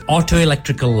बता दो Auto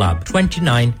Electrical Lab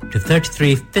 29 to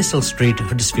 33 Thistle Street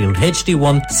Huddersfield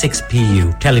HD1 6PU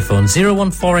telephone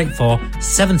 01484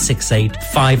 768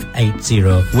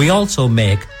 580 we also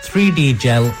make 3D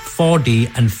gel 4D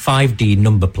and 5D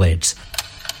number plates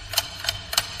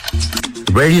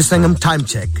Radio Sangam time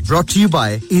check brought to you by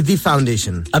Eidi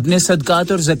Foundation अपने सदकात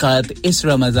और ज़कात इस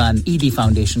रमजान ईदी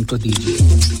foundation को दीजिए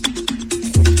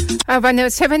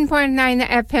 107.9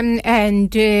 FM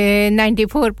and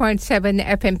 94.7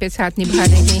 FM पे साथ निभा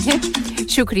रहे हैं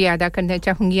शुक्रिया अदा करना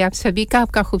चाहूंगी आप सभी का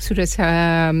आपका खूबसूरत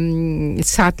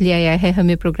साथ ले आया है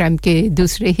हमें प्रोग्राम के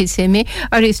दूसरे हिस्से में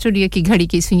और स्टूडियो की घड़ी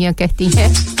की सुइयां कहती हैं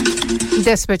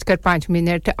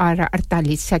 10:05 और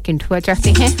 48 सेकंड हुआ चाहते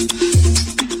हैं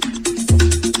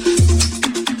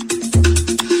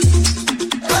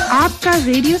आपका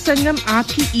रेडियो संगम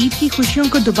आपकी ईद की खुशियों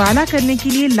को दुबाला करने के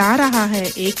लिए ला रहा है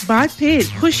एक बार फिर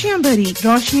खुशियां भरी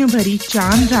रोशनियों भरी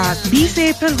चांद रात 20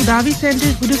 अप्रैल गुदावी सेंटर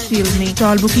हडर्सफील्ड में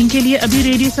टॉल बुकिंग के लिए अभी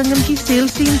रेडियो संगम की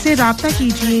सेल्स टीम से राब्ता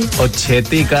कीजिए और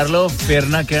छेती कर लो फिर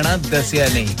ना कहना दसिया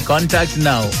नहीं कांटेक्ट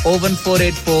नाउ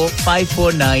 01484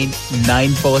 549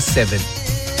 947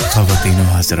 ख़वातीन व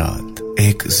हज़रात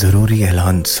एक ज़रूरी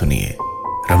ऐलान सुनिए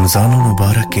रमज़ान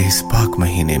मुबारक के इस पाक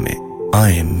महीने में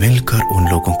आए मिलकर उन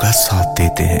लोगों का साथ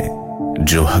देते हैं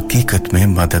जो हकीकत में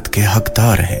मदद के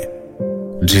हकदार हैं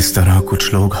जिस तरह कुछ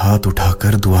लोग हाथ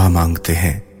उठाकर दुआ मांगते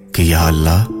हैं कि या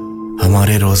अल्लाह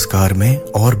हमारे रोजगार में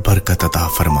और बरकत अता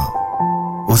फरमा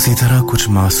उसी तरह कुछ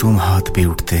मासूम हाथ भी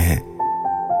उठते हैं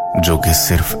जो कि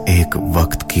सिर्फ एक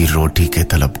वक्त की रोटी के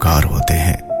तलबगार होते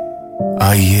हैं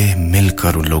आइए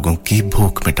मिलकर उन लोगों की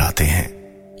भूख मिटाते हैं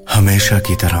हमेशा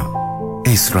की तरह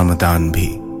इस रमजान भी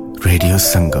रेडियो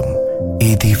संगम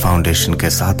ईदी फाउंडेशन के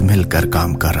साथ मिलकर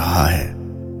काम कर रहा है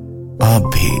आप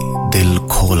भी दिल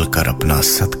खोलकर अपना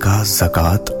सदका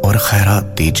ज़कात और खैरात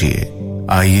दीजिए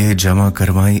आइए जमा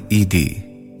करवाएं ईदी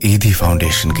ईदी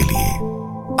फाउंडेशन के लिए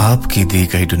आपकी दी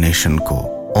गई डोनेशन को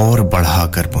और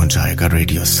बढ़ाकर पहुंचाएगा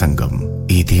रेडियो संगम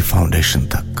ईदी फाउंडेशन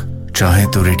तक चाहे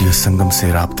तो रेडियो संगम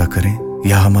से राब्ता करें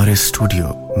या हमारे स्टूडियो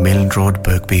मिलन रोड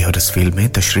बर्कबी हडर्सफील्ड में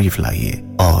तशरीफ लाइए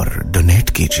और डोनेट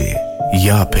कीजिए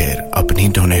या फिर अपनी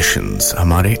डोनेशंस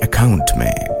हमारे अकाउंट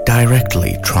में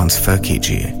डायरेक्टली ट्रांसफर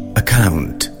कीजिए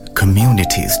account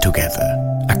Communities Together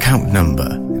account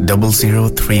number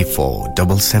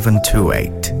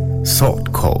 00347728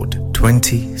 sort code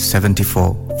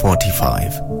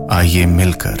 207445 आइए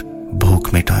मिलकर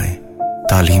भूख मिटाएं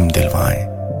तालीम दिलवाएं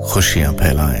खुशियां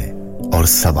फैलाएं और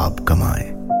सवाब कमाएं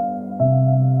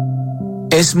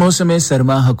इस मौसम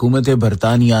सरमा हुकूमत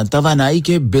बरतानिया तवानाई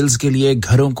के बिल्स के लिए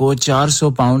घरों को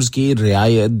 400 पाउंड्स की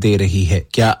रियायत दे रही है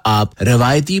क्या आप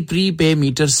रवायती प्री पे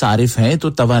मीटर सारिफ हैं तो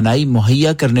तवानाई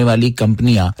मुहैया करने वाली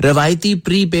कंपनियां रवायती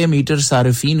प्री पे मीटर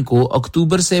सारिफीन को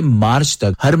अक्टूबर से मार्च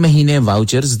तक हर महीने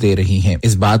वाउचर्स दे रही हैं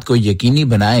इस बात को यकीनी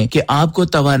बनाएं कि आपको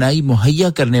तवानाई मुहैया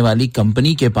करने वाली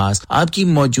कंपनी के पास आपकी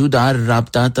मौजूदा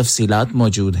राब्ता तफसीलात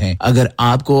मौजूद हैं अगर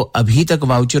आपको अभी तक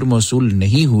वाउचर मौसूल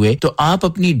नहीं हुए तो आप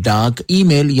अपनी डाक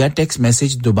ईमेल या टेक्स्ट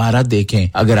मैसेज दोबारा देखें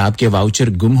अगर आपके वाउचर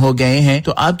गुम हो गए हैं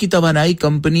तो आपकी तवानाई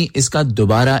कंपनी इसका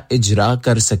दोबारा इजरा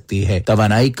कर सकती है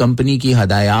तवानाई कंपनी की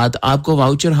हदायत आपको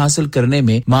वाउचर हासिल करने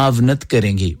में मावनत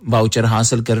करेंगी वाउचर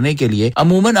हासिल करने के लिए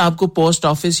अमूमन आपको पोस्ट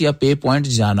ऑफिस या पे पॉइंट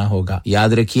जाना होगा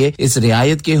याद रखिए इस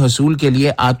रियायत के हुसूल के लिए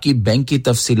आपकी बैंक की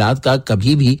तफसीलात का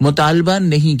कभी भी मुतालबा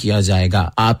नहीं किया जाएगा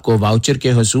आपको वाउचर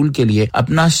के हुसूल के लिए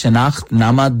अपना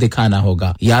शनाख्तनामा दिखाना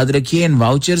होगा याद रखिए इन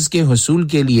वाउचर्स के हुसूल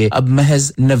के लिए अब महज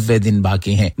 90 दिन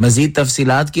बाकी हैं मजीद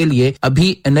तफसीलात के लिए अभी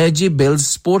एनर्जी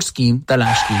बिल्स स्पोर्ट्स स्कीम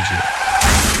तलाश कीजिए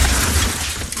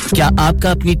क्या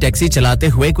आपका अपनी टैक्सी चलाते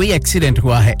हुए कोई एक्सीडेंट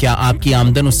हुआ है क्या आपकी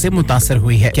आमदन उससे मुतासर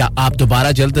हुई है क्या आप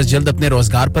दोबारा जल्द से जल्द अपने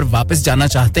रोजगार पर वापस जाना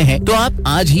चाहते हैं तो आप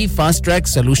आज ही फास्ट ट्रैक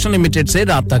सॉल्यूशन लिमिटेड से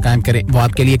राब्ता कायम करें वो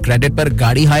आपके लिए क्रेडिट पर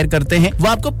गाड़ी हायर करते हैं वो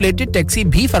आपको प्लेटेड टैक्सी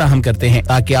भी फराहम करते हैं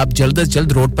ताकि आप जल्द से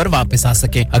जल्द रोड पर वापस आ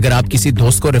सकें अगर आप किसी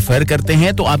दोस्त को रेफर करते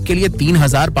हैं तो आपके लिए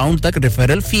 3000 पाउंड तक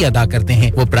रेफरल फी अदा करते हैं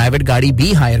वो प्राइवेट गाड़ी भी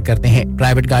हायर करते हैं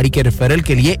प्राइवेट गाड़ी के रेफरल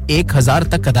के लिए 1000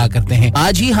 तक अदा करते हैं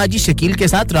आज ही हाजी शकील के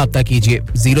साथ राब्ता कीजिए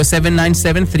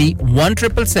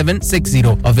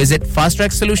 07973177760 or visit Fast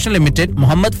Track Solution Limited,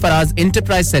 Mohammed Faraz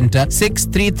Enterprise Center,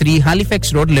 633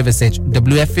 Halifax Road, Liversedge,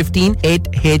 WF15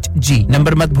 8HG.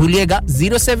 Number mat bhuliega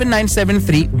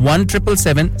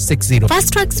 07973177760.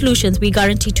 Fast Track Solutions, we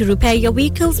guarantee to repair your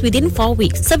vehicles within 4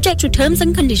 weeks, subject to terms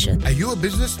and conditions. Are you a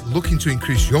business looking to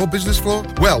increase your business flow?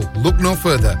 Well, look no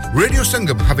further. Radio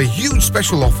Sangam have a huge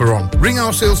special offer on. Ring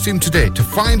our sales team today to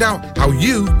find out how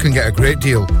you can get a great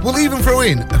deal. We'll even throw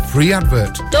in a free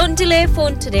advert. Don't delay,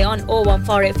 phone today on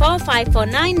 01484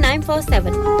 549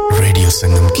 947. Radio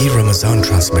Sangam की Ramzan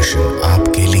transmission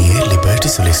आपके लिए liberty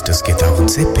solicitors के ताउन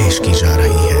से पेश की जा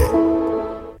रही है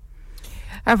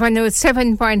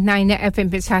 107.9 एफएम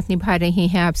पे साथ निभा रही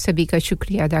हैं आप सभी का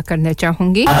शुक्रिया अदा करना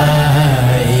चाहूंगी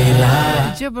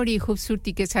जो बड़ी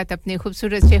खूबसूरती के साथ अपने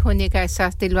खूबसूरत से होने का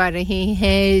एहसास दिलवा रहे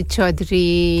हैं चौधरी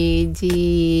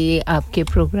जी आपके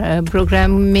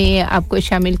प्रोग्राम में आपको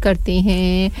शामिल करते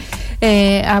हैं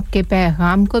आपके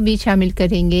पैगाम को भी शामिल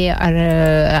करेंगे और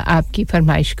आपकी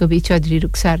फरमाइश को भी चौधरी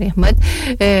रुखसार अहमद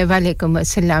वालेकुम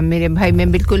अस्सलाम मेरे भाई मैं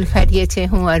बिल्कुल खैरियत से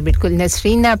हूं और बिल्कुल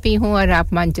नसरीन आपी हूं और आप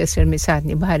मैनचेस्टर में साथ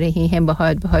निभा रही हैं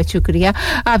बहुत-बहुत शुक्रिया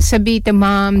आप सभी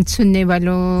तमाम सुनने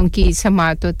वालों की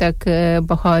समातों तक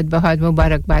बहुत-बहुत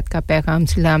मुबारकबाद का पैगाम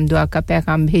सलाम दुआ का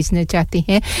पैगाम भेजना चाहते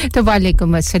हैं तो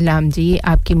वालेकुम अस्सलाम जी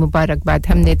आपकी मुबारकबाद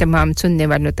हमने तमाम सुनने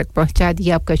वालों तक पहुंचा दी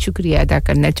आपका शुक्रिया अदा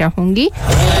करना चाहूंगी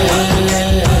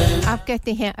आप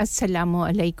कहते हैं अस्सलामु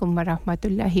अलैकुम व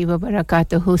रहमतुल्लाहि व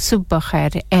बरकातहू सुबह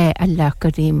खैर ए अल्लाह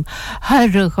करीम हर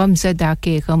गमज़दा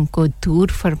के गम को दूर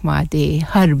फरमा दे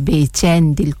हर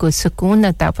बेचैन दिल को सुकून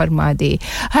अता फरमा दे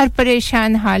हर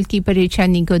परेशान हाल की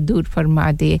परेशानी को दूर फरमा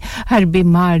दे हर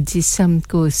बीमार जिस्म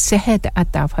को सेहत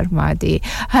अता फरमा दे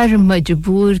हर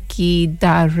मजबूर की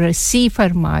दारसी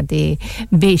फरमा दे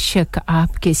बेशक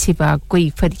आपके सिवा कोई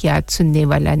फरियाद सुनने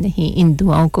वाला नहीं इन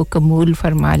दुआओं को कबूल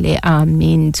फरमा ले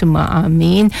आमीन सुमा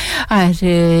आमीन और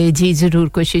जी जरूर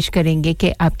कोशिश करेंगे कि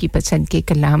आपकी पसंद के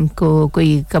कलाम को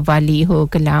कोई कव्वाली हो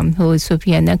कलाम हो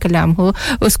सूफियाना कलाम हो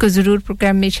उसको जरूर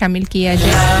प्रोग्राम में शामिल किया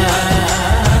जाए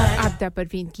आप आफ्ताब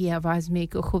परवीन की आवाज़ में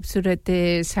एक खूबसूरत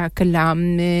सा कलाम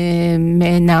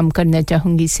मैं नाम करना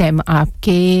चाहूँगी सैम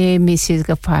आपके मिसेस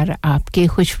गफ़ार आपके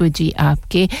खुशबू जी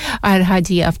आपके और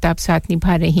हाजी आफ्ताब साथ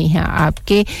निभा रही हैं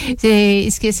आपके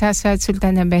इसके साथ-साथ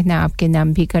सुल्ताना बहना आपके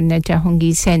नाम भी करना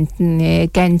चाहूँगी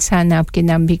कैंसान आपके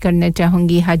नाम भी करना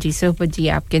चाहूँगी हाजी सोफा जी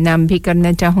आपके नाम भी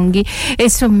करना चाहूँगी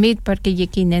इस उम्मीद पर कि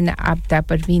यकीनन आफ्ताब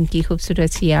परवीन की खूबसूरत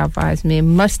सी आवाज़ में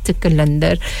मस्त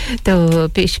कलंदर तो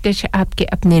पेशकश आपके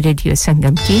अपने रेडियो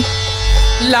संगम की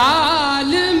लाल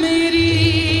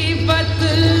मेरी बत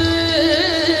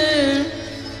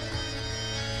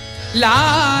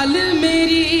लाल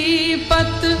मेरी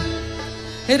पत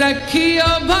रखियो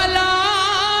भला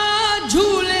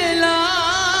झूले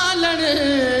लालन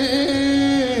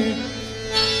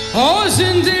हो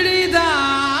जिंदड़ी दा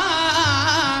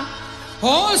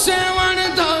हो सेवन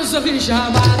तो सखी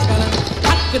शाबाश कलम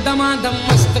दमादम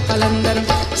मस्त कलंदर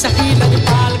सखी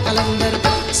लजपाल कलंदर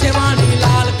सेवानी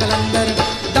लाल कलंदर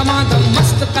दमादम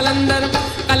मस्त कलंदर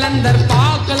कलंदर पा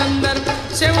कलंदर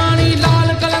सेवानी लाल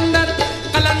कलंदर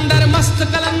कलंदर मस्त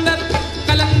कलंदर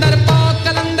कलंदर पा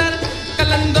कलंदर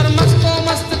कलंदर मस्तो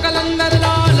मस्त कलंदर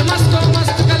लाल मस्तो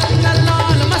मस्त कलंदर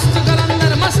लाल मस्त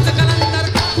कलंदर मस्त कलंदर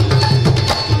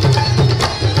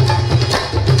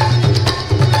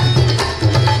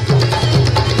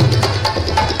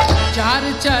चार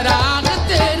चराग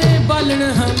तेरे बलन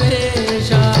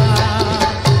हमेशा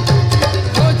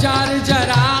हो चार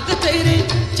चराग तेरे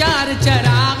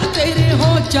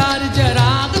हो चार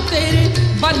चराग तेरे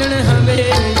बलन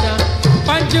हमेशा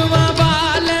पंजवा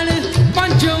बालन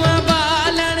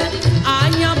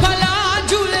आइया भला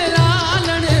झूले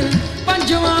लालन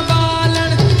पंजवा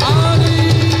बालन आली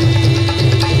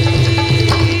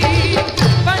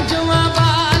पंजवा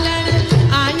बालन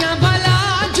आइया भला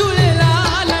झूले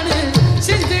लालन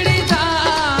सिंधड़ी दा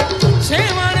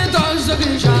सेवन दो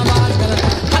सगरी शाबाश कर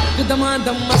हक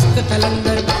दमादम मस्त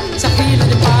कलंदर सखी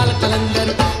लजपाल कलंदर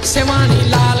सेवानी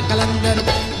लाल कलंदर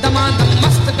दमादम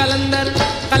मस्त कलंदर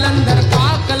कलंदर पा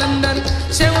कलंदर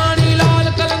सेवानी लाल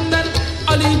कलंदर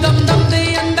अली दम दम दे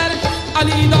अंदर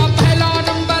अली दा पहला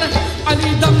नंबर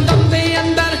अली दम दम दे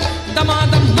अंदर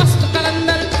दमादम मस्त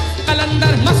कलंदर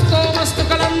कलंदर मस्तो मस्त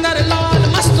कलंदर लाल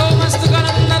मस्तो मस्त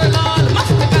कलंदर लाल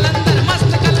मस्त कलंदर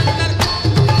मस्त कलंदर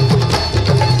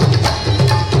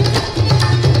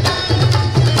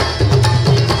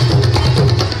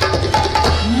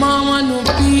मामा नु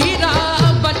पीरा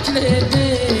बचड़े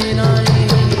देना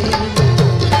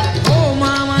हो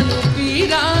मामा नु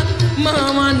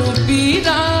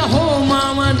पीरा हो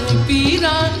मामा नु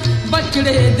पीरा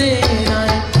बचड़े देना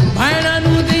भाईड़ा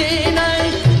नु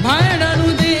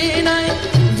देना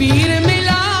वीर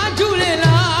मिला झूले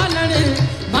लालन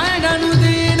भाईड़ा नु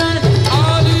देना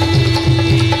आली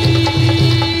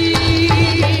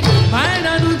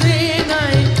भाईड़ा नु देना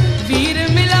वीर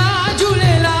मिला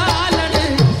झूले लालन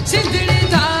सिंधड़ी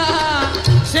दा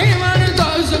सेवन दो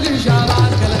सुगरी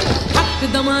शाबाश कलंदर हक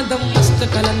दमादम मस्त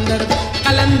कलंदर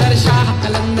कलंदर शाह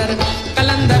कलंदर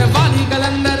कलंदर वाली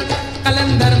कलंदर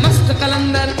कलंदर मस्त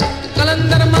कलंदर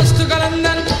कलंदर मस्त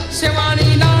कलंदर सेवानी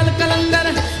लाल कलंदर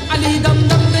अली दम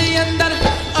दम दे अंदर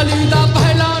अली दा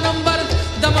पहला नंबर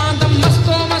दमादम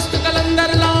मस्तो मस्त कलंदर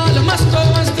लाल मस्तो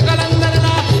मस्त कलंदर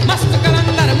लाल मस्त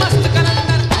कलंदर मस्त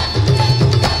कलंदर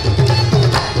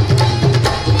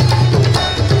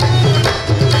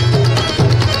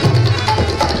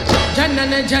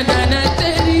जनन जनन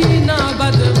तेरी ना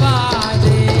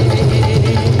बदबाजे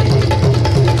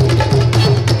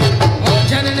ओ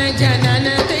जनन जनन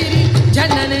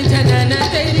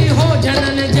तेरी हो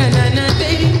जनन जनन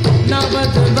तेरी ना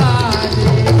बदबाजे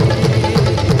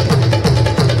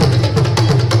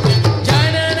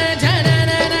जनन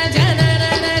जनन जनन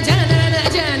जनन जनन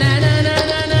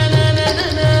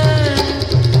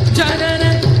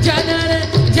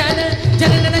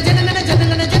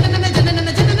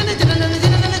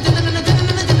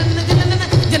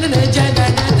जनन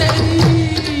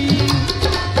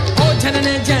जनन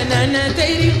जनन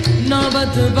तेरी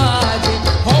नौबत बाजे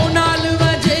हो नाल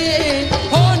वजे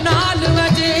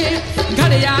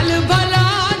घड़ियाल भला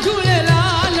झूले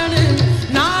लालन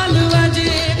नाल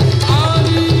वजे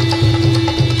आली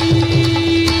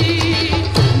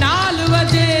नाल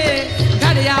वजे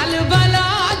घड़ियाल भला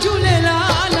झूले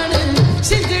लालन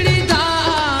सिंधड़ी दा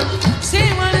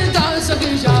सेवन दा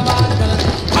सगी शाबाश कलंदर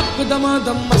हक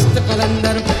दमादम मस्त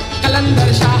कलंदर कलंदर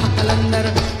शाह कलंदर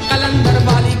कलंदर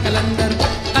वाली कलंदर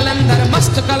कलंदर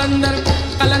मस्त कलंदर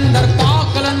कलंदर पा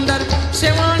कलंदर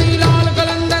सेवानी लाल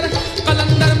कलंदर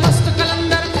कलंदर मस्त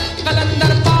कलंदर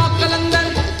कलंदर पा कलंदर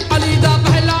अली दा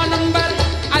पहला नंबर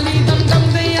अली दम दम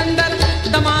दे अंदर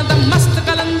दमादम मस्त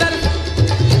कलंदर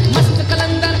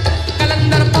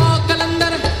कलंदर पा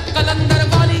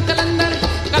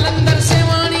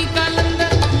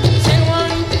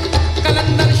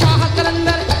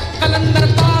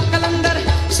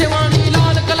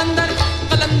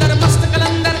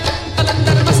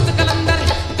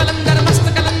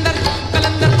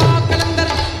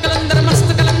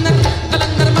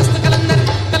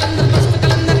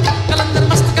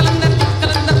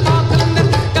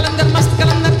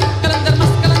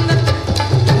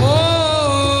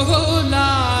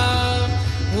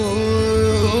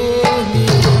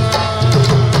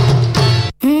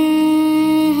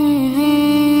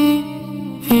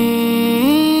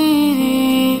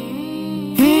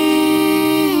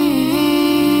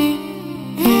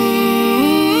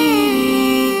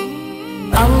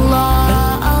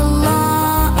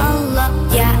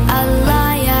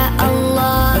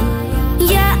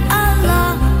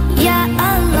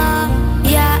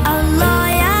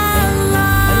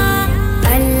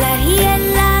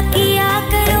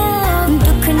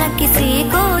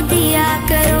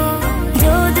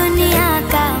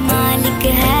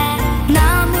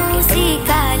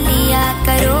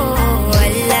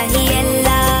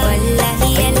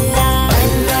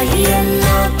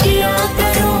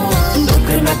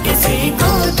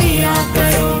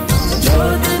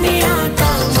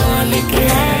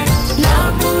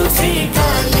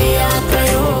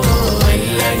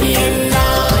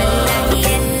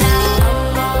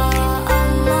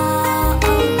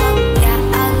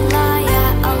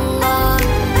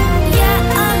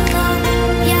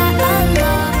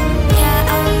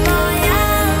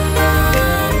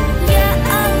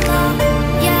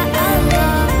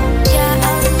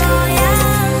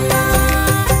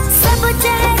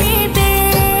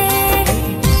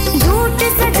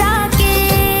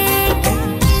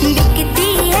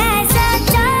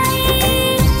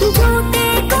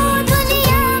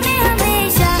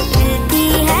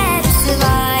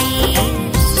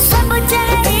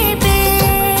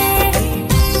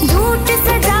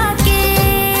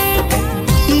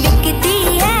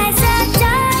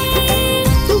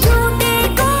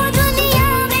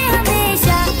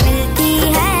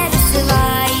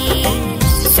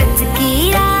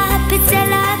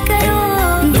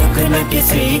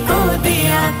किसी को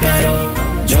दिया करो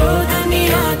जो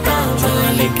दुनिया का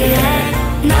मालिक है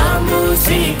नाम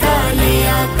उसी का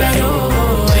लिया करो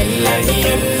अल्लाह ही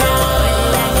अल्लाह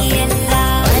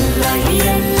अल्लाह ही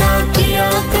अल्लाह किया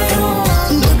करो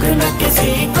दुख न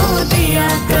किसी को दिया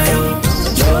करो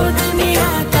जो दुनिया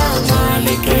का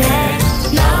मालिक है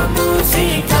नाम उसी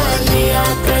का लिया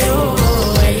करो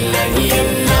अल्लाह ही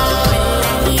अल्लाह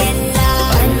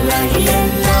अल्लाह ही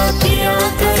अल्लाह किया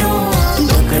करो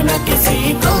दुख न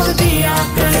किसी को दिया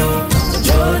करो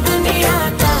जो दुनिया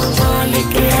का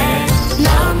मालिक है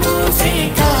नाम उसी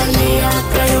का लिया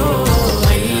करो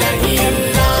अल्लाह ही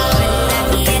अल्लाह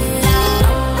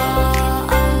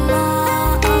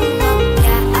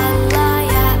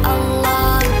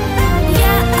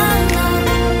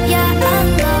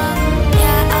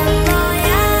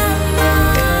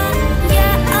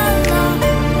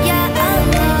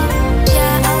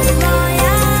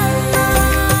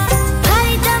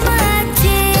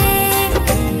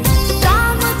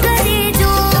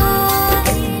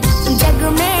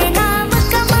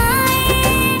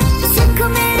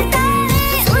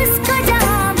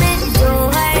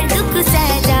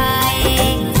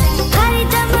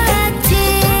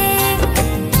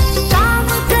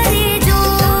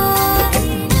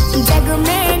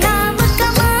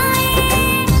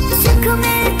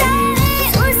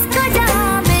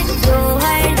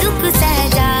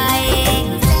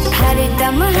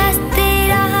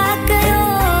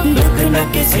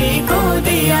किसी को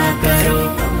दिया करो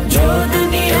जो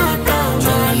दुनिया का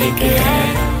मालिक है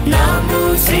नाम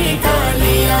उसी का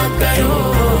लिया करो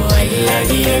अल्लाह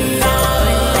ही अल्लाह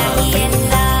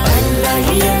अल्लाह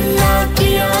ही अल्लाह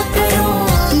किया करो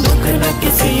दुख न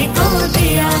किसी को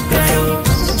दिया करो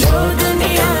जो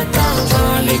दुनिया का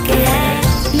मालिक है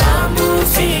नाम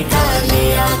उसी का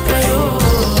लिया करो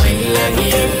अल्लाह ही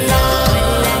अल्लाह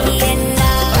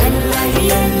अल्लाह ही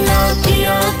अल्लाह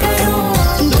किया करो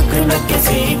दुख न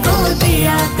किसी को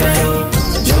दिया करो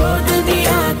जो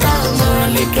दुनिया का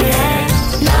मालिक है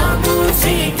नाम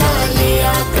उसी का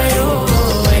लिया करो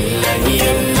अल्लाह ही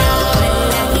अल्लाह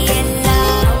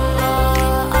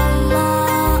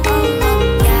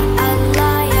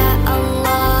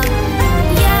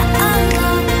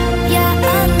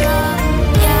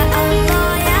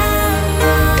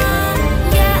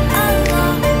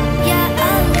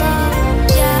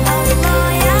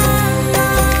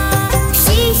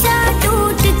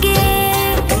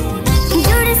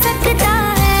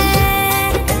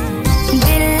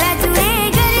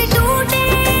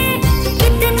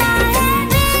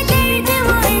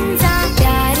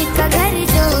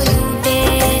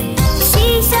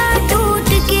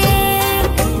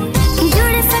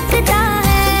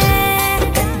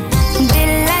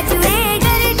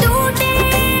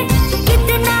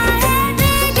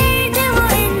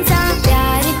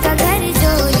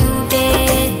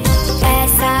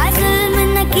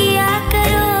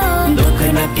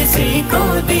किसी को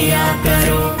दिया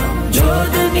करो जो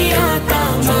दुनिया का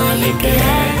मालिक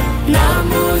है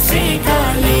नाम उसी का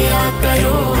लिया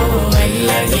करो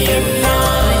अल्लाह ही अल्लाह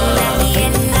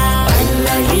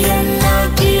अल्लाह ही अल्लाह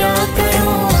किया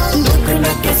करो दुख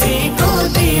न किसी को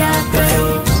दिया करो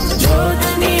जो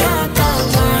दुनिया का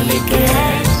मालिक है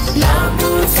नाम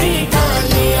उसी का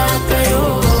लिया करो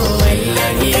अल्लाह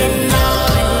ही अल्लाह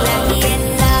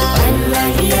अल्लाह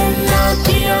ही अल्लाह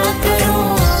किया करो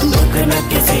दुख न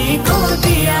किसी को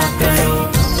दिया करो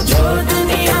जो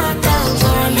दुनिया का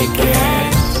मालिक है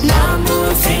नाम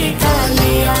उसी का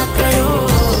लिया करो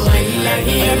अल्लाह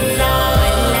ही अल्लाह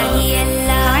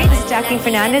Hi, this is Jacqueline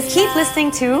Fernandez. Keep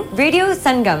listening to Radio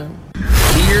Sangam.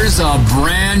 Here's a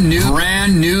brand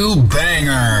new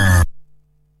banger.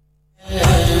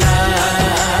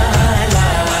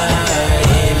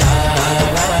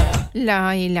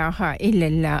 ला इलाहा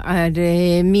इल्लल्लाह और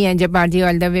मियां जबारजी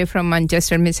all the way from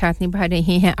Manchester में साथ निभा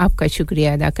रहे हैं आपका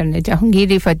शुक्रिया अदा करना चाहूंगी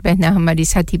रिफत बहना हमारी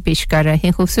साथी पेश कर रहे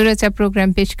हैं खूबसूरत सा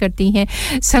प्रोग्राम पेश करती हैं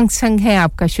संग है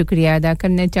आपका शुक्रिया अदा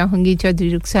करना चाहूंगी चौधरी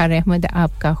रुखसार अहमद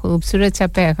आपका खूबसूरत सा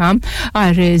पैगाम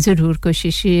और ज़रूर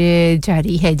कोशिश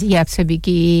जारी है जी आप सभी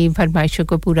की फरमाइशों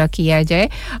को पूरा किया जाए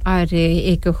और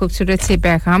एक खूबसूरत से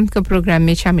पैगाम को प्रोग्राम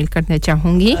में शामिल करना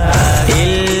चाहूंगी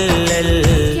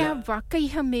क्या वाकई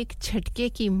हम एक झटके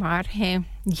की मार हैं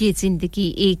ये जिंदगी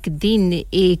एक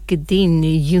दिन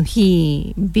यूं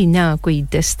ही बिना कोई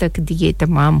दस्तक दिए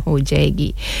तमाम हो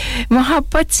जाएगी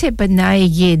मोहब्बत से बनाए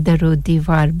ये दरो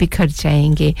दीवार बिखर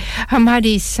जाएंगे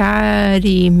हमारी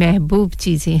सारी महबूब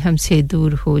चीजें हमसे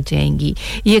दूर हो जाएंगी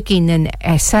यकीनन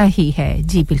ऐसा ही है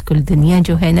जी बिल्कुल दुनिया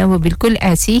जो है ना वो बिल्कुल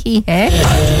ऐसी ही है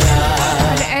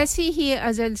ऐसी ही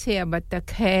अज़ल से अबद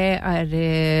तक है और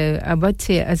अबद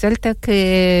से अज़ल तक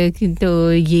तो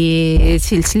ये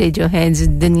सिलसिले जो हैं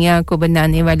दुनिया को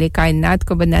बनाने वाले कायनात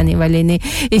को बनाने वाले ने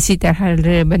इसी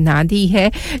तरह बना दी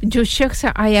है जो शख्स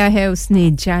आया है उसने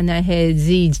जाना है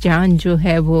जी जान जो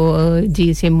है वो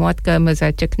जी से मौत का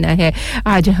मज़ा चखना है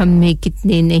आज हम में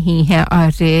कितने नहीं हैं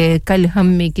और कल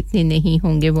हम में कितने नहीं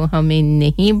होंगे वो हमें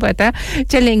नहीं पता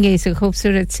चलेंगे इस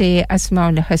खूबसूरत से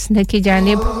अस्माउल हसना की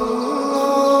जानिब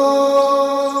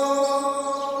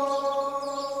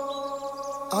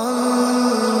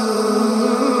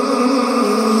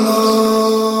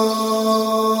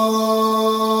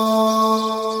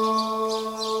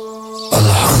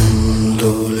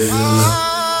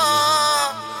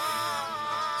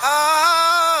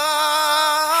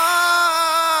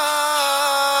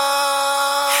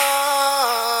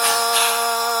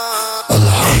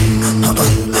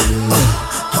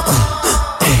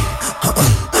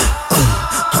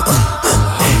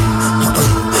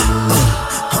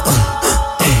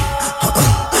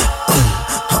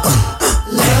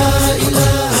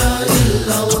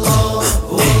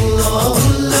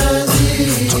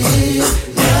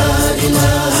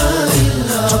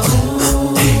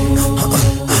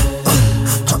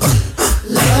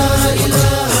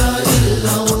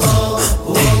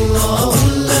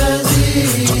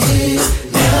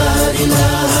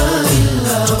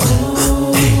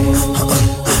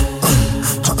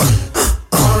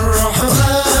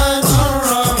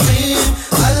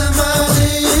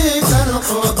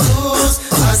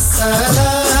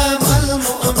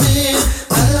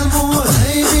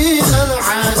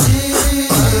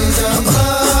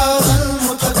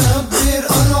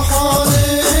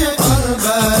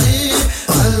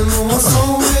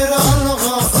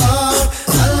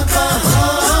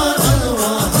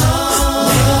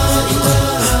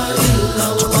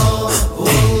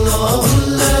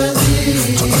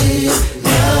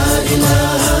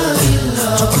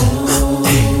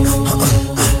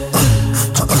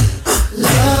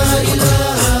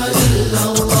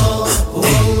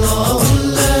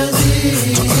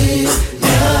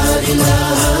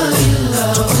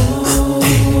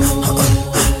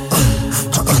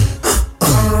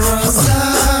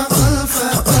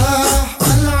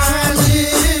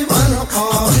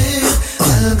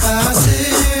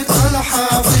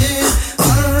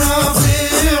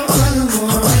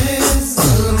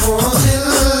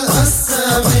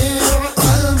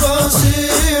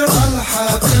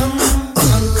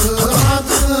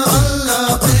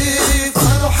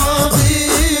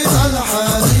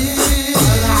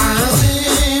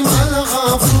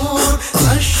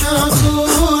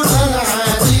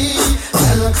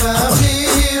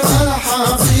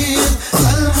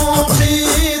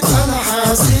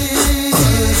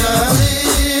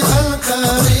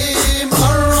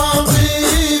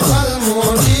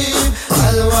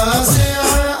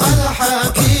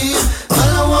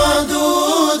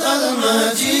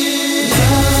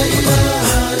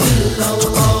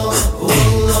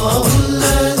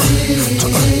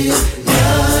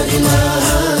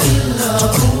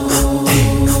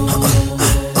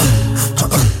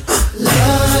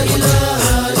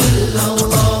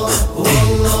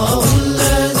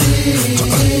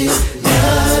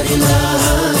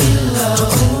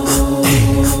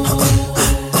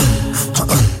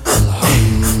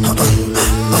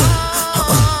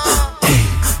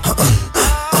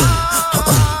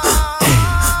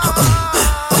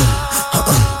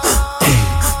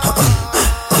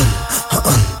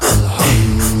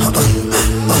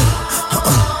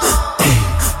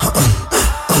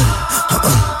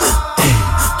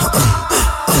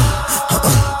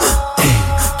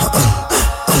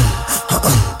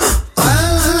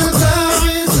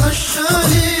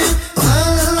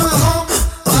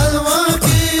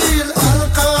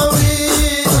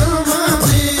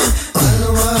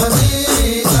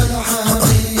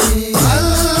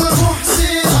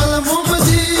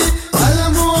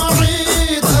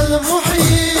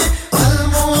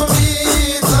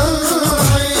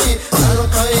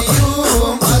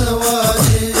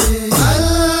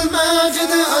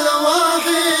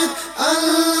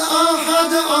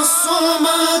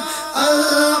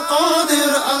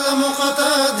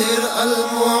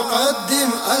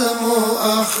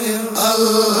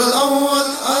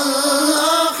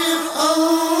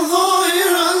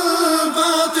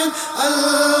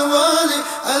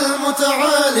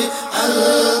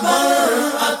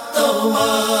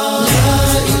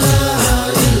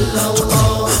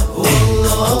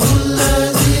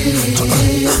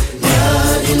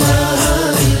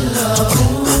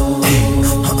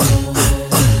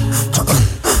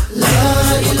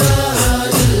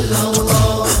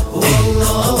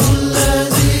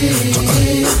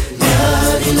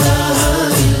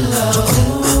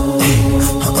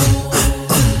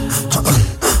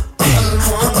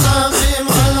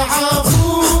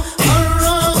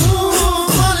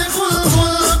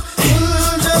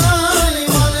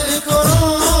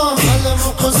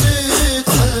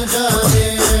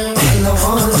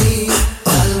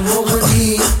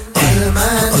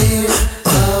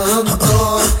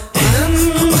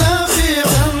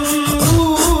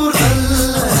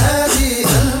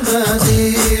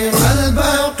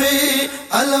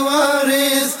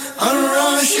الفارس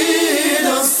الرشيد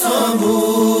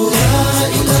الصبور لا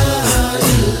إله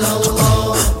إلا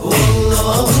الله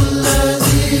والله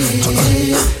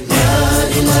الذي لا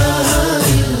إله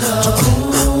إلا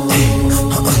هو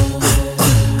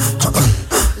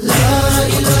لا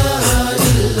إله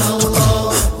إلا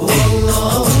الله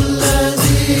والله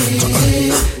الذي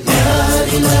لا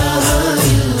إله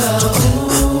إلا هو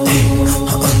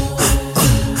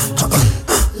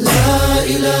لا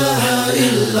إله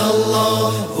إلا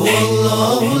الله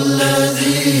والله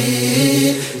الذي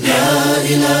لا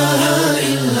إله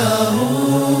إلا هو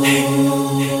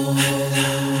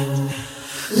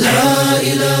لا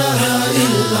إله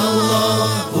إلا الله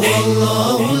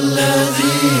والله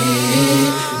الذي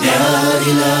لا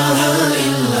إله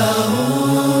إلا هو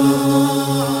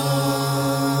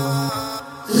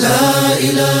لا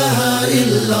إله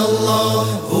إلا الله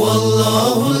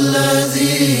والله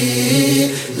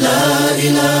الذي لا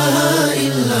إله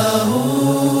إلا هو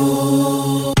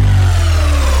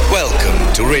Welcome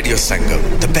to Radio Sangam,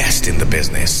 the best in the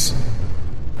business.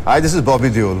 Hi, this is Bobby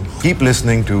Deol. Keep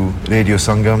listening to Radio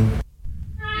Sangam.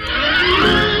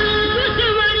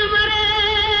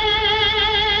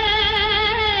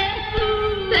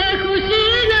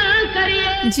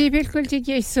 जी बिल्कुल जी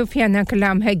ये सूफियाना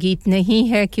कलाम है गीत नहीं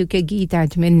है क्योंकि गीत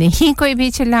आज मैं नहीं कोई भी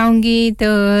चलाऊंगी तो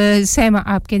सैमा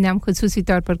आपके नाम खुसूसी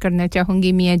तौर पर करना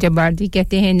चाहूंगी मियां जब्बार जी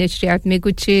कहते हैं नशरियात में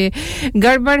कुछ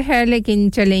गड़बड़ है लेकिन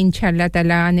चले इंशाल्लाह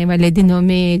ताला आने वाले दिनों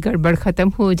में गड़बड़ खत्म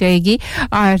हो जाएगी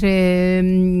और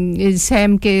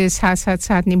सैम के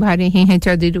साथ निभा रहे हैं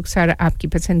चौधरी रुखसार आपकी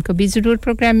पसंद को भी जरूर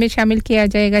प्रोग्राम में शामिल किया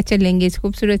जाएगा चलेंगे इस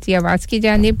खूबसूरत सी आवाज की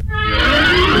जानिब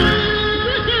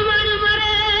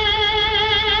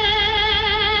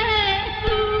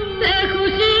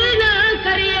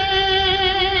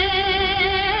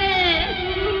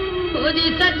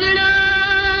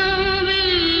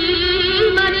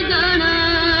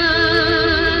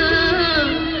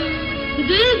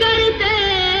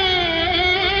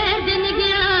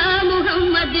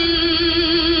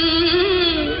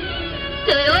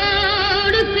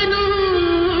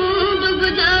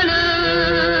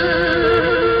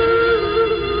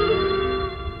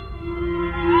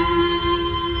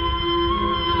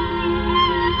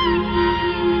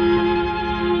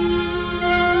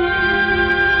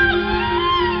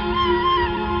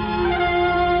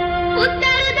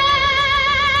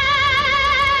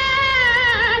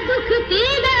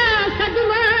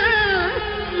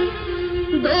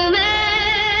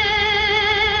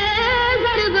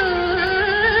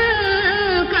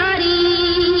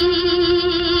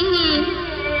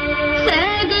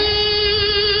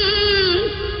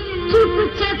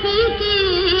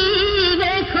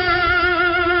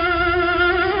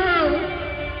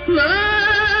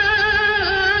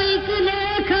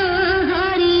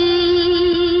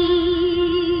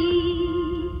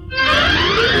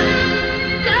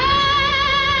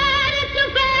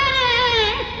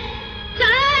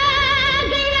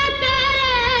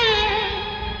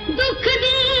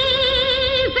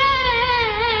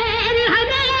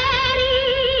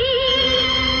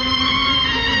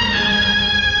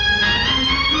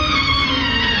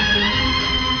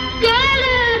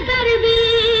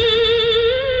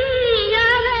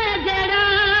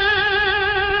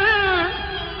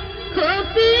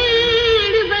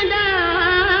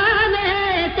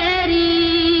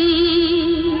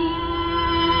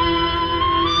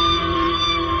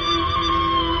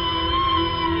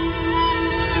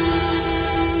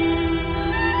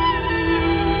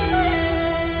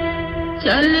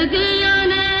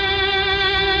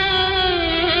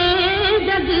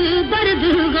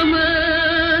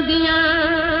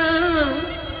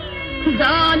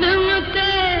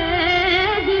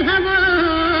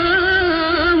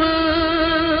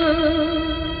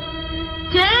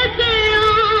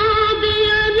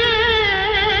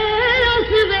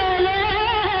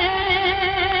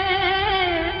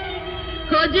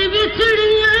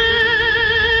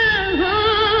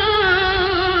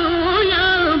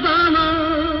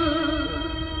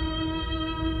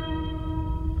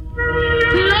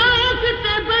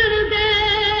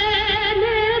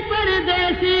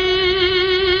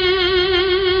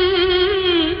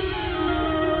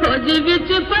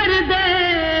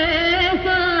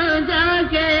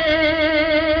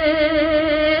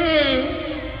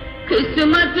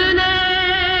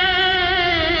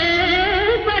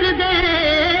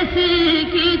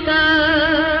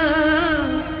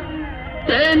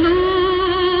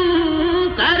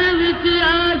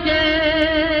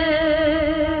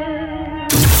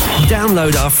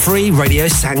Download our free Radio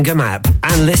Sangam app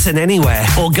and listen anywhere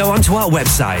or go onto our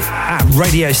website at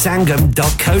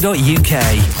radiosangam.co.uk.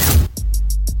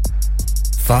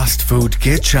 Fast food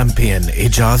के चैंपियन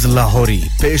इजाज लाहौरी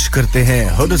पेश करते हैं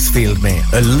हडर्सफील्ड में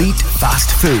एलीट फास्ट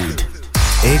फूड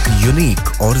एक यूनिक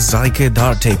और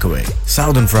जायकेदार takeaway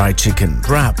southern fried chicken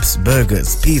wraps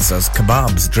burgers pizzas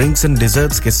kebabs drinks and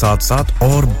desserts के साथ-साथ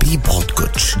और भी बहुत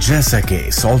कुछ जैसा कि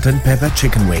salt and pepper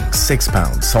chicken wings 6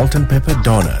 pounds salt and pepper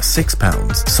doner 6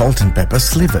 pounds salt and pepper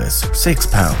slivers 6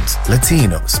 pounds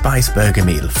Latino spice burger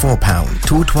meal 4 pound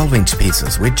 2 12-inch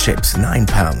pizzas with chips 9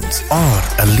 pounds और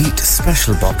elite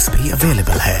special box भी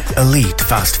available है elite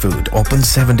fast food open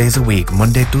 7 days a week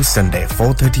Monday to Sunday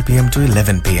 4:30 p.m. to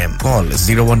 11 p.m. call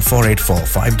 01484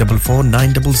 544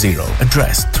 900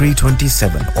 address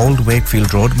 327 Old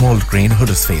Wakefield Road Mould Green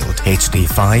Huddersfield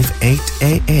HD5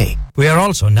 8AA We are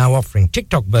also now offering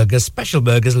TikTok burgers, special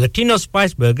burgers, Latino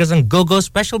spice burgers and Go-Go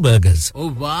special burgers. Oh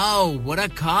wow, what a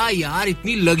car yaar,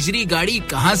 itni luxury gaadi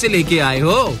kahan se leke aaye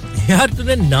ho? Yaar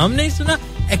tune naam nahi suna?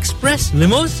 Express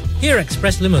Limos? Here at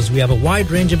Express Limos, we have a wide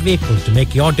range of vehicles to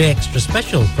make your day extra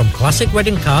special. From classic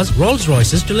wedding cars, Rolls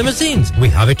Royces to limousines. We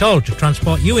have it all to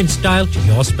transport you in style to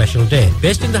your special day.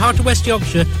 Based in the heart of West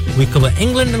Yorkshire, we cover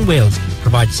England and Wales,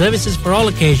 provide services for all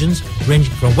occasions,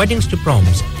 ranging from weddings to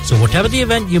proms. So whatever the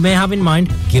event you may have in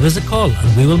mind, give us a call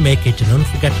and we will make it an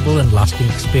unforgettable and lasting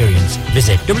experience.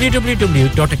 Visit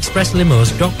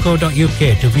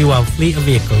www.expresslimos.co.uk to view our fleet of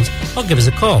vehicles or give us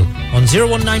a call on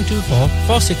 01924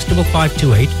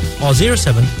 465528 or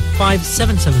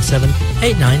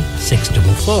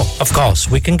 07577789644. Of course,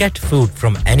 we can get food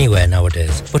from anywhere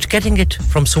nowadays, but getting it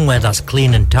from somewhere that's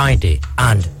clean and tidy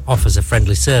and offers a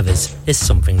friendly service is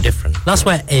something different. That's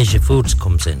where Asia Foods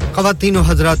comes in. ख़वातीन व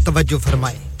हज़रात तवज्जो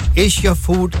फरमाएं Asia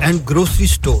food and grocery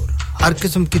store हर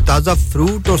किस्म की ताजा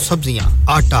fruit और सब्जियां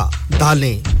आटा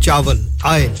दालें चावल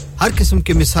ऑयल हर किस्म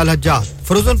के मसाला जात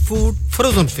फ्रोजन फूड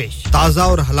फ्रोजन फिश ताजा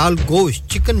और हलाल गोश्त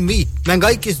चिकन मीट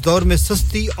महंगाई के इस दौर में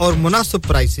सस्ती और मुनासिब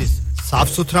प्राइसेस साफ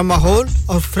सुथरा माहौल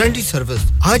और फ्रेंडली सर्विस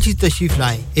आज ही तशरीफ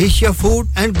लाएं Asia food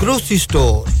and grocery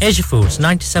store Asia Foods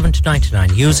 97 to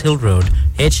 99 Hughes Hill Road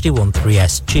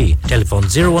HD13SG telephone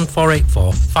 01484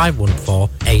 514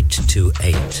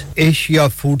 828 Asia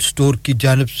food store की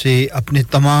जानिब से अपने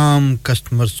तमाम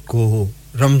कस्टमर्स को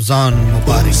रमजान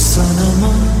मुबारक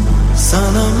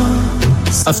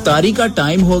अफ्तारी का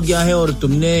टाइम हो गया है और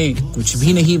तुमने कुछ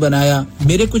भी नहीं बनाया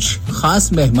मेरे कुछ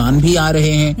खास मेहमान भी आ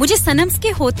रहे हैं मुझे सनम्स के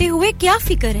होते हुए क्या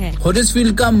फिक्र है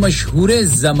हडर्सफील्ड का मशहूर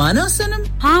ज़माना सनम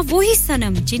हाँ वो ही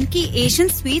सनम जिनकी एशियन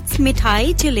स्वीट्स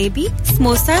मिठाई जलेबी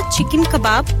समोसा चिकन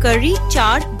कबाब करी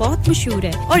चाट बहुत मशहूर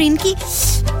है और इनकी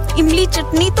इमली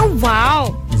चटनी तो वाओ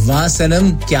वाह सनम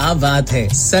क्या बात है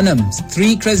सनम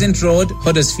 3 Crescent Road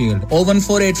Huddersfield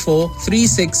 01484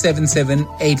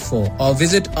 367784 or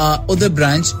visit our other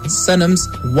branch Sanams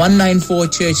 194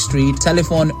 Church Street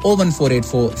telephone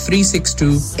 01484 362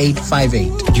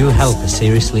 858 Could you help a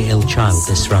seriously ill child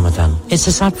this Ramadan? It's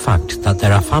a sad fact that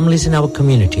there are families in our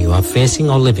community who are facing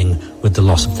or living with the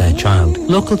loss of their child.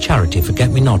 Local charity Forget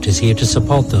Me Not is here to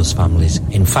support those families.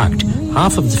 In fact,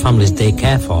 half of the families they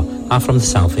care for are from the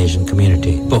South Asian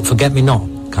community. But Forget Me Not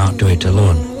can't do it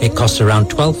alone. It costs around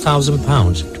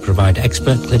 £12,000 to provide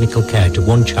expert clinical care to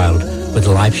one child with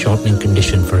a life-shortening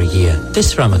condition for a year.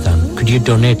 This Ramadan, could you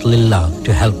donate Lillah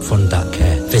to help fund that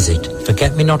care? Visit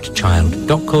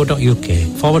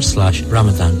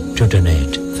forgetmenotchild.co.uk/Ramadan to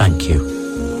donate. Thank you.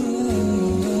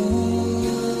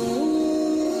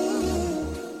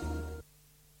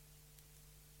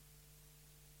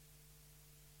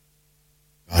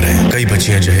 कई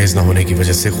बच्चियां जहेज न होने की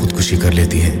वजह से खुदकुशी कर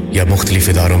लेती हैं या मुख्तलिफ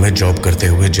इदारों में जॉब करते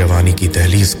हुए जवानी की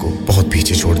दहलीज को बहुत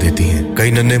पीछे छोड़ देती हैं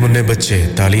कई नन्हे-मुन्ने बच्चे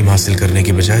तालीम हासिल करने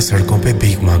की बजाय सड़कों पे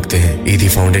भीख मांगते हैं ईदी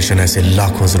फाउंडेशन ऐसे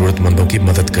लाखों जरूरतमंदों की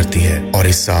मदद करती है और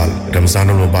इस साल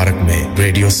रमजानुल मुबारक में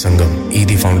रेडियो संगम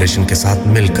ईदी फाउंडेशन के साथ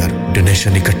मिलकर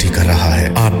डोनेशन इकट्ठी कर रहा है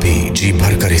आप भी जी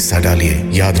भरकर हिस्सा डालिए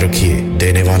याद रखिए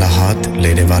देने वाला हाथ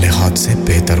लेने वाले हाथ से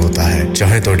बेहतर होता है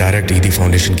चाहे तो डायरेक्ट ईदी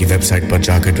फाउंडेशन की वेबसाइट पर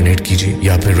जाकर डोनेट कीजिए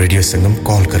या फिर रेडियो संगम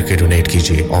कॉल करके डोनेट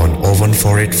कीजिए ऑन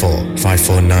 01484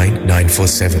 549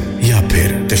 947 या फिर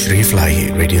तशरीफ लाइए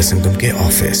रेडियो संगम के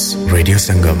office radio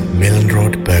Sangam Milan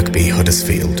road Birkby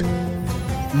Huddersfield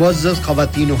मुअज़्ज़ज़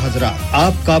ख़वातीन व हज़रात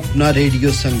आपका अपना रेडियो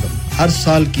संगम हर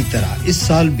साल की तरह इस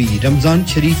साल भी रमजान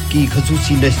शरीफ की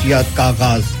ख़ुसूसी नशरियात का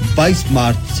आगाज 22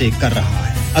 मार्च से कर रहा है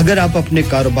अगर आप अपने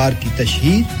कारोबार की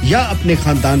तशहीर या अपने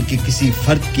खानदान के किसी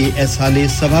फर्द के एहसाले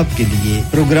सवाब के लिए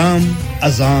प्रोग्राम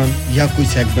अजान या कोई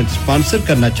सेगमेंट स्पॉन्सर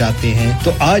करना चाहते हैं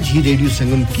तो आज ही रेडियो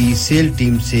संगम की सेल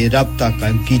टीम से राब्ता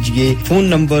कायम कीजिए फोन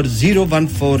नंबर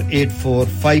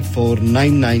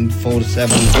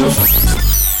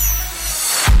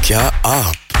 01484549947 क्या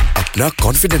आप अपना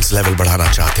कॉन्फिडेंस लेवल बढ़ाना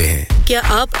चाहते हैं क्या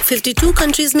आप 52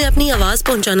 कंट्रीज में अपनी आवाज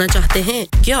पहुंचाना चाहते हैं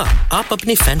क्या आप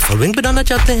अपनी फैन फॉलोइंग बनाना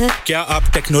चाहते हैं क्या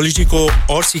आप टेक्नोलॉजी को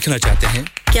और सीखना चाहते हैं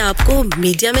क्या आपको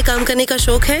मीडिया में काम करने का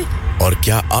शौक है और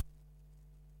क्या आप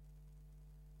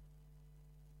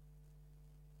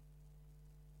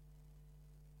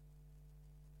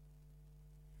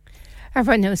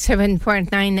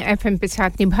 107.9 FM पे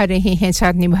साथ निभा रहे हैं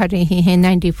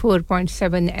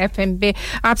 94.7 FM पे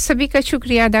आप सभी का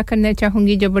शुक्रिया अदा करना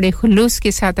चाहूंगी जो बड़े खुलूस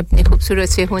के साथ अपने खूबसूरत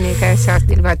से होने का एहसास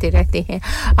दिलवाते रहते हैं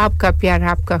आपका प्यार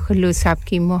आपका खुलूस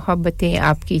आपकी मोहब्बतें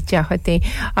आपकी चाहतें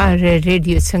और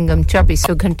रेडियो संगम 24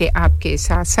 घंटे आपके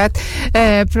साथ-साथ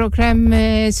प्रोग्राम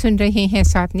सुन रहे हैं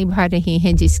साथ निभा रहे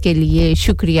हैं जिसके लिए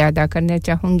शुक्रिया अदा करना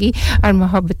चाहूंगी और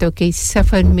मोहब्बतों के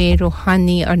सफर में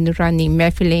रूहानी और नूरानी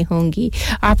महफिलें होंगी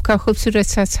आपका खूबसूरत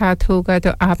सा साथ होगा तो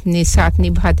आपने साथ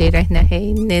निभाते रहना है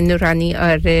नूरानी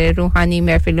और रूहानी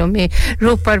महफिलों में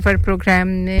रूह परवर प्रोग्राम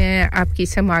आपकी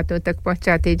समातों तक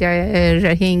पहुंचाते जा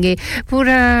रहेंगे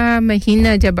पूरा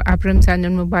महीना जब आप रमजान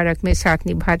मुबारक में साथ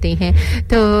निभाते हैं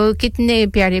तो कितने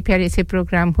प्यारे प्यारे से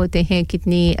प्रोग्राम होते हैं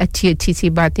कितनी अच्छी अच्छी सी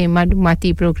बातें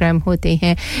मालूमाती प्रोग्राम होते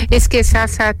हैं इसके साथ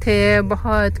साथ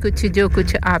बहुत कुछ जो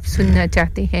कुछ आप सुनना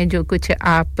चाहते हैं जो कुछ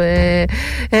आप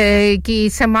की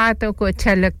समातों को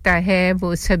अच्छा लगता है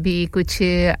वो सभी कुछ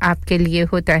आपके लिए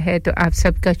होता है तो आप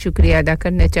सबका शुक्रिया अदा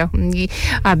करना चाहूंगी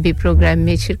आप भी प्रोग्राम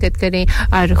में शिरकत करें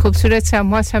और खूबसूरत सा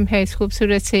मौसम है इस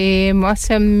खूबसूरत से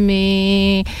मौसम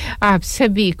में आप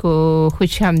सभी को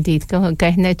खुशामदीद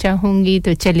कहना चाहूंगी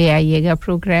तो चले आइएगा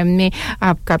प्रोग्राम में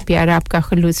आपका प्यार आपका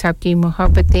खुलूस आपकी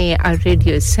मोहब्बतें और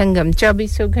रेडियो संगम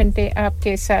 24 घंटे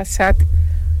आपके साथ साथ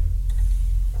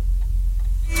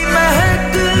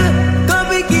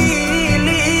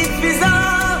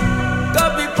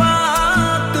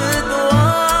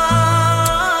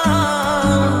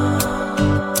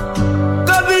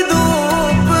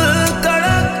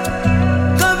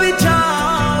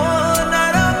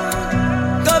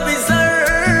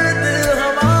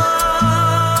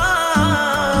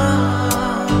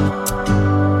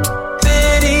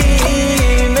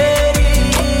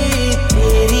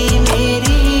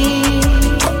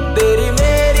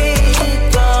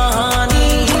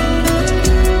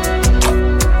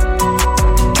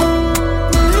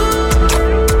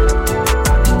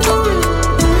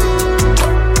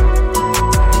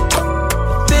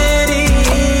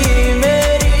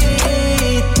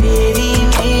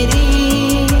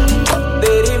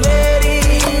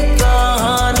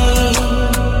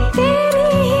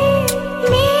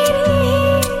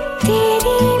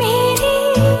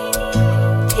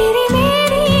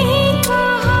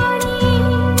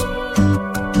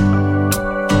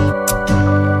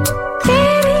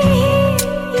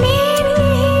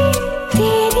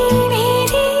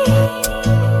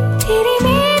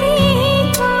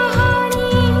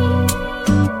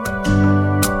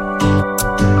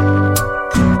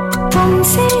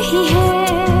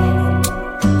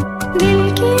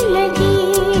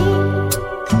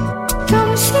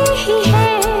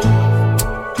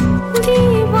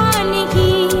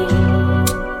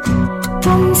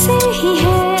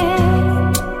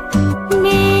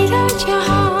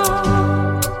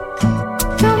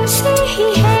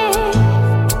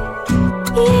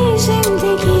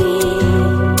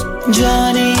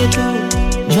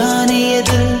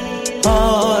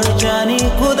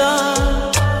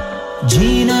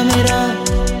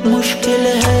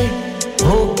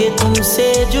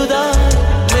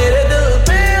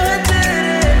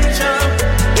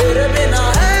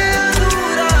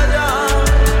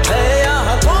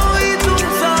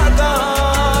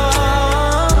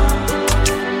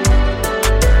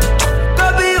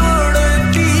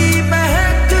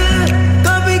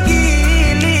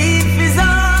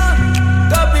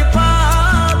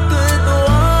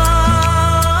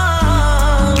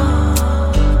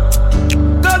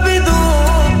कभी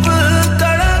धूप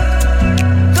कड़क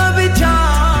कभी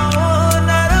छाँव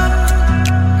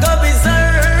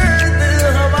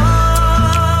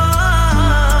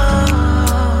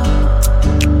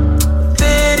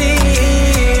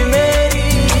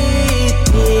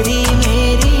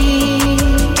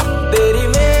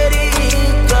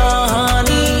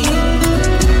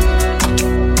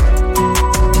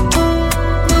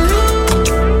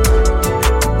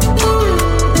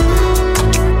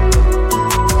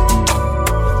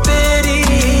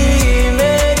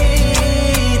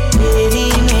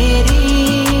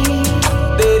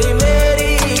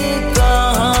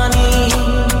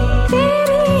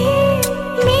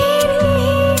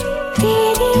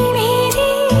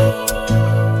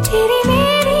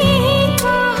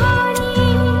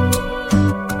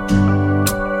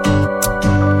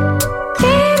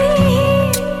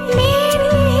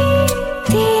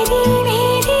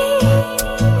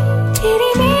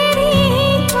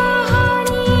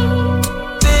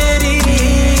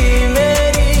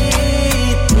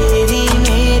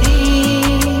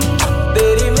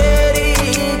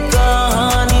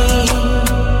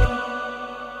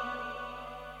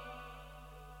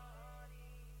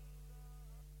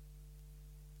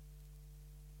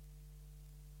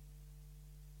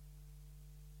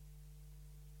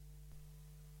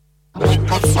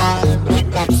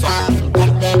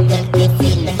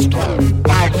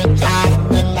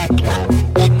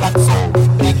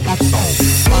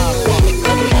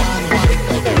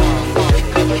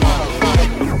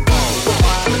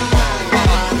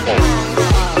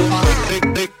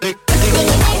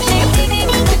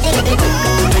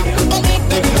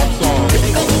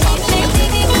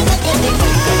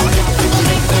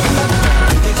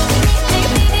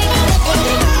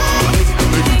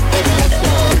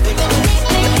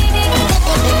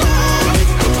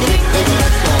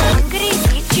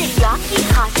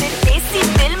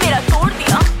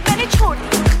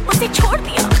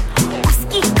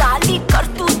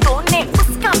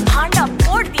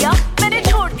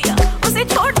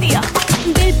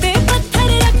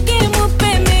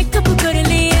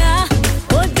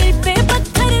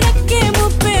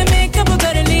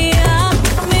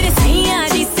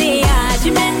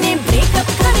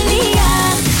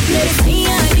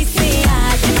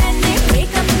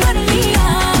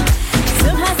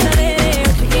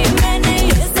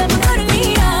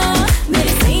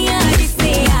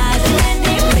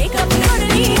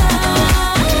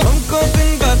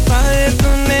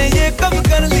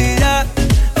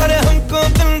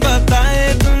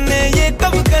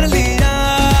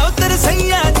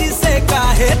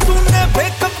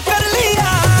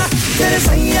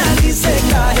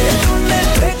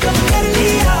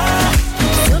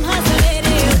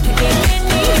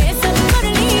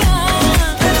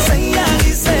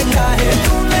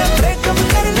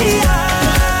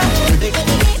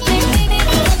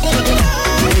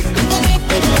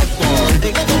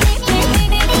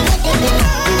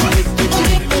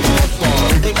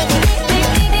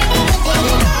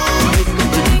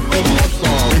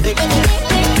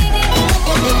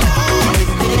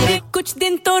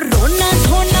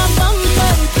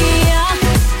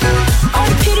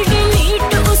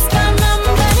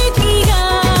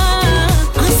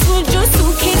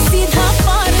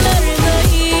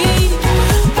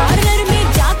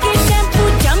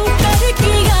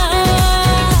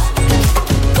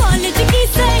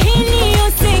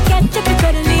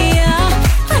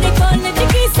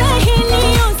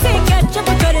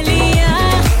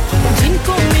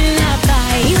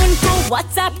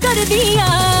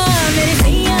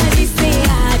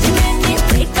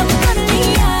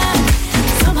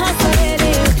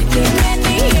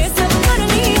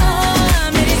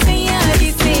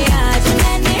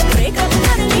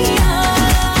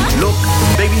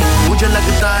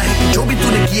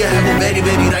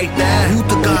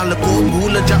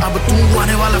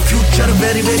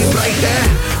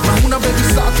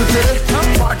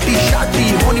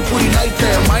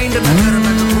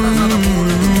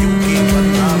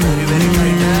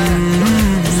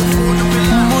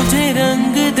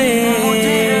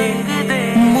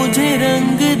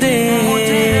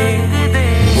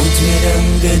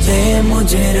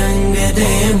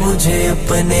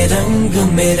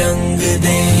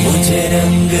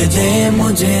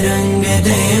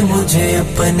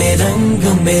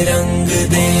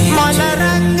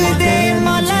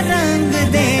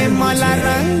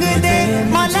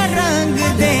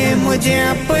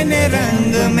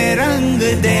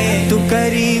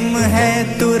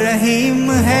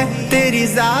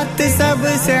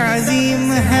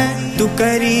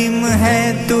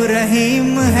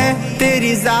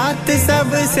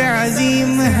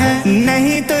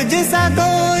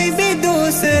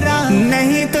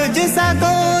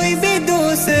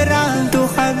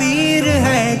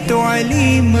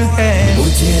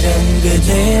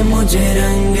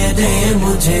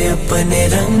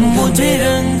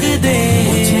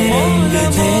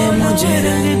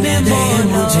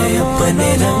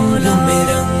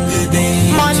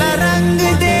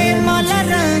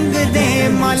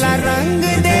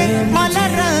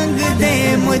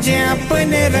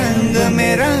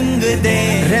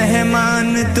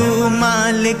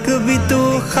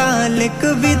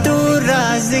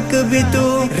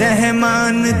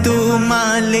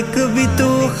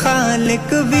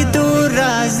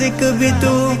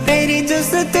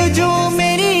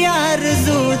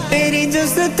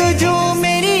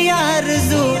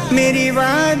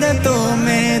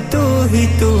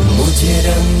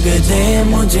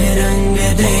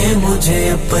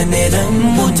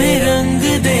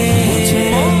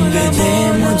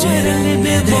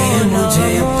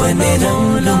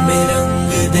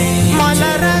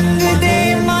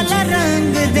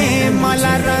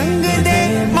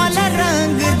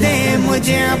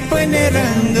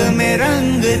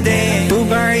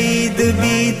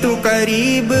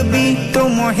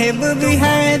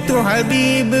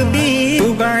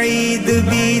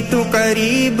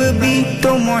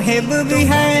मुहिब भी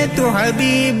है तू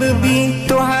हबीब भी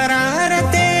तू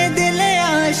हरारते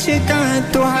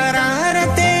आशिकां तू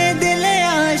हरारते दिल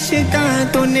आशिकां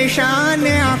तू निशान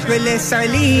अक्ल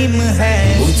सलीम है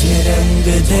मुझे रंग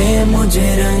दे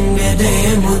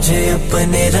मुझे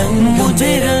अपने रंग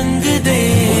मुझे रंग दे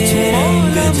मुझे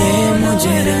रंग दे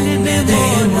मुझे रंग दे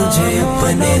मुझे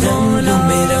अपने रंग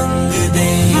में रंग दे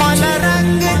मला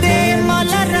रंग दे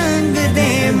मला रंग दे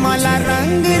मला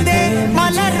रंग दे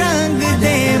मला रंग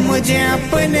दे मुझे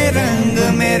अपने रंग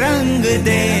में रंग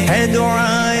दे है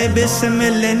दुआए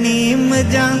बिस्मिल्लाह नीम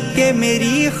जान के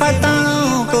मेरी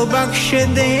खताओं को बख्श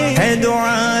दे है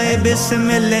दुआए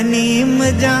बिस्मिल्लाह नीम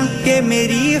जान के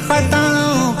मेरी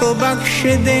खताओं को बख्श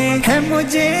दे है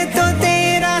मुझे तो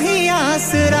तेरा ही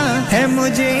आसरा है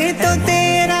मुझे तो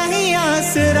तेरा ही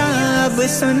आसरा अब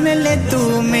सुन ले तू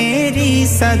मेरी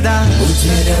सदा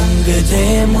मुझे रंग दे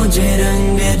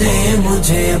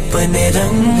मुझे अपने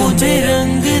रंग मुझे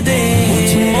रंग दे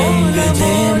मुझे रंग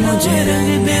दे मुझे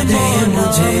रंग दे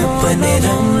मुझे अपने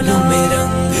रंग में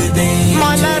रंग दे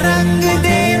मला रंग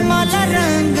दे मला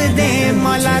रंग दे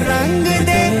मला रंग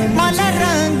दे मला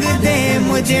रंग दे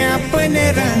मुझे अपने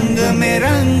रंग में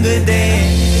रंग दे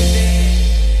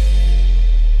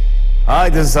Hi,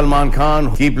 this is Salman Khan.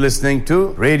 Keep listening to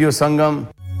Radio Sangam.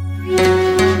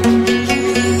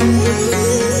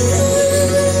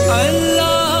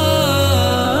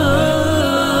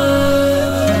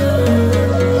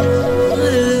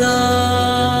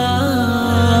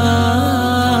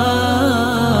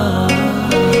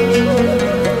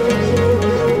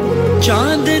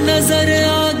 चांद नजर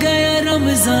आ गया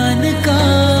रमजान का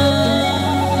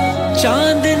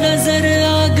चांद नजर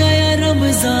आ गया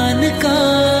रमजान का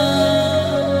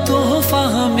तोहफा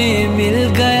हमें मिल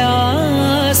गया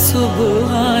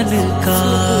सुबहान का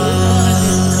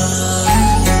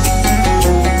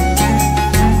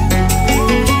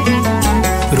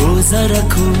रोजा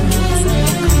रखो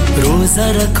रोजा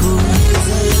रखो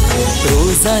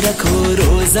रोजा रखो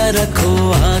रोजा रखो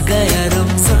आ गया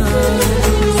रमजान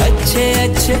अच्छे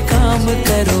अच्छे काम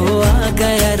करो आ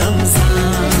गया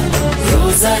रमजान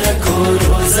रोजा रखो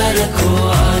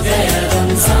आ गया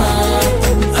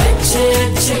रमजान अच्छे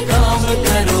अच्छे काम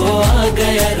करो आ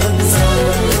गया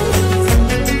रमजान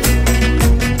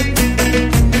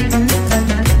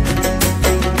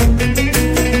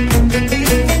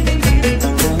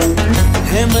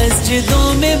है मस्जिदों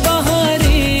में बहारें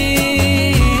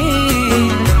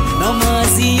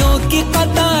नमाजियों की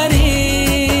कतारें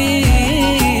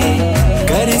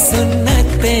कर सुन्नत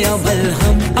पे अमल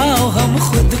हम आओ हम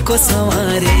खुद को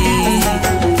संवारे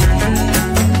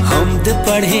हमद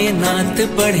पढ़े नात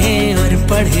पढ़े और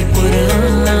पढ़े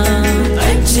कुरान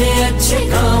अच्छे अच्छे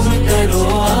काम करो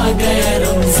आ गया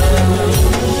रमजान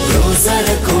रोजा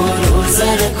रखो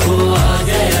आ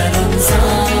गया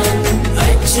रमजान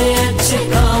अच्छे अच्छे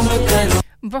काम करो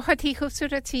बहुत ही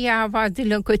खूबसूरत सी आवाज़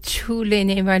दिलों को छू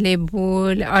लेने वाले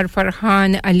बोल और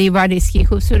फरहान अली वारिस की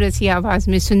खूबसूरत सी आवाज़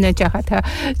में सुनना चाहा था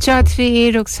चौधरी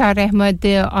रुखसार Ahmad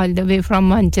all the way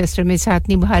from Manchester में साथ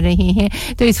निभा रहे हैं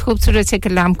तो इस खूबसूरत से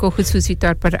कलाम को खुसूसी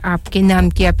तौर पर आपके नाम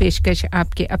किया पेशकश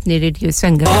आपके अपने रेडियो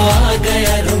संगम आ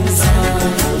गया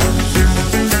रमजान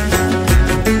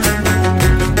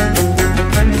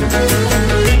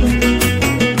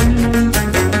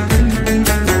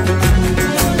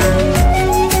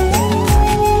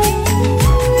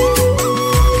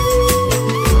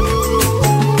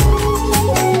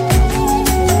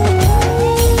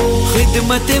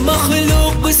खिदमत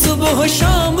मखलूक सुबह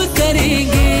शाम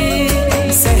करेंगे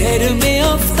सहर में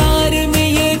अफ्तार में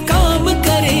ये काम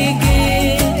करेंगे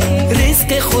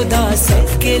रिज़्क़ खुदा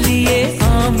सबके लिए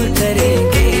आम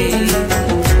करेंगे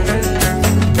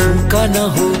भूखा न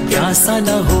हो प्यासा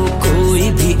न हो कोई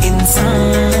भी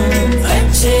इंसान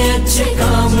अच्छे अच्छे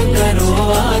काम करो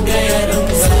आ गया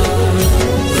रमजान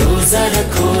रोजा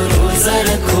रखो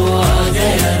आ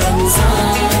गया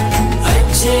रमजान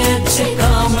अच्छे अच्छे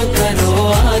काम करो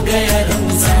आ गया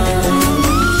रमजान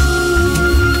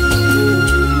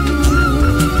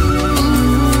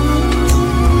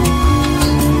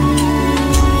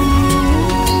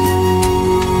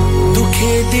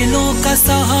दुखे दिलों का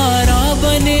सहारा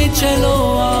बने चलो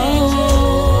आओ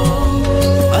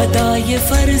अदा ये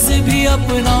फर्ज भी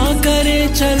अपना करे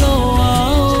चलो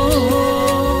आओ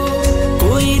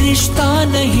कोई रिश्ता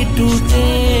नहीं टूटे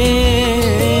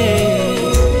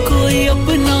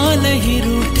अपना नहीं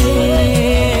रूठे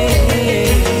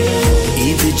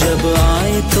ईद जब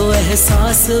आए तो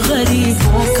एहसास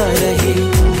गरीबों का रहे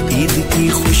ईद की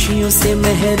खुशियों से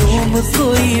महरूम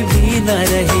कोई भी न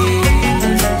रहे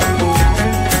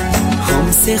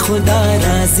हमसे खुदा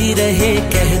राजी रहे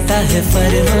कहता है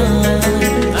फरमान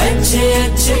अच्छे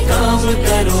अच्छे काम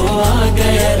करो आ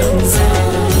गया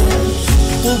रमजान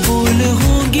कबूल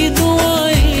होंगी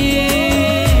दुआएं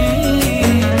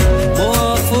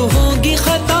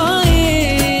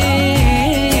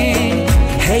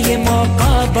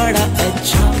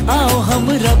हम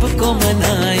रब को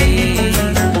मनाए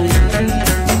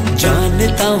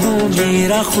जानता हूँ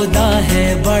मेरा खुदा है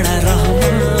बड़ा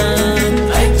रहमान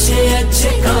अच्छे अच्छे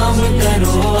काम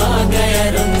करो आ गया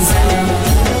रमजान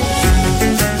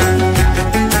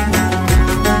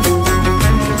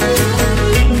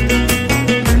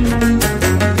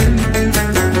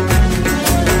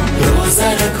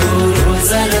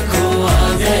रोजा रखो आ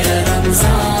गया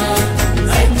रमजान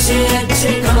अच्छे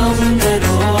अच्छे काम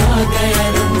करो आ गया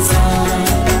रमजान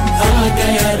आ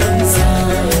गया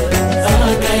रमजान आ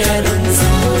गया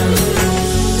रमजान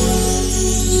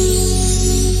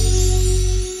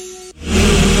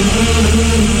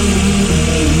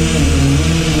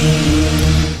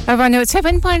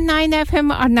 107.9 FM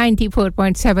और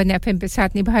 94.7 FM पे साथ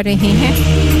निभा रहे हैं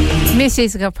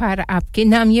मिसेस गफार आपके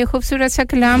नाम ये खूबसूरत सा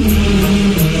कलाम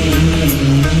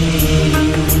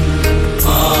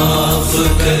माफ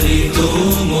करी तू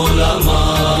मौला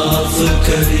माफ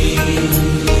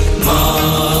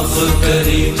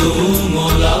करी तू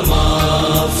मौला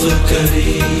माफ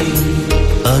करी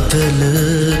अदल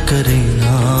करे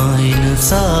ना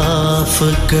इंसाफ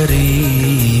करी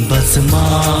बस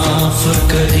माफ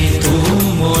करी तू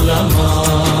मौला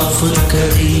माफ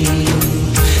करी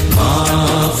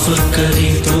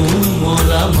तू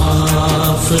मौला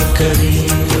माफ करी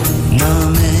ना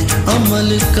मैं अमल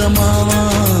कमावा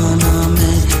ना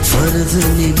मैं फर्ज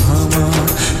निभावा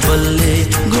पल्ले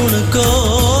गुण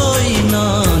कोई ना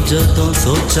जदों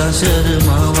सोचा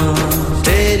शर्मावा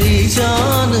तेरी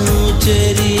जान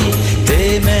उचेरी ते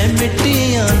मैं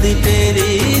मिट्टियां दी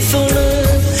तेरी सुन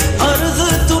अर्ज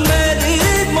तू मेरी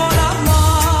मौला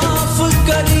माफ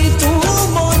करी तू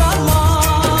मौला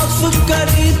माफ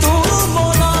करी तू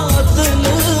मौला अदल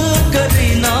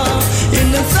करी ना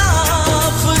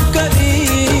इंसाफ करी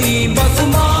बस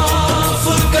माफ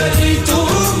करी तू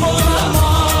मौला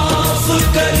माफ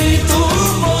करी तू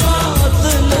मौला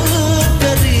अदल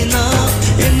करी ना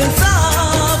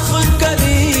इंसाफ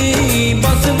करी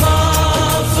बस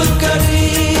माफ करी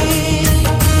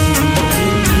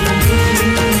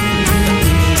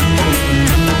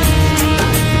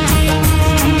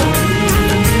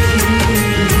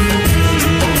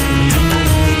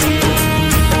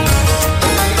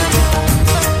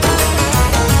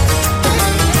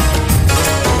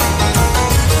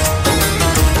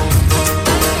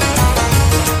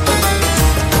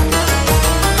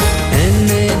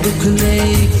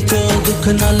दुख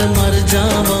नाल मर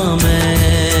जावां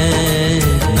मैं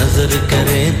नजर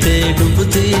करे ते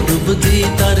डुबदी डुबदी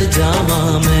तर जावां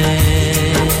मैं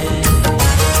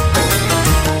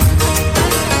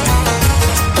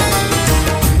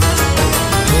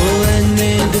ओ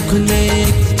एने दुख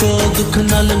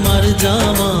नाल मर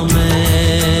जावां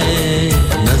मैं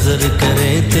नजर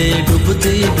करे ते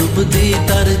डुबदी डुबदी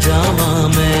तर जावां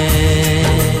मैं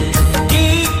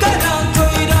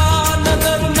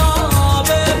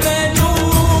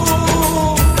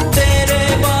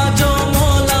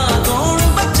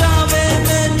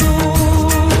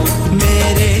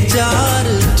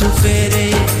फेरे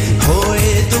होए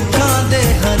दुखां दे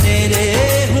हनेरे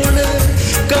हुण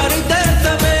कर दे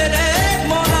सवेरे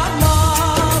मौला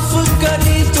माफ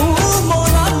करी तू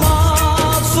मौला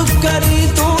माफ करी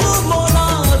तू मौला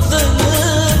अदल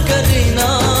करी ना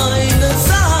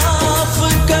इंसाफ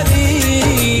करी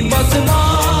बस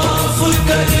माफ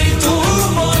करी तू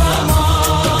मौला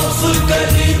माफ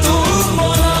करी तू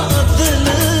मौला अदल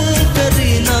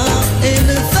करी ना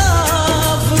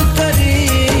इंसाफ करी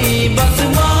बस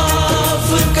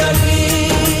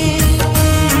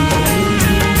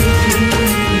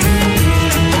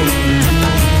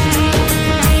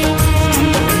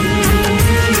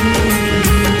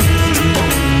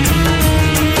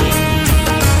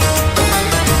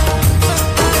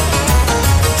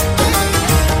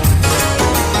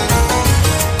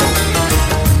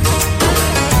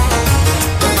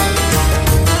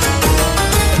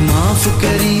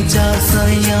करी जा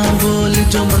साइयां बोल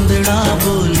जो मंदड़ा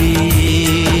बोली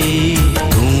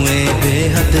तू ए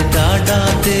बेहद डाडा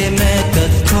ते मैं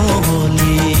कखों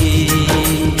होली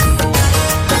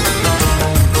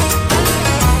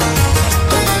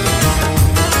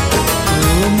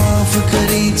ओ माफ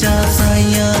करी जा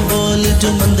साइयां बोल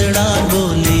जो मंदड़ा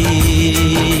बोली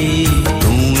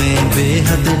तू ए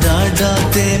बेहद डाडा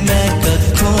ते मैं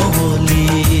कखों Holi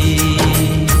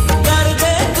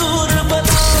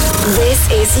This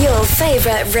is your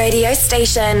favorite radio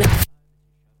station.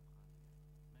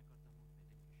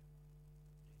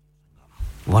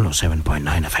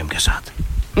 107.9 FM के साथ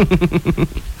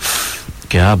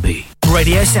क्या भी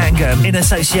Radio Sangam, in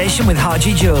association with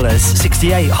Haji Jewellers,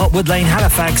 68 Hotwood Lane,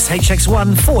 Halifax,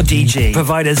 HX1 4DG.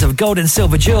 Providers of gold and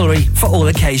silver jewellery for all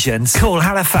occasions. Call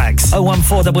Halifax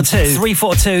 01422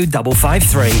 342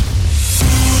 553.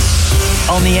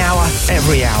 On the hour,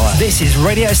 every hour. This is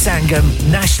Radio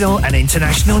Sangam, national and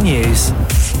international news.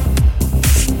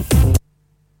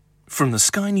 From the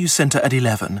Sky News Centre at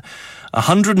 11.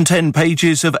 110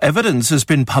 pages of evidence has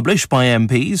been published by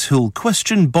MPs who'll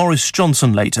question Boris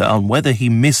Johnson later on whether he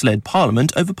misled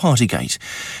Parliament over Partygate.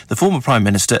 The former Prime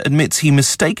Minister admits he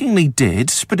mistakenly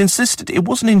did, but insisted it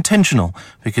wasn't intentional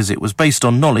because it was based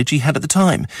on knowledge he had at the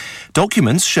time.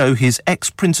 Documents show his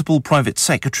ex-principal private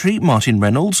secretary, Martin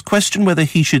Reynolds, questioned whether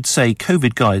he should say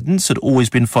COVID guidance had always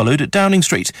been followed at Downing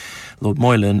Street. Lord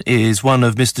Moylan is one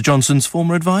of Mr Johnson's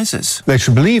former advisers. They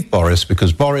should believe Boris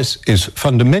because Boris is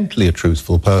fundamentally a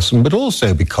truthful person, but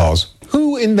also because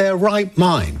who in their right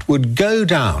mind would go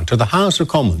down to the House of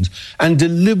Commons and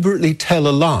deliberately tell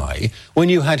a lie when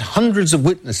you had hundreds of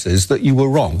witnesses that you were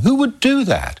wrong? Who would do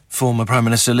that? Former Prime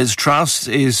Minister Liz Truss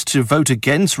is to vote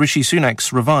against Rishi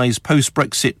Sunak's revised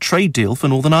post-Brexit trade deal for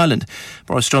Northern Ireland.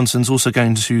 Boris Johnson's also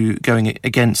going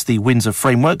against the Windsor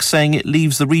Framework, saying it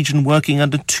leaves the region working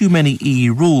under too many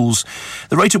EU rules.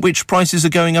 The rate at which prices are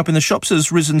going up in the shops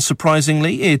has risen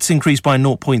surprisingly. It's increased by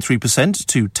 0.3%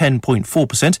 to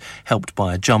 10.4%, helped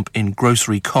by a jump in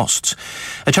grocery costs.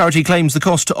 A charity claims the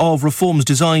cost of reforms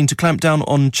designed to clamp down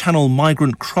on Channel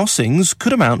migrant crossings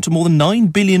could amount to more than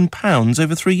 £9 billion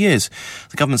over 3 years.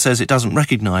 The government says it doesn't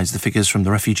recognise the figures from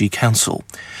the Refugee Council.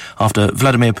 After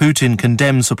Vladimir Putin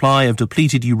condemned supply of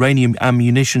depleted uranium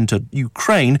ammunition to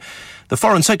Ukraine, the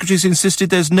Foreign Secretary's insisted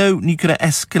there's no nuclear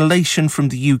escalation from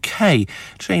the UK.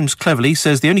 James Cleverly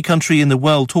says the only country in the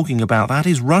world talking about that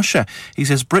is Russia. He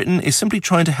says Britain is simply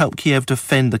trying to help Kiev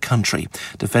defend the country.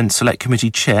 Defence Select Committee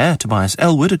Chair Tobias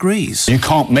Elwood agrees. You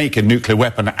can't make a nuclear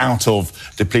weapon out of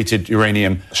depleted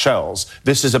uranium shells.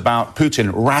 This is about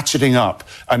Putin ratcheting up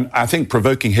and I think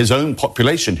provoking his own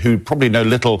population, who probably know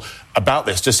little about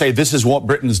this, to say this is what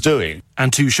Britain's doing.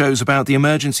 And 2 shows about the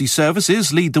emergency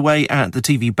services lead the way at the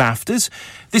TV BAFTAs.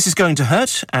 This Is Going to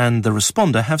Hurt and The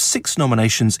Responder have 6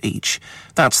 nominations each.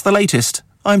 That's the latest.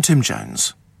 I'm Tim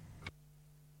Jones.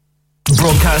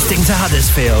 Broadcasting to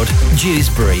Huddersfield,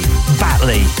 Dewsbury,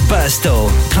 Batley, Birstall,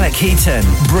 Cleckheaton,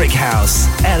 Brickhouse,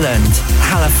 Elland,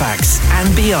 Halifax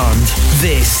and beyond.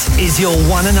 This is your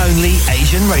one and only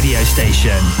Asian radio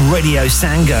station. Radio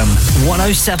Sangam,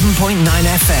 107.9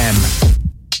 FM.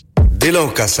 दिलों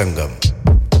का संगम,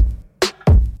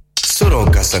 सुरों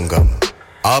का संगम,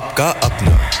 आपका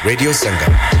अपना radio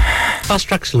Sangam. Fast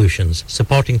Track Solutions,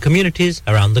 supporting communities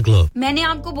around the globe. मैंने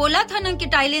आपको बोला था ना कि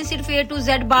टाइलें सिर्फ A to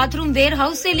Z bathroom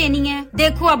warehouse से लेनी है.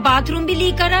 देखो अब बाथरूम भी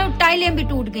लीक कर रहा है और टाइलें भी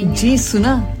टूट गई हैं. जी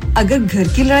सुना, अगर घर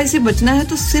की लड़ाई से बचना है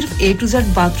तो सिर्फ A to Z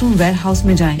bathroom warehouse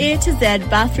में जाएं. A to Z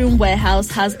Bathroom Warehouse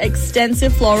has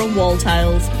extensive floor and wall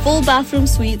tiles, full bathroom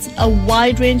suites, a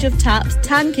wide range of taps,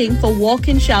 tanking for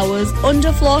walk-in showers,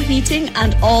 underfloor heating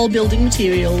and all building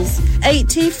materials.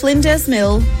 80 Flinders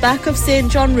Mill, back of St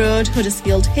John Road,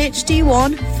 Huddersfield,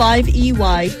 HD1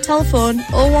 5EY. Telephone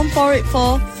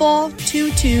 01484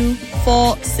 422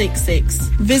 466.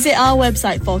 Visit our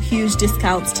website for huge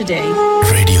discounts today.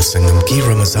 Radio Sangam की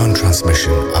Ramzan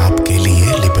transmission आपके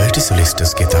लिए liberty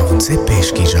solicitors के ताउन से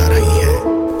पेश की जा रही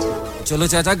है. चलो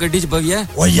चाचा गड्डी च बविया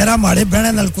ओ यारा मारे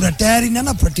बहने नलकुरा टायर ही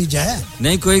ना फटी जाए.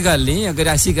 नहीं कोई गल नहीं, अगर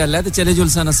ऐसी गल है तो चले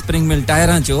जुलसा ना स्प्रिंग मिल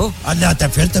टायरां चो. अल्लाह ता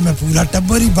फिर तो मैं पूरा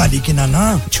टब्बर ही बाली के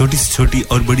ना. छोटी से छोटी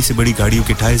और बड़ी से बड़ी गाड़ियों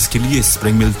के टायर्स के लिए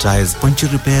spring mill tyres, puncture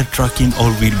repair, tracking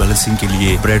और व्हील बैलेंसिंग के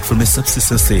लिए ब्रैडफोर्ड में सबसे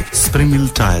सस्ते spring mill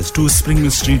tyres, 2 spring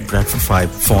mill street, Bradford 5.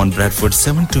 Phone Bradford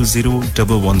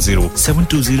 720110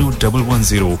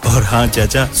 720110. और हां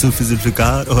चाचा, सूफी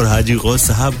जुल्फिकार और हाजी गौस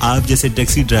साहब आप जैसे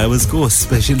टैक्सी ड्राइवर्स को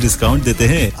स्पेशल डिस्काउंट देते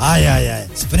हैं. आय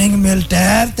स्प्रिंग मिल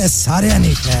टायर ते सारे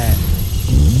अनी tyre.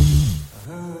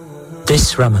 This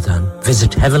Ramadan,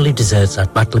 visit Heavenly Desserts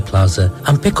at Batley Plaza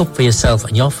and pick up for yourself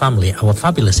and your family our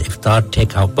fabulous iftar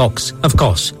takeout box. Of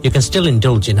course, you can still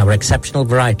indulge in our exceptional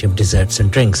variety of desserts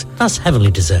and drinks. That's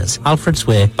Heavenly Desserts, Alfred's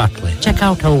Way, Batley. Check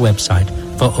out our website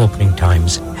for opening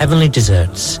times. Heavenly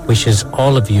Desserts wishes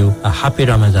all of you a happy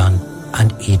Ramadan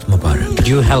and Eid Mubarak. Could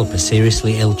you help a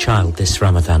seriously ill child this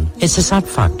Ramadan? It's a sad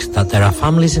fact that there are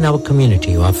families in our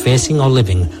community who are facing or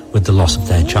living with the loss of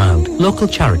their child. Local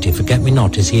charity Forget Me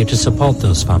Not is here to support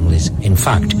those families. In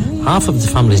fact, half of the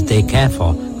families they care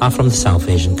for are from the South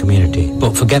Asian community.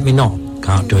 But Forget Me Not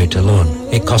can't do it alone.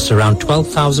 It costs around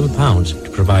 £12,000 to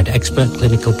provide expert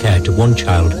clinical care to one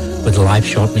child with a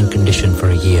life-shortening condition for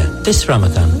a year. This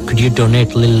Ramadan, could you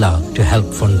donate Lillah to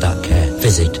help fund that care?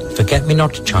 Visit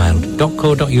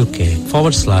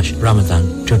forgetmenotchild.co.uk/Ramadan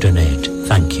to donate.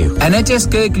 Thank you. NHS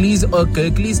Kirklees और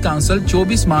Kirklees Council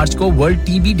 24 March को world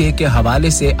TB day के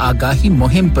हवाले से आगाही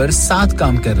मुहिम पर साथ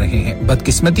काम कर रहे हैं।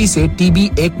 बदकिस्मती से टीबी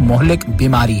एक मोहलिक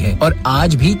बीमारी है और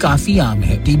आज भी काफी आम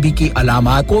है। टीबी की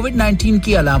अलामात कोविड-19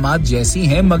 की अलामात जैसी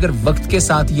हैं, मगर वक्त के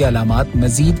साथ ये अलामात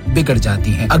मजीद बिगड़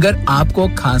जाती हैं। अगर आपको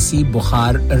खांसी,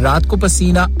 बुखार, रात को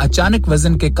पसीना, अचानक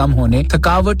वजन के कम होने,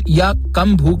 थकावट या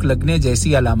कम भूख लगने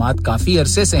जैसी अलामात काफी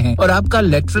अरसे से हैं और आपका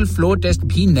लेटरल फ्लो टेस्ट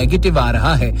भी नेगेटिव आ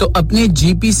रहा है, तो अपने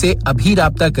जीपी से अभी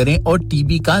राब्ता करें और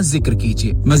टीबी का जिक्र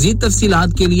कीजिए। मज़ीद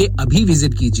तफसीलात के लिए अभी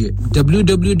विजिट कीजिए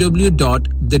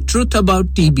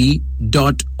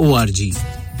www.thetruthabouttb.org।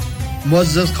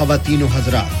 मुअज़्ज़ज़ ख़वातीन व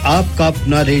हज़रात, आपका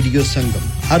अपना रेडियो संगम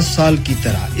हर साल की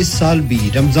तरह इस साल भी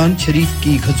रमजान शरीफ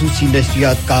की ख़ुसूसी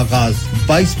नशरियात का आगाज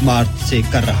 22 मार्च से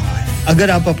कर रहा है।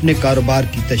 अगर आप अपने कारोबार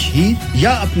की तशहीर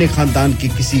या अपने खानदान के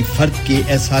किसी फर्द के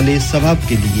एहसाले सवाब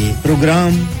के लिए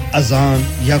प्रोग्राम, अजान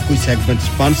या कोई सेगमेंट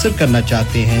स्पॉन्सर करना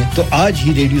चाहते हैं, तो आज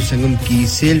ही रेडियो संगम की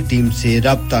सेल टीम से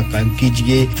राब्ता कायम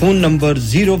कीजिए। Phone number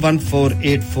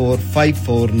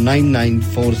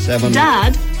 01484549947।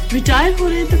 डैड, रिटायर हो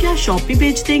रहे हैं तो क्या शॉप भी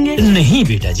बेच देंगे? नहीं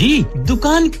बेटा जी,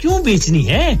 दुकान क्यों बेचनी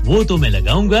है? वो तो मैं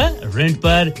लगाऊंगा रेंट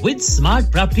पर with smart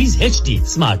properties HD.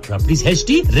 Smart properties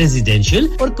HD residential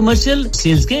और कमर्शियल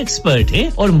सेल्स के एक्सपर्ट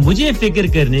हैं और मुझे फिक्र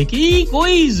करने की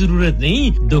कोई जरूरत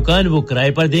नहीं। दुकान वो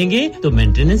किराए पर देंगे तो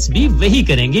मेंटेनेंस भी वही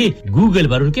करेंगे। गूगल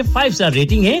पर उनके 5 स्टार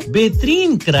रेटिंग है,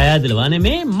 बेहतरीन किराया दिलवाने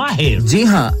में माहिर। जी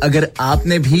हां, अगर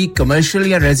आपने भी कमर्शियल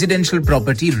या रेजिडेंशियल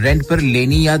प्रॉपर्टी रेंट पर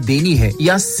लेनी या देनी है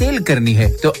या सेल करनी है,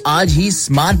 तो आज ही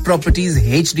स्मार्ट प्रॉपर्टीज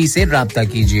एचडी से राब्ता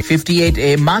कीजिए।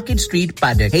 58A market street,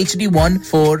 Paddock,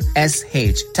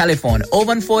 HD14SH। Telephone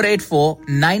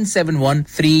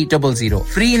 01484971300।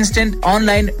 Free instant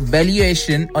online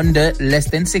valuation under less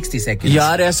than 60 seconds.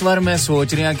 यार इस बार मैं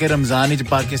सोच रहा कि रमजान विच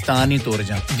पाकिस्तान ही तुर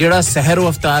जा। जेड़ा सहर व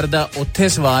अफ्तार दा उत्थे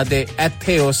स्वाद है,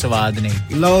 इत्थे ओ स्वाद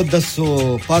नहीं। लो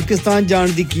दसो पाकिस्तान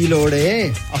जान दी की लोड़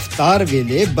है? अफ्तार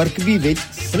वेले बरकबी विच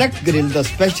सेलेक्ट ग्रिल दा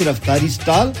स्पेशल अफ्तारी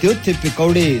स्टॉल ते उत्थे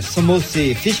पकौड़े,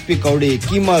 समोसे, फिश पकौड़े,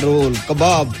 कीमा रोल,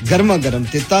 कबाब, गर्मा गर्म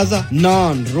ते ताजा,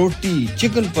 नान, रोटी,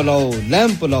 चिकन पुलाव,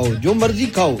 लैम पुलाव, जो मर्जी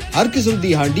खाओ। हर किस्म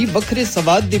दी हांडी, बखरे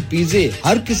स्वाद दे पिज़्ज़े,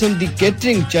 हर किस्म दी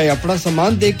कैटरिंग, चाहे अपना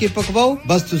सामान दे के पकवाओ।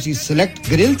 बस तुसी सेलेक्ट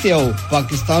ग्रिल ते आओ,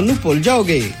 पाकिस्तान नु भूल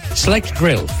जाओगे। Select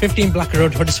Grill, 15 Black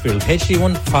Road, Huddersfield,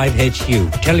 HD15HU.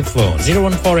 Telephone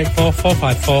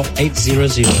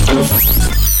 01484454800.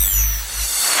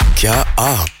 क्या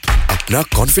आप अपना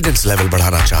कॉन्फिडेंस लेवल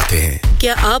बढ़ाना चाहते हैं?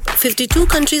 क्या आप 52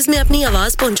 कंट्रीज में अपनी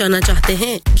आवाज पहुंचाना चाहते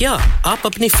हैं? क्या आप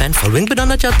अपनी फैन फॉलोइंग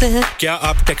बढ़ाना चाहते हैं? क्या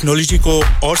आप टेक्नोलॉजी को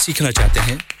और सीखना चाहते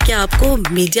हैं? क्या आपको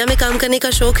मीडिया में काम करने का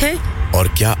शौक है? और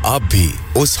क्या आप भी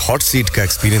उस हॉट सीट का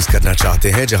एक्सपीरियंस करना चाहते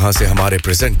हैं जहां से हमारे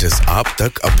प्रेजेंटर्स आप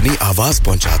तक अपनी आवाज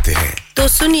पहुंचाते हैं? तो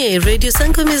सुनिए, radio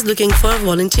Sangam is looking for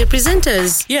volunteer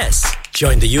presenters. Yes.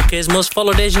 Join the UK's most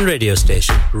followed Asian radio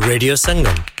station, Radio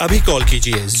Sangam. अभी कॉल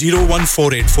कीजिए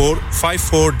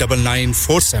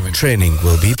 01484549947. Training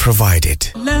will be provided.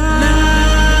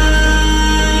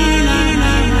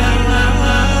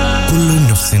 Kullu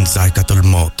नफ्सिन जायकातुल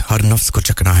मौत, हर नफ्स को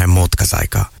चखना है मौत का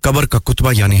जायका। कब्र का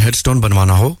कुतबा यानी हेडस्टोन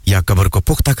बनवाना हो या कब्र को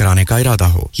पुख्ता कराने का इरादा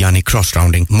हो यानी cross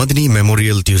rounding, Madni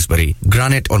memorial Tewkesbury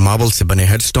granite और मार्बल से बने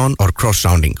हेडस्टोन और क्रॉस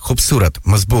राउंडिंग खूबसूरत,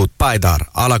 मजबूत, पायदार,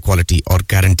 आला क्वालिटी और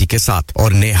गारंटी के साथ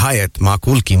और निहायत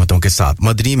माकूल कीमतों के साथ।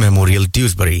 मदनी मेमोरियल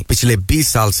ट्यूसबरी पिछले 20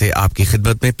 साल से आपकी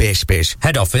खिदमत में पेश।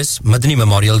 Head office, Madani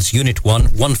Memorials, Unit 1,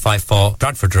 154,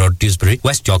 Bradford Road, Dewsbury,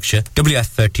 West Yorkshire,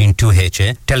 WF13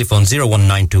 2HA. Telephone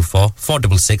 01924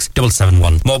 466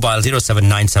 771. Mobile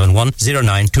 07971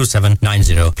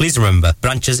 092790. Please remember,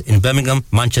 branches in Birmingham,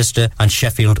 Manchester and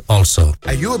Sheffield also.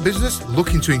 Are you a business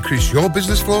looking to increase your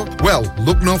business flow? Well,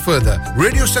 look no further.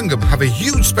 Radio Sangam have a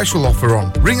huge special offer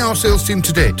on. Ring our sales team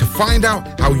today to find out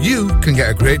how you can get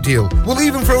a great deal. We'll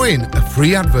even throw in a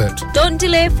free advert. Don't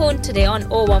delay, phone today on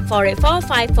 01484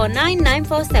 549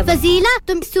 947. Fazila,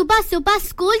 तुम सुबह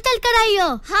school चल कर आई हो?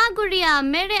 हाँ गुड़िया,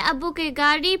 मेरे अब्बू की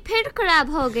गाड़ी फिर खराब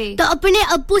हो गई। तो अपने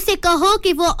अब्बू से कहो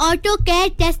कि वो ऑटो केयर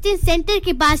टेस्टिंग सेंटर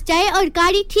के पास जाए और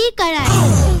गाड़ी ठीक कराए।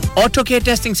 Auto Care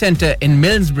Testing Center in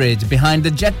Millsbridge behind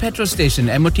the Jet Petrol Station,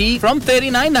 MOT from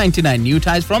 $39.99, new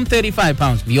tyres from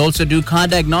 £35. We also do car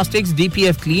diagnostics,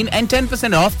 DPF clean and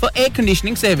 10% off for air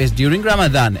conditioning service during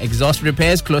Ramadan. Exhaust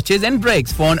repairs, clutches and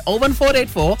brakes. Phone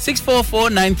 01484 644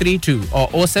 932 or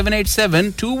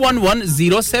 0787 211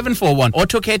 0741.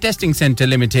 Auto Care Testing Center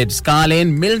Limited, Scar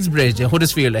Lane, Millsbridge,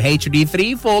 Huddersfield,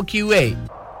 HD34QA.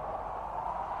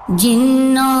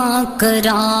 जिन्ना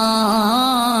करा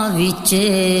विच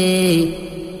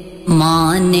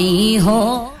मां नहीं हो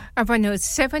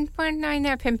 107.9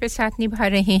 FM पे साथ निभा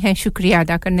रहे हैं शुक्रिया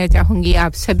अदा करना चाहूंगी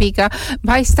आप सभी का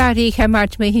 22 तारीख है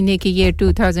मार्च महीने की ये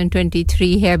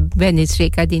 2023 है वेडनेसडे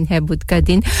का दिन है बुध का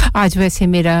दिन आज वैसे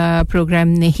मेरा प्रोग्राम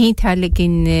नहीं था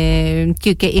लेकिन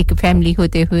क्योंकि एक फैमिली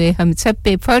होते हुए हम सब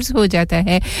पे फर्ज हो जाता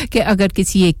है कि अगर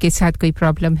किसी एक के साथ कोई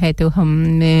प्रॉब्लम है तो हम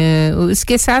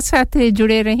उसके साथ-साथ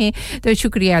जुड़े रहें तो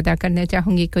शुक्रिया अदा करना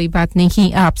चाहूंगी कोई बात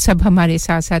नहीं आप सब हमारे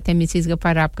साथ-साथ हैं मिसेस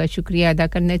गफार आपका शुक्रिया अदा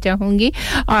करना चाहूंगी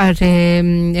और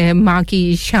माँ की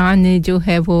शान जो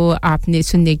है वो आपने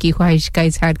सुनने की ख्वाहिश का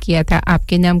इजहार किया था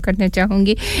आपके नाम करना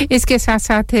चाहूंगी इसके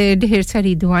साथ-साथ ढेर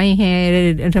सारी दुआएं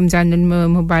हैं रमजान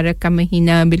मुबारक का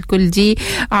महीना बिल्कुल जी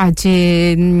आज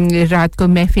रात को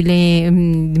महफिलें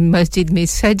मस्जिद में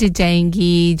सज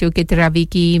जाएंगी जो कि तरावी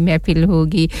की महफिल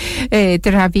होगी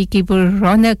तरावी की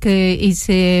रौनक इस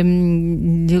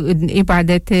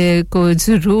इबादत को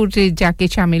जरूर जाके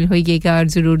शामिल होइएगा और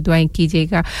जरूर दुआएं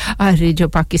कीजिएगा और जो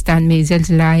पाकिस्तान में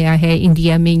ज़लज़ला आया है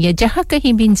इंडिया में या जहां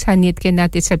कहीं भी इंसानियत के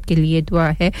नाते सबके लिए दुआ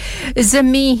है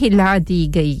ज़मीन हिला दी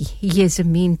गई ये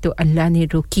ज़मीन तो अल्लाह ने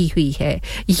रोकी हुई है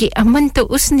ये अमन तो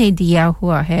उसने दिया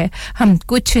हुआ है हम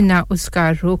कुछ ना उसका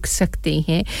रोक सकते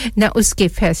हैं ना उसके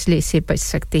फैसले से बच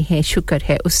सकते हैं शुक्र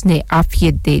है उसने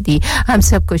आफियत दे दी हम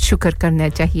सबको शुक्र करना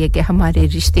चाहिए कि हमारे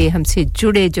रिश्ते हमसे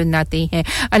जुड़े जो नाते हैं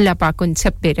अल्लाह पाक उन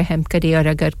सब पे रहम करे और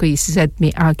अगर कोई इज्जत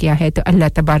में आ गया है तो अल्लाह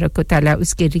तबारक व तआला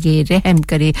उसके लिए रहम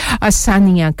करे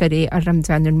आसानियां करे और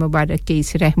रमजानुल मुबारक के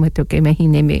इस रहमतों के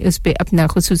महीने में उस पे अपना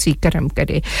खुसूसी करम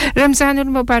करे रमजानुल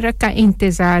मुबारक का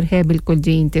इंतजार है बिल्कुल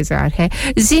जी इंतजार है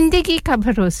जिंदगी का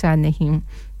भरोसा नहीं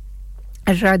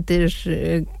रद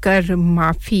कर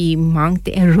माफी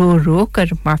मांगते हैं रो कर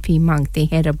माफी मांगते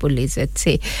हैं रब्बुल इज्जत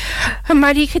से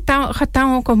हमारी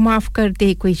खताओं को माफ कर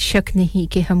दे कोई शक नहीं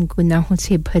कि हम गुनाहों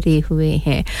से भरे हुए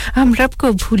हैं हम रब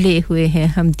को भूले हुए हैं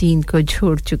हम दीन को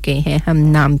छोड़ चुके हैं हम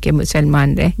नाम के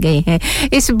मुसलमान रह गए हैं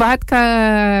इस बात का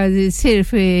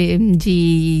सिर्फ जी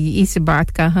इस बात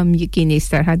का हम यकीन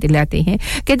इस तरह दिलाते हैं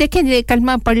कि देखें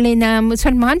कलमा पढ़ लेना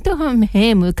मुसलमान तो हम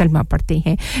हैं कलमा पढ़ते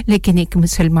हैं लेकिन एक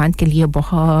मुसलमान के लिए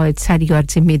बहुत सारी और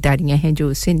जिम्मेदारियां हैं जो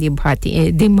उसे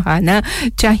निभाना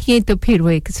चाहिए तो फिर वो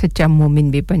एक सच्चा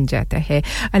मोमिन भी बन जाता है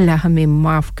अल्लाह हमें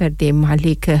माफ कर दे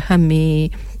मालिक हमें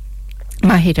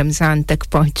माह रमजान तक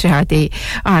पहुंचा दे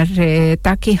और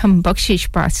ताकि हम बख्शिश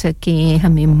पा सकें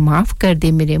हमें माफ कर दे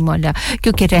मेरे मौला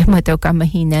क्योंकि रहमतों का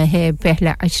महीना है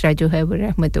पहला अशरा जो है वो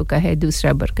रहमतों का है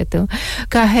दूसरा बरकतों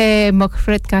का है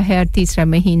मग़फ़िरत का है और तीसरा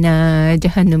महीना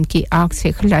जहन्नुम की आग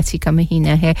से खलासी का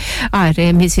महीना है और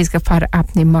मिसेस गफार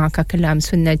आपने मां का कलाम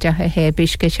सुनना चाहा है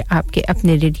पेशकश आपके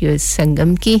अपने रेडियो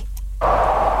संगम की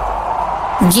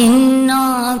जिन्ना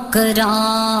करा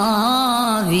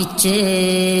विच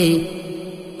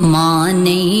मां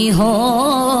नहीं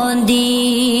होंदी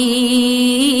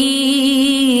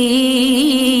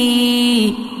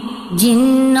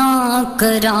जिन्ना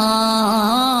करा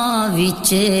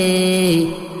विच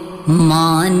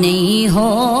मां नहीं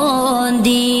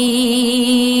होंदी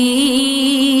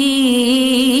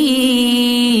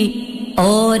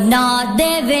ओ ना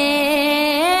देवे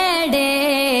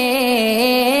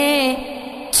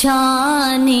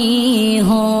छानी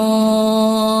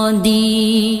होंदी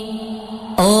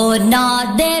ओ ना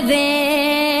देवे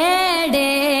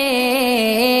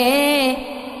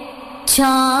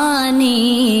छानी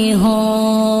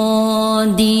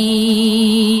होंदी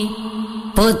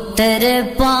पुत्र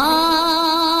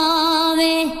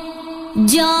पावे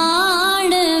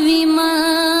जान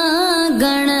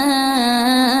विमगण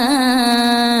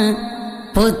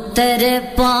पुत्र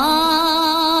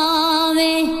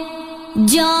पावे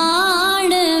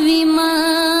जान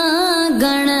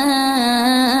विमगण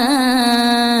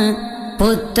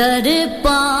पुत्र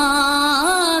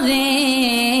पावे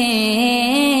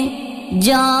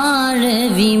जान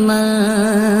विमगण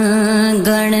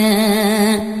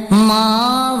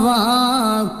मावा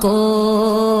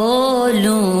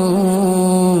कोलू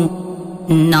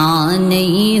ना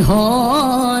नहीं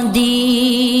होंदी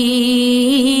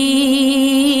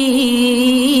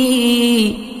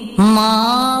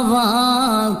मावा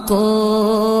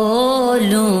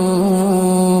कोलू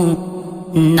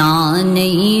ना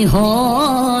नहीं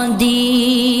होंदी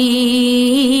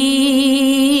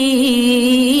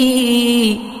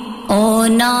ओ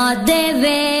ना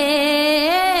देवे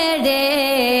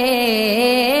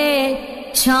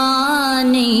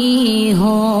छानी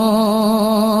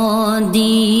होंदी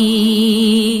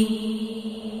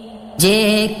जे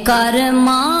कर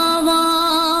मावा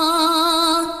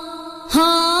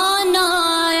हाँ ना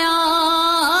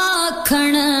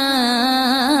आखण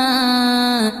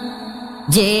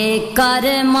जे कर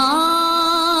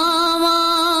मावा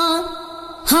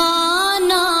हाँ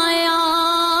ना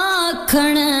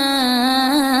आखण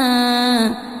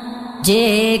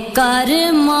जे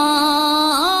करमावा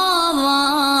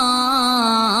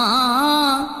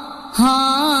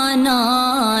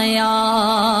हानाया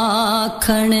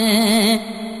खण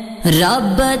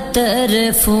रब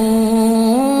तरफों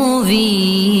भी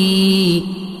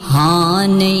हाँ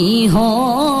नहीं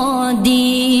होंदी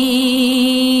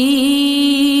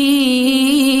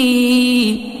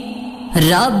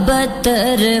रब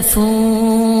तरफों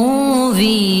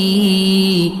भी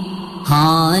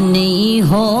हाँ नहीं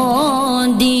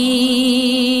होंदी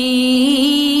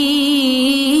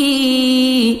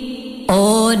ओ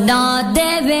ना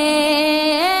देवे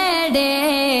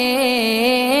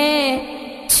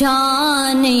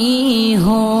नहीं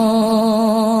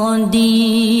होंदी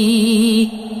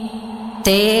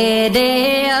तेरे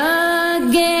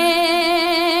आगे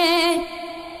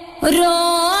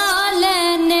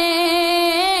रोलने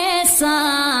सा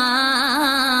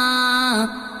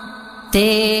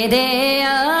तेरे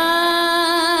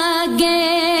आगे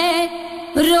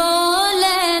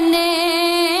रोलने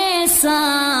सा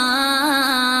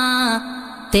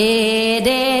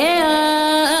तेरे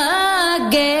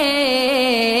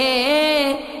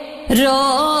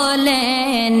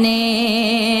रोलने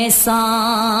सा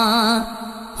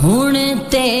हुण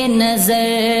ते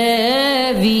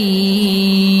नजर भी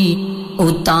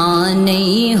उता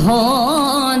नहीं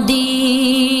होंदी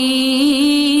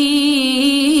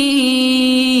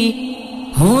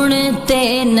हुण ते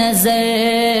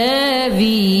नजर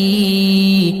भी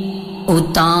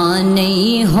उता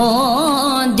नहीं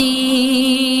होंदी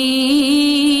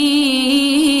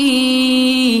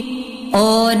ओ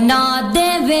ना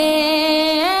देवे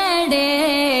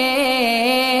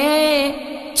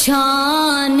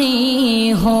छानी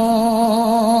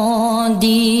होंदी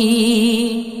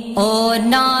ओ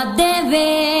ना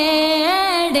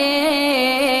देवेड़े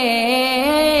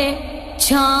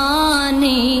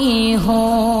छानी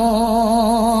होंदी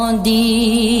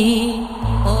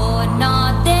ओ ना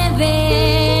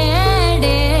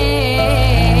देवेड़े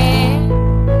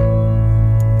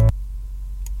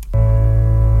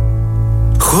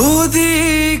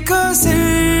खुदी का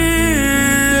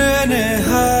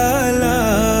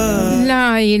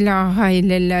इलाहा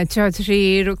इल्लल्लाह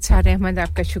चौधरी रुखसार अहमद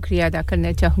आपका शुक्रिया अदा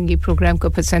करना चाहूँगी प्रोग्राम को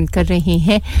पसंद कर रही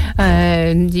हैं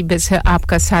जी बस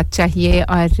आपका साथ चाहिए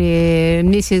और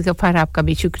मिसेस गफार आपका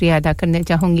भी शुक्रिया अदा करना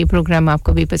चाहूँगी प्रोग्राम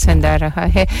आपको भी पसंद आ रहा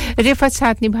है रिफत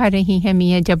साथ निभा रही हैं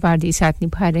मियां जब्बारी साथ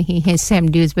निभा रही हैं सैम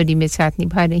ड्यूसबरी में साथ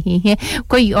निभा रही हैं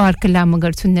कोई और कलाम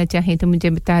अगर सुनना चाहें तो मुझे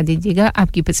बता दीजिएगा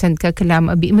आपकी पसंद का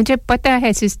कलाम अभी मुझे पता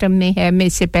है सिस्टम में है मैं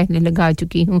इससे पहले लगा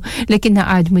चुकी हूँ लेकिन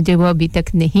आज मुझे वो अभी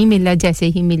तक नहीं मिला जैसे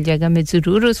ही मिल जाएगा मैं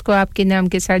जरूर उसको आपके नाम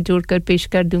के साथ जोड़कर पेश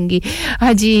कर दूंगी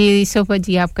हाजी सोफा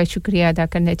जी आपका शुक्रिया अदा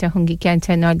करना चाहूंगी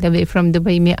कैंसन all the way from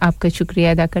Dubai में आपका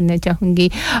शुक्रिया अदा करना चाहूंगी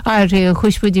और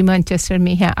खुशबू जी मैनचेस्टर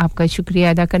में है आपका शुक्रिया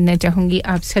अदा करना चाहूंगी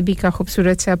आप सभी का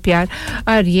खूबसूरत सा प्यार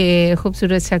और ये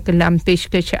खूबसूरत सा कलाम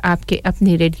पेशकश आपके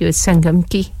अपने रेडियो संगम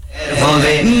की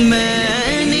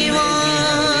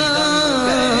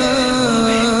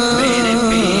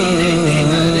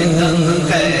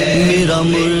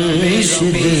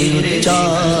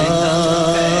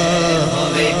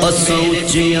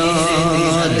असोचियां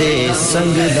दे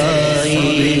संगदाई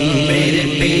मेरे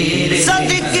पीर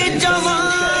सदके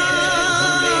जवान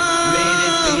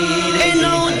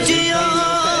इनोचियां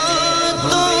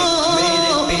तो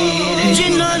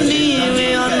जिनानी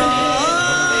में अनाल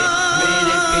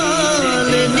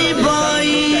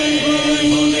निभाई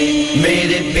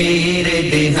मेरे पीर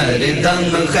दे हर दम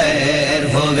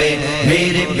खैर होवे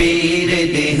मेरे पीर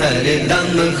दे हर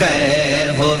दम खैर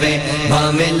होवे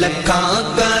भाਵੇਂ ਲੱਖਾਂ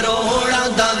ਕਰੋੜਾਂ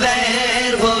ਦਾ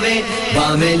ਵੈਰ ਹੋਵੇ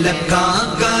ਭਾਵੇਂ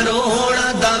ਲੱਖਾਂ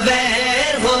ਕਰੋੜਾਂ ਦਾ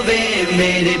ਵੈਰ ਹੋਵੇ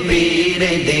ਮੇਰੇ ਪੀਰ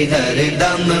ਦੇ ਹਰ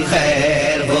ਦਮ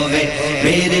ਖੈਰ ਹੋਵੇ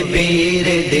ਮੇਰੇ ਪੀਰ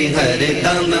ਦੇ ਹਰ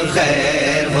ਦਮ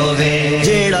ਖੈਰ ਹੋਵੇ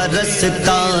ਜਿਹੜਾ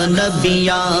ਰਸਤਾ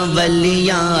ਨਬੀਆਂ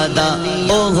ਵਲੀਆਂ ਦਾ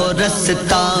ਉਹ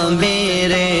ਰਸਤਾ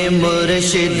ਮੇਰੇ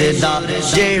ਮੁਰਸ਼ਿਦ ਦਾ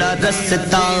ਜਿਹੜਾ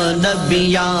ਰਸਤਾ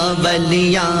ਨਬੀਆਂ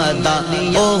ਵਲੀਆਂ ਦਾ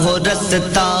ਉਹ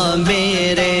ਰਸਤਾ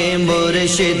ਮੇਰੇ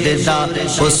ਮੁਰਸ਼ਿਦ ਦਾ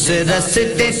ਉਸ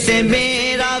ਰਸਤੇ ਤੇ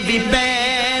ਮੇਰਾ ਵੀ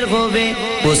ਪੈਰ ਹੋਵੇ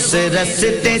ਉਸ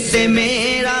ਰਸਤੇ ਤੇ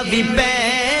ਮੇਰਾ ਵੀ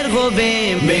ਪੈਰ ਹੋਵੇ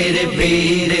ਮੇਰੇ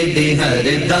ਪੀਰ ਦੇ ਹਰ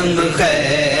ਦਮ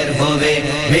ਖੈਰ ਹੋਵੇ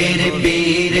ਮੇਰੇ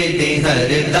ਪੀਰ ਦੇ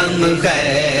ਹਰ ਦਮ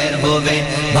ਖੈਰ ਹੋਵੇ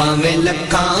ਭਾਵੇਂ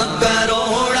ਲੱਖਾਂ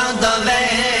ਕਰੋੜਾਂ ਦਾ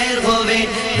ਵੈਰ ਹੋਵੇ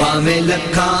ਭਾਵੇਂ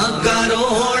ਲੱਖਾਂ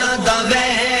ਕਰੋੜਾਂ ਦਾ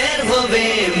ਵੈਰ ਹੋਵੇ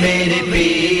ਮੇਰੇ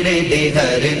ਪੀਰ ਦੇ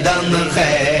ਹਰ ਦਮ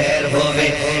ਖੈਰ ਹੋਵੇ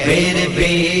ਮੇਰੇ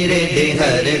ਪੀਰ ਦੇ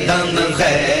ਹਰ ਦਮ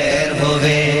ਖੈਰ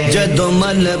ਹੋਵੇ ਜਦੋਂ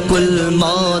ਮਲਕੁਲ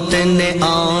ਮੌਤ ਨੇ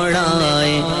ਆਉਣਾ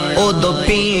ਏ ਉਦੋਂ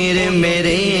ਪੀਰ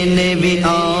ਮੇਰੇ ਨੇ ਵੀ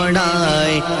ਆਉਣਾ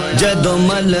जदों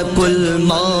मलकुल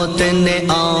मौत ने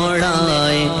आना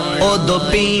है ओदो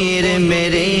पीर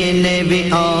मेरे ने भी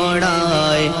आना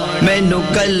है मैनू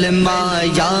कलमा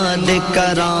याद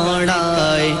कराना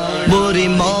है बुरी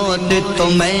मौत तो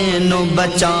मैनू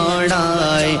बचाना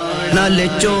है नाले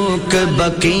चौक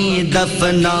बकी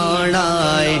दफनाना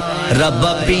है रब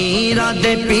पीरा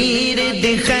दे पीर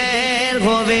दी खैर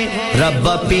होवे रब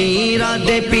पीरा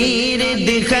दे पीर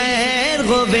दी खैर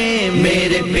होवे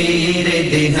मेरे पीर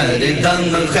दी हर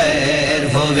दम खैर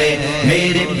होवे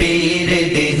मेरे पीर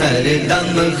दी हर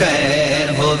दम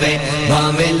खैर होवे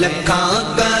भावें लखां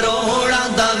करोड़ां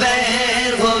दा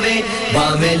वैर होवे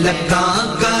भावें लखां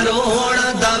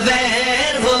करोड़ां दा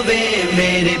वैर होवे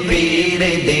मेरे पीर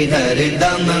दी हर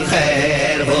दम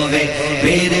खैर होवे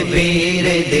मेरे पीर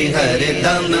दी हर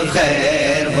दम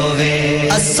खैर होवे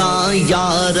असां या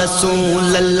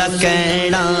रसूल अल्लाह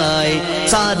कहना है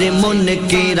सारे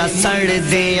मुनकिरा सड़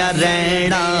दिया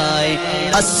रहना है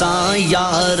असां या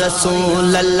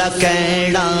रसूल अल्लाह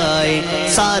कहना है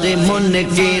सारे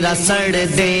मुनकिरा सड़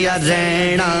दिया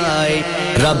रहना है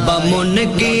रब्बा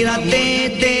मुनकिरा ते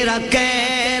तेरा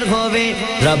कहर होवे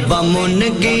रब्बा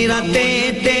मुनकिरा ते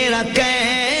तेरा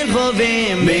कहर होवे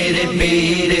मेरे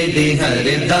पीर दी हर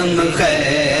दम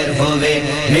खैर होवे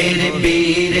मेरे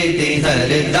पीर दी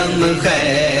हर दम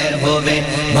खैर होवे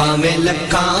भावें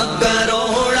लखां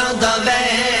करोड़ां दा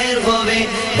वैर होवे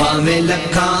भावें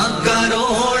लखां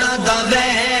करोड़ां दा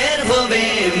वैर होवे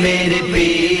मेरे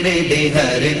पीर दी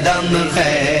हर दम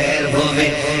खैर होवे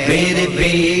मेरे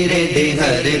पीर दी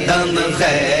हर दम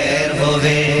खैर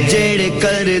होवे जेड़े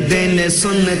कर दिन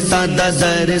सुनता दा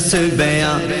दर्स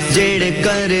बयां जेड़े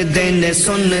कर दिन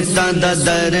सुनता दा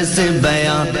दर्स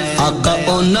बयां आका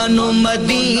उन्हां नु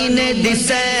मदीने दी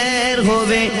सैर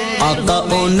होवे आका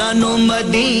उन्हां नु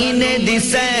मदीने दी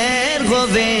सैर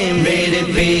होवे मेरे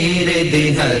पीर दी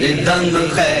हर दम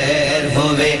खैर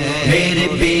होवे मेरे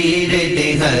पीर दी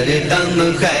हर दम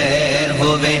खैर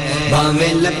होवे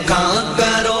भावें लखां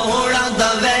करोड़ां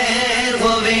दा वैर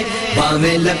होवे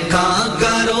भावें लखां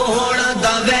करोड़ां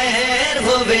दा वैर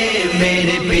होवे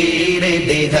मेरे पीर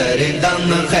दी हर दम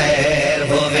खैर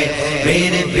होवे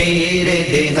मेरे पीर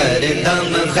दी हर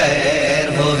दम खैर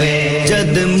होवे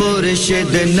जद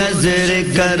मुर्शिद नजर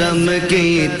करम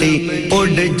कीती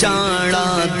उड़ जाना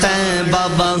तैं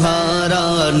बाबा हारा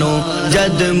नो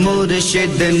जद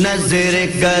मुर्शिद नजर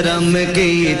करम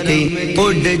कीती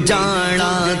उड़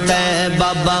जाना तैं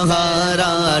बाबा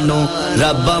हारा नो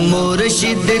रब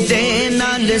मुर्शिद दे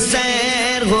नाल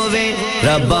सैर होवे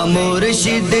रब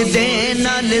मुर्शिद दे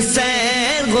नाल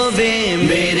सैर होवे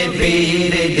मेरे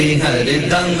पीर दी हर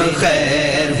दम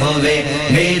खैर होवे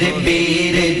मेरे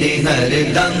पीर दी हर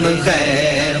दम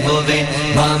खैर होवे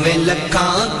भावें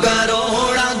लखां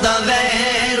करोड़ां दा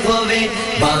वैर होवे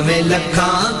भावें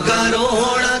लखां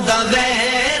करोड़ां दा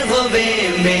वैर होवे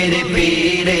मेरे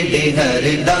पीर दी हर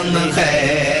दम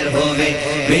खैर होवे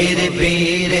मेरे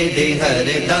पीर दी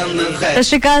हर दम खैर Sat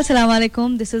Shri Akal, Assalamu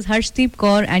alaikum. This is Harshdeep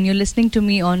Kaur and you're listening to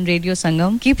me on Radio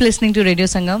Sangam. Keep listening to Radio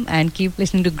Sangam and keep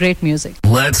listening to great music.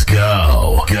 Let's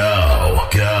go, go,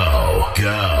 go,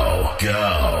 go, go,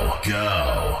 go,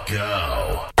 go.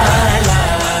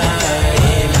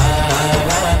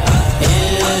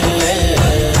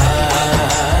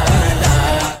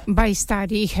 22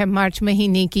 तारीख है मार्च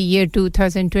महीने की year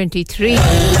 2023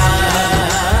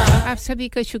 आप सभी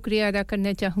का शुक्रिया अदा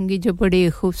करना चाहूंगी जो बड़े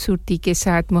खूबसूरती के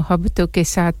साथ मोहब्बतों के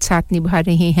साथ साथ निभा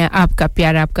रहे हैं आपका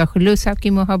प्यार आपका खुलूस आपकी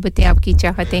मोहब्बतें आपकी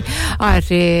चाहतें और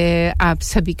आप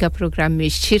सभी का प्रोग्राम में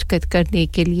शिरकत करने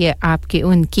के लिए आपके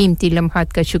उन कीमती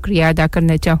लम्हात का शुक्रिया अदा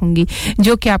करना चाहूंगी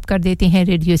जो कि आप कर देते हैं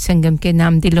रेडियो संगम के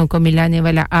नाम दिलों को मिलाने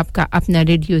वाला आपका अपना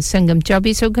रेडियो संगम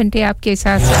 24 घंटे आपके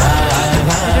साथ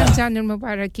रमजान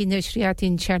मुबारक की नशरियात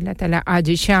इंशाअल्लाह ताला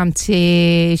आज शाम से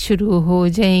शुरू हो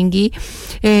जाएंगी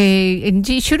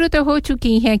जी शुरू तो हो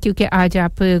चुकी हैं क्योंकि आज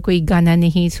आप कोई गाना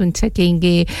नहीं सुन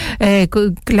सकेंगे कोई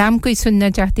कलाम कोई सुनना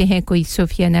चाहते हैं कोई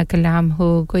सूफियाना कलाम हो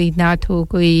कोई नात हो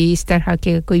कोई इस तरह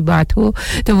के कोई बात हो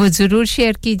तो वो जरूर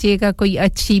शेयर कीजिएगा कोई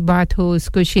अच्छी बात हो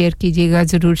उसको शेयर कीजिएगा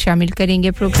जरूर शामिल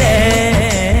करेंगे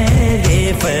प्रोग्राम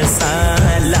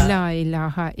ला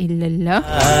इलाहा इल्लल्लाह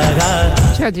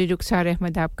चौधरी रुखसार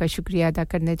अहमद आपका शुक्रिया अदा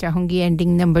करना चाहूंगी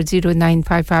एंडिंग नंबर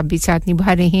 095 आप भी साथ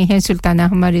निभा रहे हैं सुल्ताना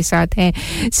हमारे साथ हैं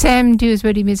सैम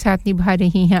ड्यूसबरी में साथ निभा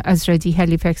रही हैं अजरा जी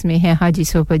हैलिफैक्स में हैं हाजी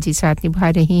सोफा जी साथ निभा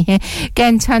रही हैं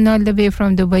कैंसान all the way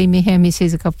from Dubai में है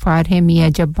मिसेस गफ्फार है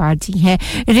मियां जब्बार जी हैं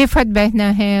रिफत बहना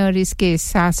है और इसके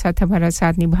साथ-साथ हमारा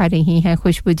साथ निभा रही हैं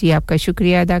खुशबू जी आपका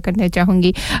शुक्रिया अदा करना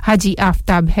चाहूंगी हाजी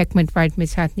आफताब हिकमत वाइट में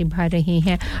साथ निभा रही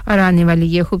हैं और आने वाली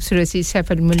ये खूबसूरत अजीज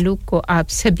सफल मल्लूक को आप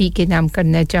सभी के नाम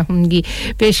करना चाहूंगी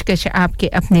पेशकश आपके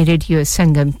अपने रेडियो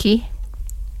संगम की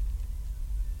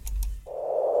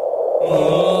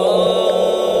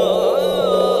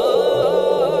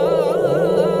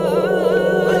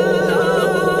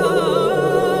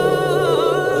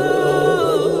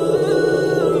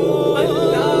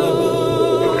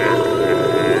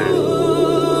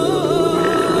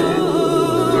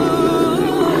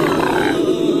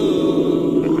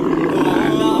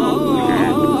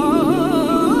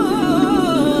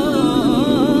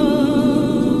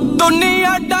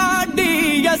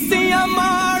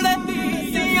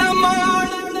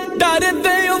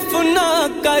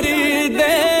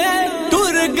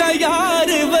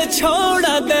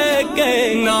छोड़ा दे के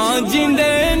ना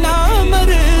जिंदे ना मर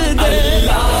दे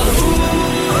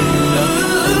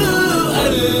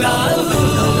अल्लाह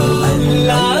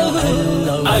अल्लाह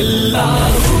अल्लाह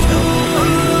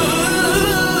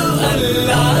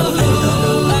अल्लाह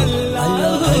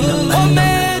ओ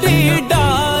मेरी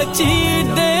डाची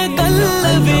दे गल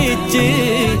विच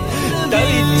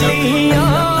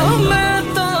तलचियां मैं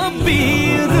तो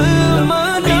पीर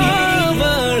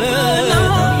मनावण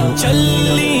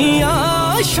चली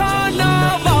शाना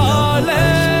वाले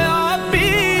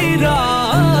पीरा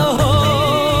हो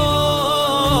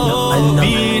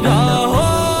पीरा हो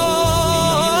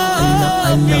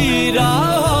पीरा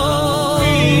हो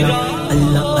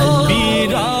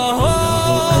पीरा हो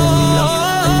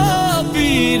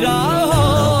पीरा हो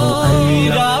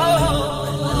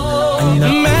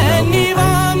मैं नीवा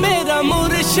मेरा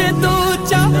मुर्शिद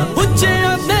ऊंचा उच्चे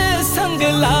दे संग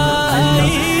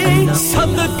लाई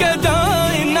सदके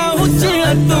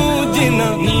तू जिना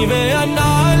नीवे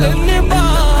नाल निभा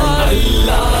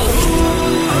अल्लाह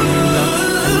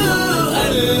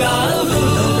अल्लाह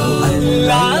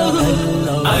अल्लाह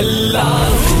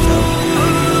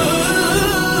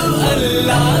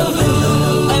अल्लाह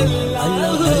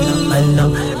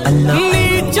अल्लाह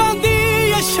नीचां दी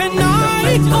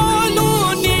अशनाई कोलू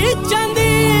नीचां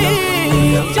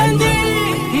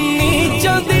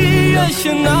दी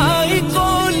अशनाई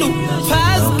कोलू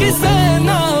फैज किसे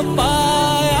ना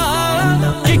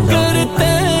करते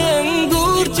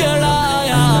अंगूर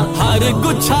चढ़ाया हर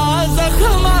गुच्छा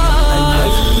जख्मा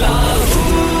अल्लाह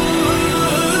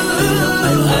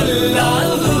अल्लाह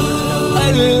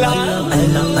अल्लाह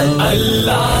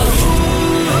अल्लाह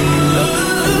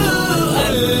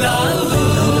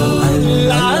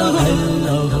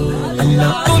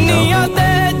अल्लाह दुनिया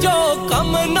दे जो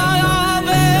कम ना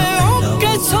आवे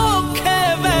ओके सोखे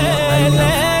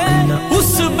वेले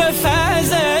उस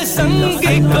बेफैज़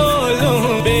संगी को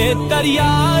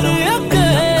यार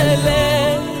अकेले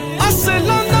असल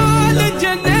नाल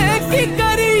जने की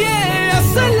करिए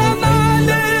असल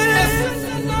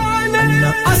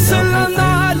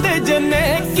नाल जने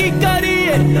की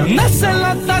करिए नस्ल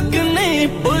तक नहीं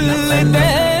भूलदे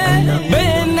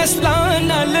बेनस्ला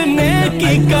नाल ने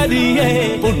की करिए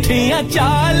पुठियां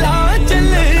चाला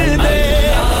चलदे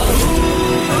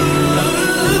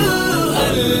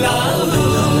अल्लाह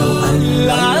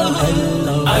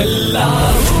अल्लाह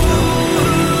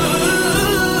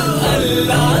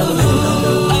अल्लाह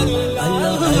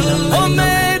ओ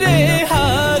मेरे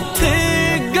हाथ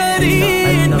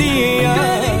गरीदिया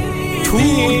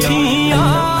ठूठियां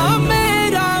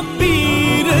मेरा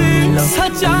पीर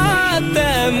सजाते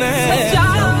मैं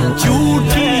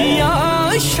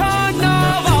झूठियां शाना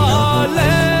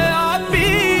वाले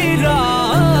पीरा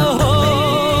हो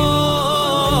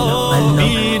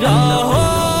पीरा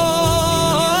हो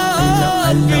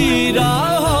पीरा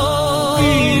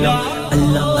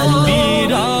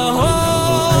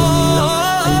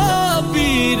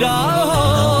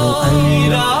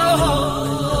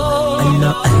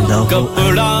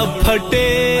कपड़ा फटे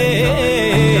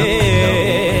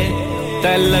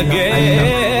ते लगे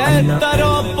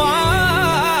तरो पा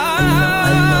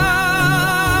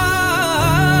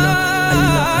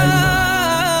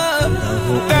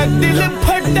ते दिल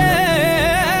फटे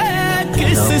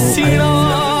किस सीना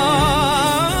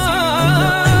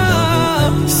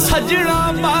सजना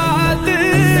बाद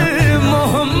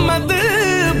मोहम्मद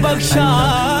बख्शा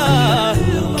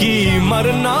की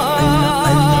मरना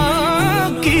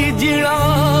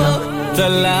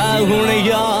तला हुन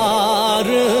यार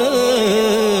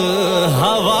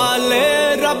हवाले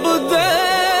रब दे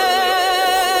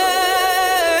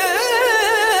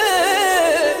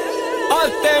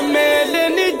आते मेले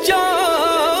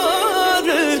निचार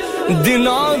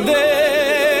दिना दे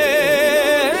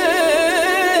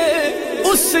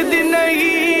उस दिन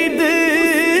ईद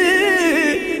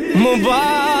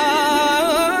मुबारक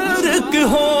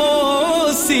हो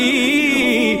सी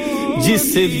जिस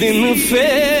दिन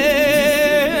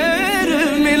फेर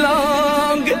मिला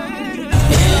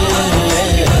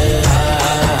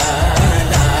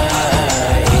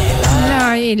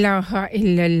इलाहा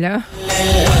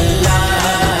इल्लल्लाह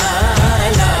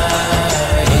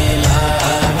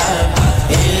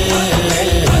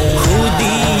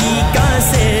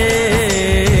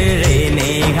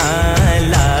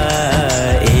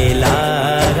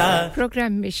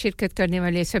प्रोग्राम में शिरकत करने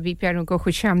वाले सभी प्यारों को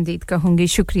खुशामदीद कहूंगी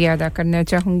शुक्रिया अदा करना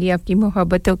चाहूंगी आपकी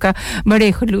मोहब्बतों का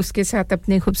बड़े खुलूस के साथ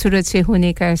अपने खूबसूरत से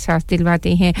होने का एहसास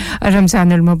दिलवाते हैं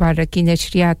रमजानुल मुबारक की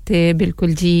नशरियात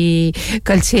बिल्कुल जी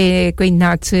कल से कोई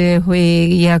नाच हुए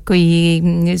या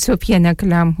कोई सूफियाना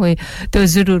कलाम हुए तो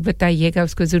जरूर बताइएगा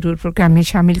उसको जरूर प्रोग्राम में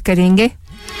शामिल करेंगे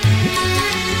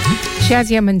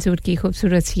शाजिया मंजूर की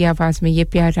खूबसूरत सी आवाज में ये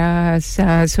प्यारा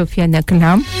सा सूफियाना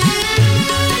कलाम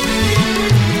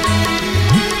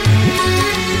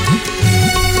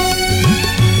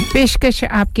पेशकश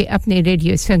आपके अपने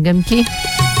रेडियो संगम की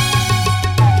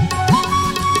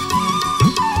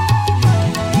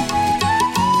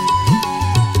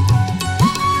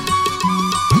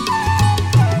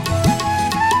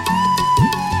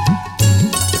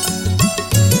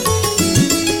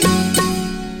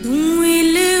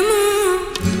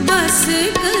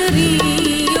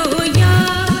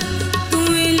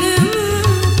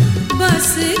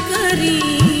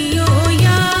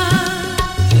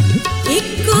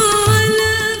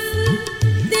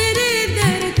तेरे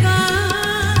दर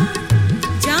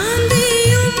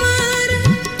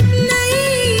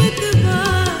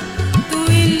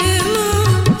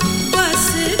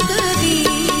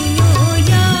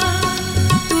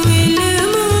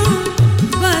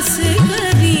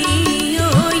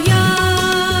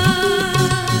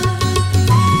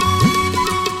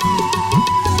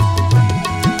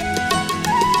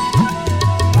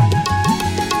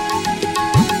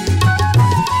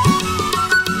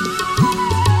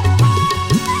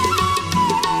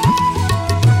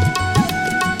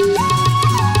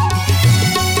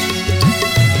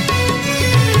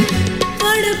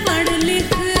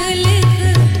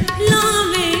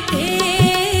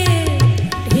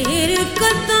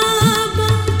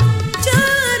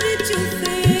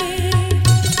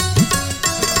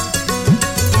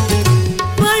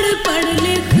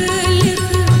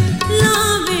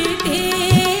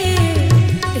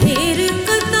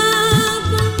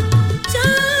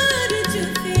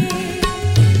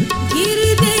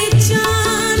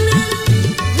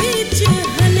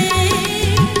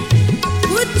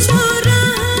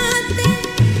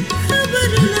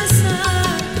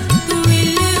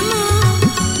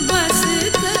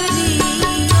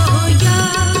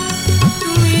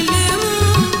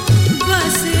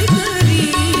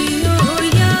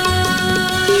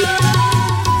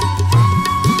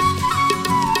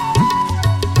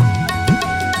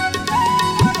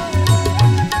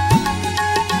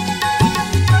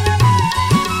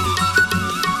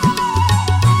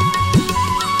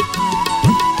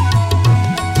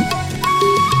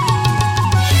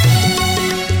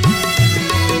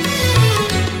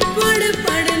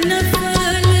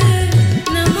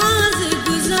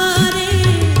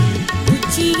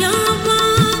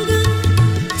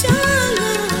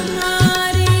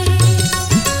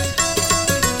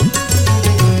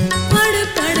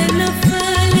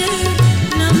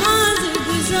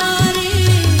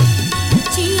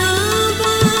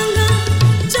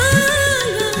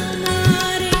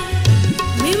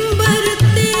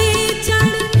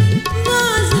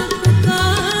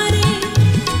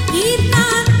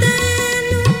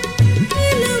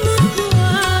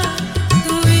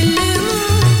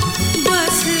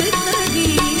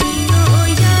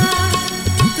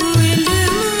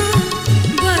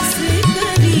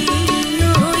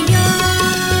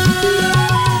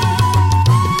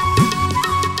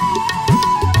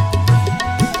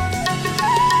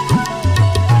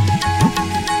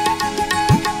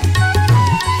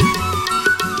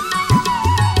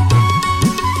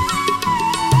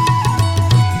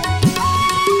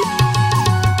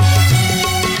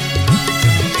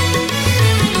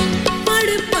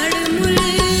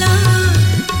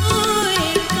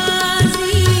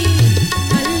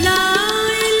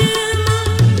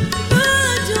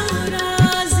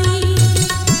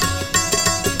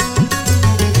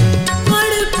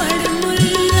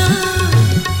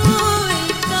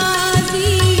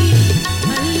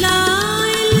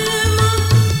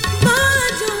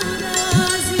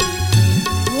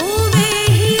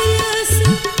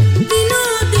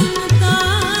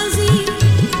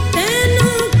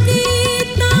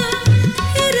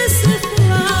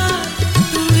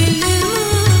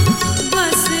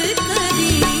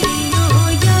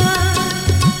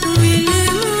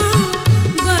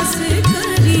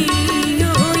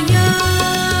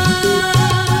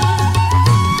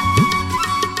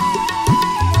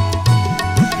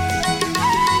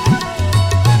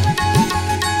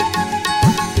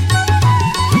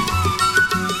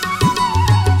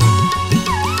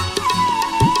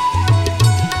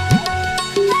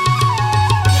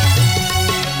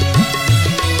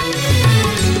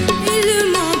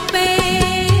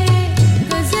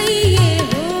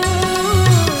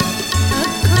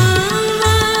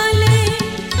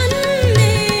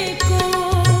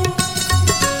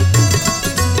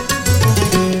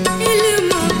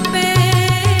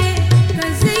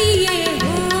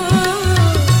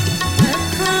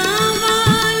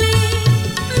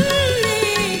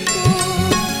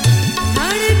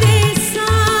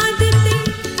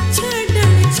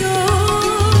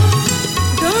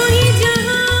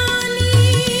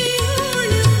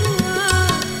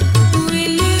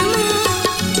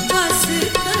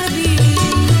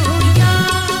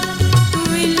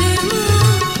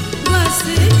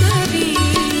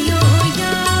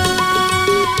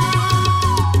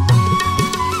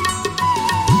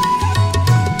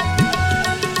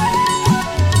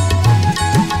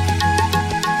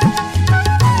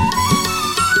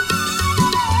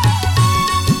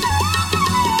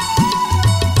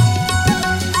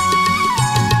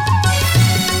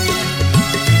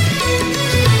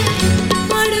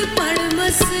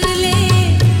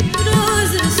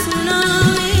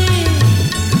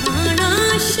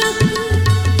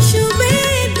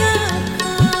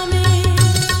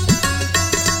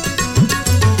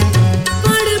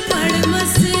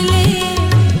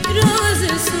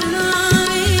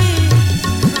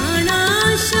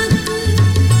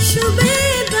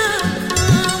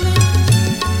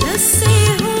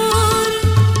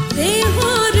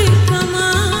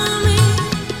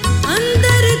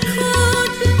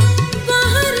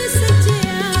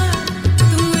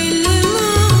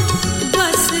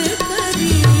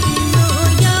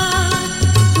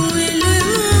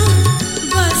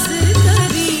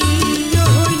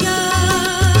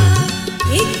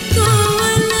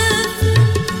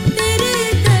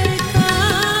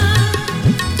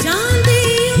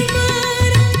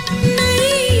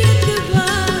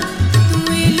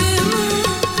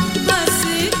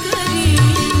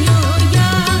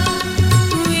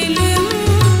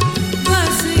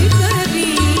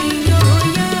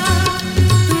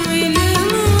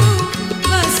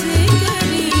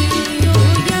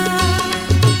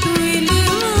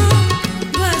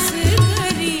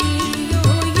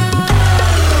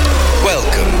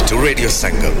Radio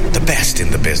Sangam, the best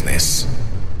in the business.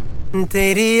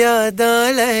 तेरी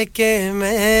यादां लेके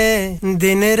मैं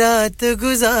दिन रात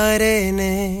गुजारे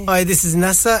ने. Hi, this is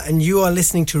Nasa and you are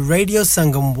listening to Radio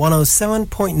Sangam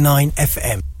 107.9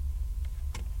 FM.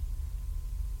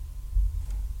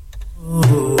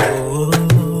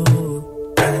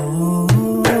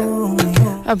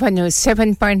 अब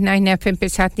 107.9 FM पे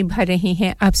साथ निभा रहे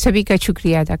हैं आप सभी का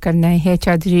शुक्रिया अदा करना है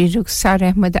चौधरी रुखसार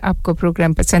अहमद आपको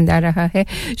प्रोग्राम पसंद आ रहा है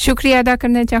शुक्रिया अदा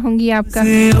करना चाहूंगी आपका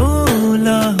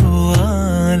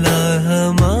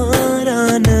हमारा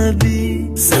नबी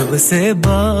सबसे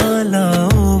बाला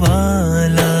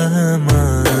वाला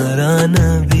हमारा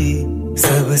नबी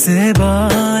सबसे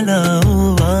बाला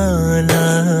वाला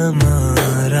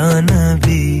हमारा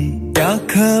नबी क्या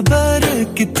खबर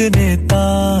कितने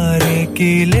तारे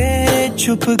किले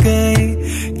छुप गए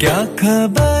क्या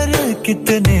खबर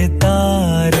कितने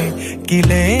तारे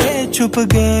किले छुप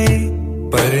गए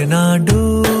पर ना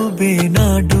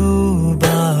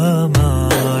डूबा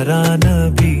हमारा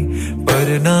नबी पर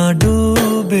ना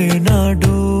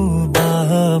डूबा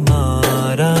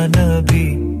हमारा नबी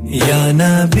या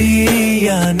नबी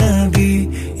या नबी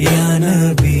या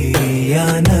नबी या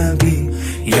नबी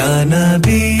या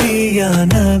नबी या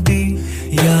नबी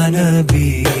या नबी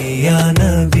या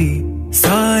नबी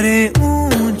सारे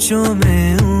ऊंचों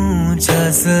में ऊंचा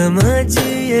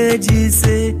समझिए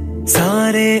जिसे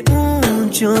सारे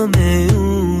ऊंचों में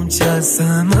ऊंचा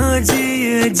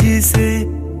समझिए जिसे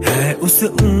है उस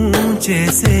ऊंचे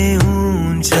से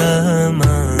ऊंचा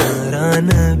हमारा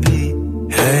नबी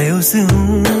है उस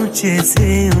ऊंचे से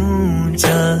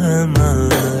ऊंचा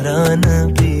हमारा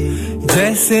नबी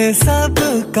जैसे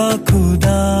सबका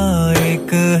खुदा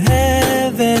एक है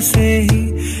वैसे ही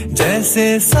जैसे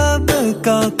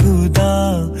सबका खुदा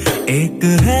एक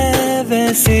है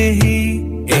वैसे ही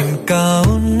इनका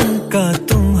उनका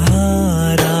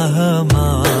तुम्हारा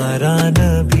हमारा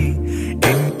नबी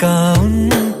इनका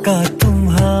उनका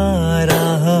तुम्हारा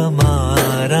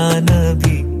हमारा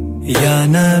नबी या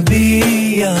नबी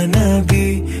या नबी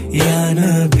या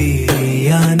नबी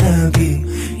या नबी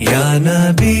या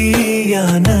नबी या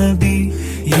नबी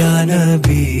या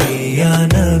नबी या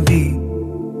नबी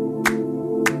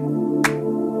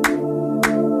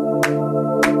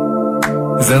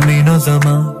ज़मीनो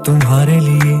ज़मा तुम्हारे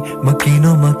लिए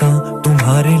मकीनो मकां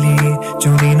तुम्हारे लिए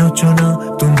चुनीनो चुना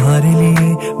तुम्हारे लिए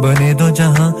बने दो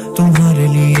जहां तुम्हारे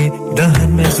लिए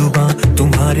दहन में ज़ुबां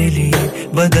तुम्हारे लिए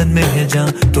बदन में है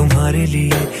जान तुम्हारे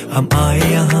लिए हम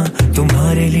आए यहाँ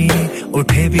तुम्हारे लिए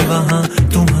उठे भी वहाँ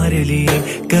तुम्हारे लिए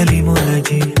कलीमो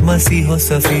नजी मसीहो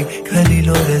सफी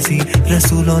खलीलो रजी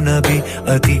रसूलो नबी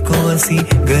अतीको वसी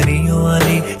गनियो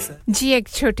वाली जी एक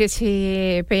छोटे से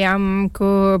प्याम को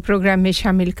प्रोग्राम में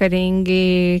शामिल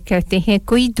करेंगे कहते हैं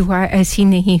कोई दुआ ऐसी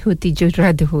नहीं होती जो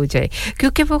रद्द हो जाए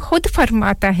क्योंकि वो खुद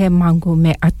फरमाता है मांगो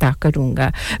मैं अता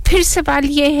करूंगा फिर सवाल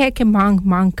ये है कि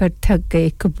मांग कर थक गए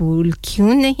कबूल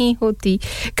क्यों नहीं होती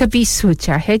कभी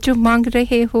सोचा है जो मांग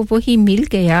रहे हो वही मिल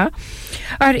गया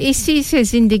और इसी से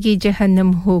जिंदगी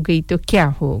जहन्नम हो गई तो क्या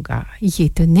होगा ये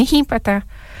तो नहीं पता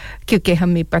क्योंकि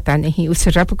हमें पता नहीं उस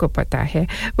रब को पता है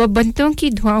वो बंदों की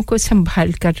दुआओं को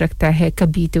संभाल कर रखता है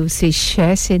कभी तो उसे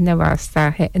शय से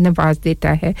नवाज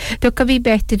देता है तो कभी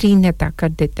बेहतरीन अता कर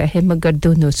देता है मगर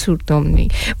दोनों सूरतों में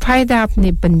फायदा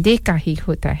अपने बंदे का ही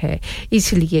होता है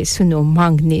इसलिए सुनो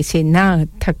मांगने से ना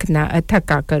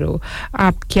थका करो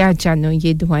आप क्या जानो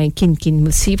ये दुआएं किन-किन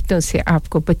मुसीबतों से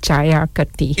आपको बचाया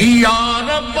करती हैं या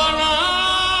रब्बना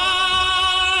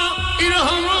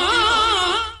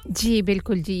जी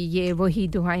बिल्कुल जी ये वही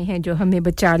दुआएं हैं जो हमें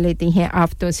बचा लेती हैं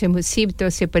आफतों से मुसीबतों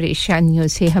से परेशानियों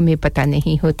से हमें पता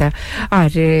नहीं होता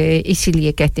और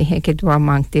इसीलिए कहते हैं कि दुआ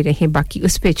मांगते रहें बाकी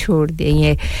उस पे छोड़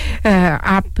दें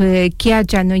आप क्या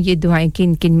जानो ये दुआएं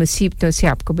किन-किन मुसीबतों से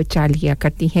आपको बचा लिया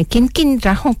करती हैं किन-किन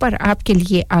राहों पर आपके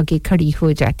लिए आगे खड़ी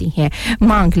हो जाती हैं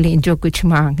मांग लें जो कुछ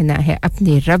मांगना है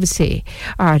अपने रब से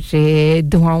और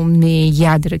दुआओं में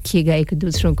याद रखिएगा एक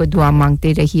दूसरों को दुआ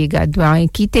मांगते रहिएगा दुआएं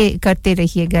करते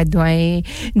रहिएगा दुआएं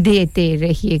देते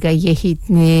रहिएगा यही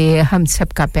हम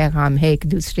सब का पैगाम है एक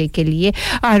दूसरे के लिए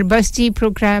और बस जी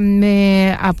प्रोग्राम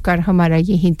में आपका हमारा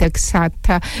यहीं तक साथ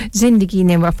था जिंदगी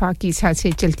ने वफा की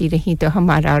सांसें चलती रही तो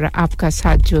हमारा और आपका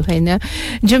साथ जो है ना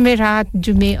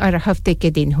जुमे और हफ्ते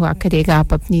के दिन हुआ करेगा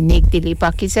आप अपनी नेक दिली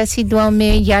पाकीज़ा सी दुआ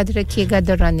में याद रखिएगा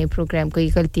दौरान प्रोग्राम कोई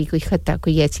गलती कोई खता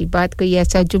कोई ऐसी बात कोई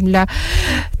ऐसा जुमला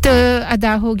तो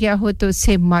अदा हो गया हो तो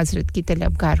उससे माजरत की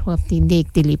तलबगार हो अपनी नेक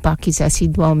दिली पाकीज़ा सी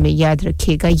दुआ दुआओं में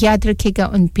याद रखेगा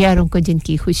उन प्यारों को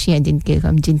जिनकी खुशियां जिनके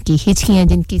गम जिनकी हिचकियां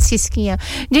जिनकी सिसकियां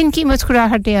जिनकी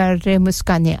मुस्कुराहटें और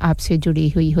मुस्कानें आपसे जुड़ी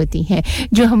हुई होती हैं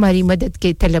जो हमारी मदद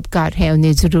के तलबगार हैं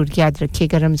उन्हें ज़रूर याद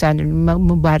रखिएगा रमज़ान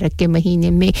मुबारक के महीने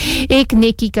में एक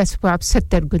नेकी का सवाब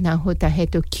 70 गुना होता है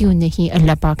तो क्यों नहीं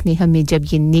अल्लाह पाक ने हमें जब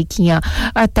ये नेकियां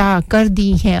अता कर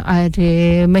दी हैं और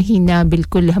महीना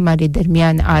बिल्कुल हमारे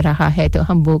दरमियान आ रहा है तो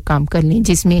हम वो काम कर लें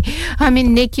जिसमें हम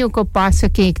इन नेकियों को पा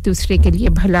सके एक दूसरे के लिए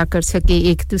भला कर सके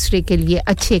एक दूसरे के लिए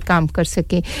अच्छे काम कर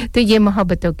सके तो ये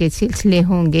मोहब्बतों के सिलसिले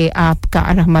होंगे आपका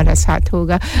और हमारा साथ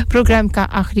होगा प्रोग्राम का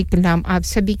आखिरी कलाम आप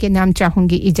सभी के नाम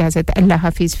चाहूंगी इजाजत अल्लाह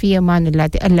हाफिज फी अमान अल्लाह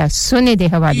ते अल्लाह सुने दे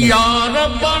हवाले या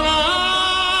रब्बना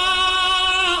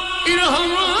इरहम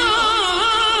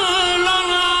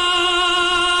लना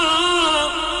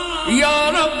या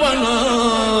रब्बना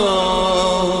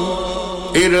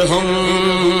इरहम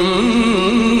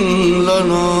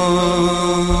लना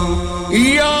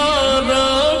या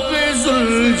रब जुल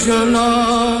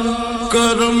जलाल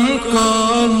करम का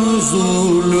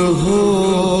नुज़ूल हो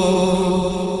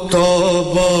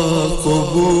तौबा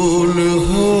कबूल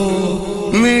हो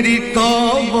मेरी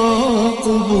तौबा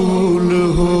कबूल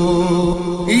हो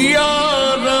या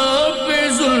रब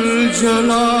जुल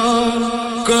जलाल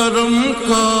करम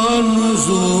का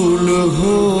नुज़ूल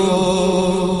हो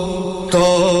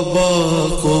तौबा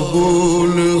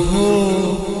कबूल हो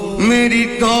मेरी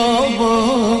तौबा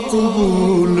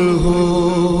कबूल हो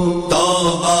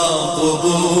तौबा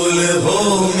कबूल हो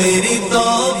मेरी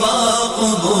तौबा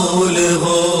कबूल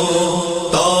हो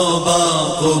तौबा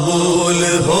कबूल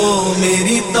हो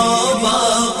मेरी तौबा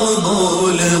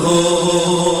कबूल हो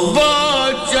बा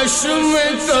चश्मे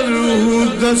करूं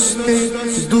दस्ते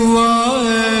दुआ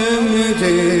है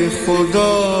मेरे खुदा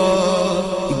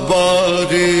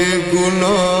बारे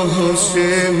गुनाह से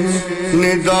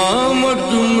निदामत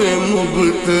में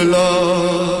मुब्तला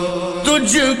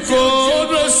तुझको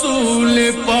रसूल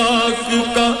पाक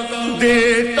का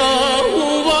देता हूँ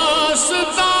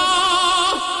वास्ता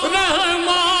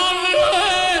रहमान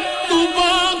है तू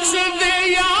बख्श दे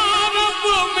या रब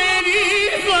मेरी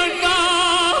खता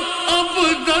अब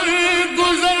दर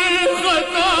गुजर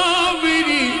खता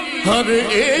मेरी हर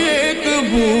एक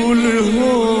भूल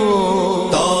हो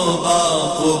तौबा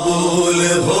कबूल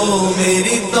हो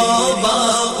मेरी तौबा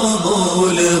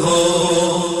कबूल हो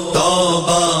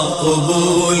तौबा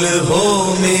कबूल हो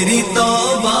मेरी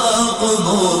तौबा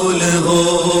कबूल हो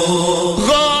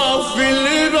गाफिल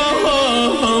रहा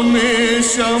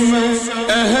हमेशा मैं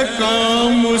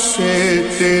अहकाम से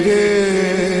तेरे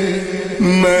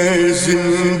मैं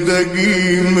जिंदगी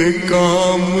में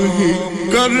काम ही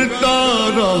करता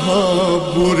रहा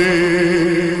बुरे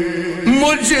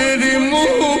मुजरिम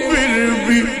हूँ फिर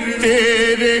भी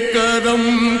तेरे करम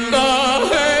का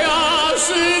है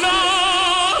आसरा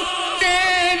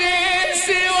तेरे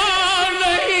सिवा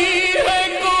नहीं है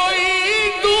कोई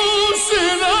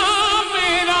दूसरा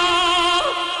मेरा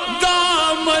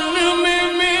दामन में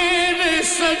मेरे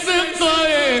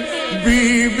सदक़े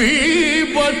बीबी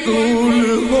बतूल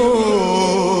हो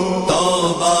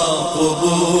तौबा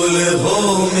कबूल हो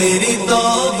मेरी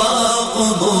तौबा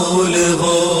कबूल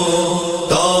हो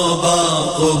तौबा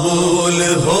कबूल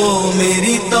हो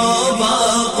मेरी तौबा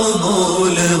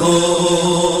कबूल हो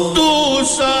तू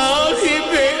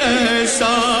साहिब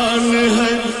एहसान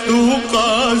है तू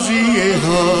काज़ी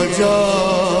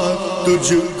हाजात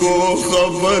तुझको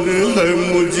खबर है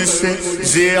मुझसे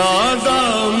ज़्यादा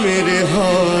मेरे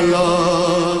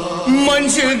हालात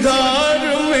मंझधार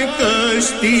में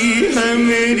कश्ती है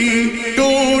मेरी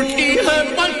टूटी है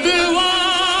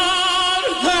पतवार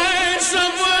है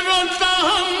सब्र और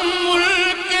तहम्मुल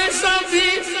के सभी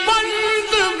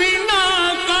बंद बिना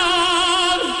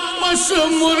कार बस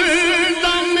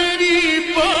मुर्दा मेरी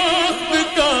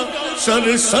बख्त का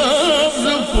सरसब्ज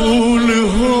फूल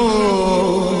हो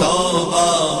तौबा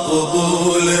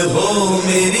कबूल हो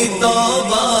मेरी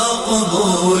तौबा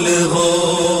कबूल हो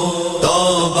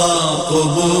तौबा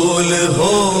कबूल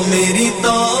हो मेरी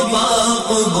तौबा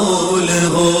कबूल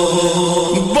हो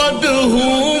बद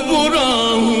हूँ बुरा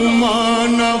हूँ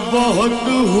माना बहुत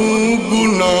हूँ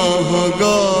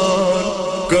गुनाहगार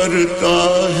करता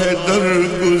है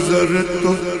दरगुजर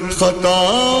तो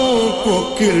खताओं को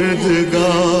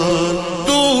किरदगार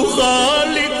तू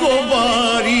खालिक व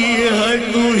बारी है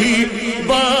तू ही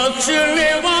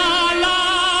बख्शने वाला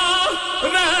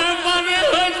रहबर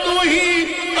है तू ही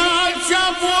अच्छा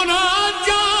बुरा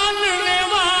जानने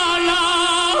वाला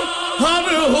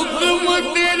हर हुक्म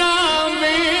तेरा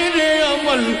मेरे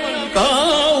अमल का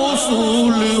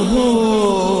उसूल हो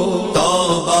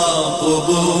तौबा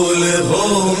कबूल हो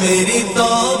मेरी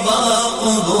तौबा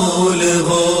कबूल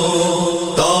हो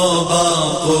तौबा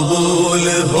कबूल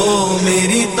हो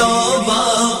मेरी तौबा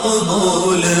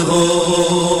कबूल हो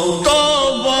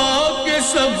तौबा के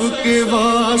सबके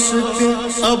वास्ते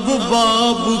अब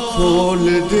बाब खोल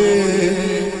दे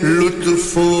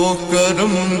लुत्फो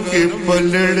करम के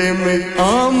पलड़े में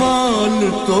आमाल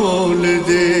तोल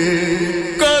दे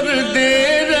कर दे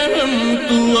रहम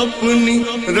तू अपनी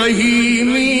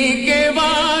रहीमी के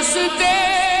वास्ते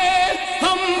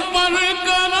हम पर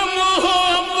करम हो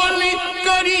अपनी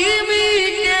करीमी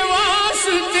के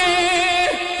वास्ते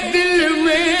दिल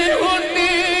में हो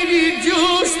तेरी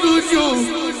जोस्तुजू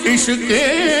इश्क़े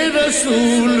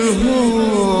रसूल हो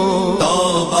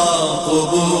तौबा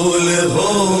कबूल हो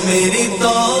मेरी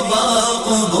तौबा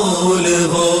कबूल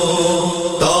हो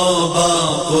तौबा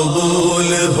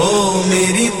कबूल हो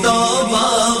मेरी तौबा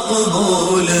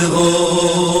कबूल हो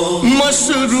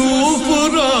मसरूफ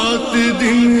रात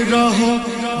दिन रहा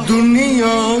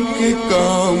दुनिया के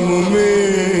काम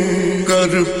में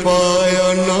कर पाया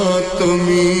ना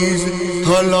तमीज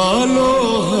हलालो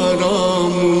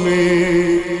हराम में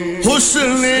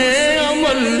हुस्ने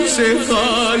अमल से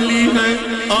खाली है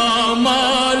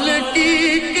आमाल की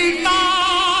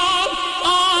किताब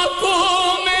आंखों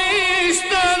में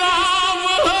इस्तराब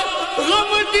है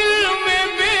गम दिल में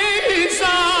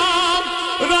बेहिसाब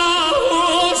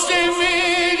राहों से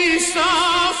मेरी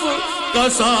साफ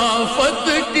कसाफत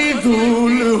की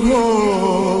धूल हो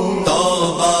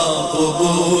तौबा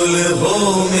कबूल हो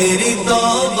मेरी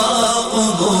तौबा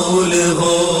कबूल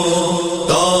हो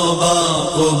तौबा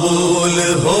कबूल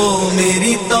हो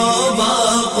मेरी तौबा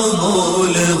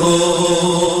कबूल हो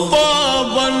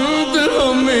पाबंद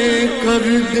हमें कर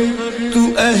दे तू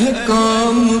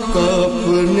अहकाम का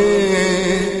अपने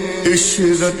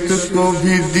इशरत को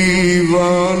भी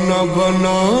दीवाना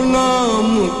बना नाम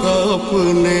का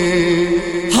अपने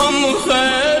हम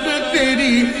खैर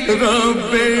तेरी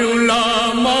रब्बे उला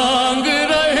मांग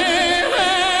रहे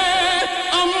हैं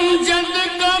अमजद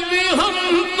का भी हम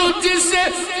तुझसे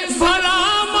भला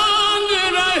मांग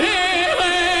रहे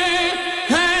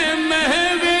हैं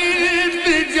महवे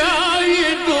इल्तिजा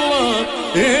ये दुआ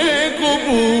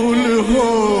कबूल हो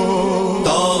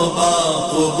तौबा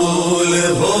कबूल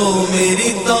हो मेरी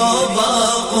तौबा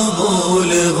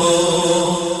कबूल हो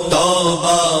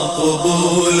तौबा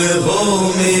कबूल हो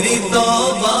मेरी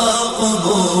तौबा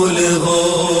कबूल हो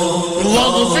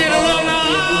वग़फिर लना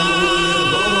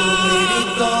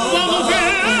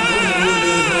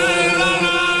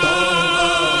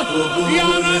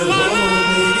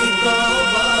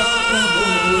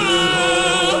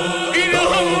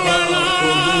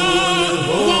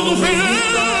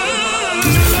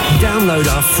Download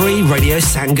our free Radio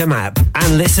Sangam app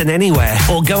and listen anywhere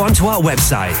or go onto our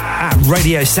website at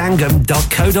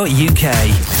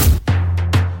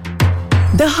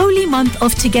radiosangam.co.uk. The holy month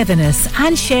of togetherness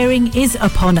and sharing is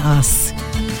upon us.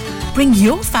 Bring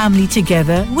your family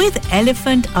together with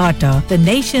Elephant Atta, the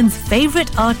nation's favorite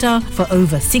atta for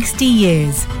over 60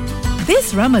 years.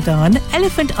 This Ramadan,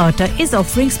 Elephant Atta is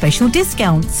offering special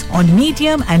discounts on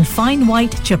medium and fine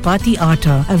white chapati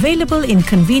atta, available in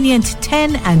convenient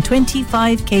 10 and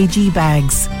 25 kg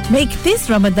bags. Make this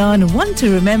Ramadan one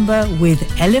to remember with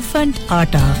Elephant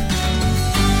Atta.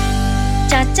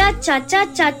 चाचा चाचा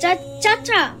चाचा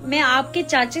चाचा मैं आपके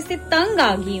चाचे से तंग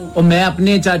आ गई हूँ और मैं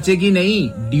अपने चाचे की नहीं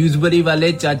ड्यूसबरी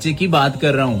वाले चाचे की बात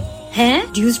कर रहा हूँ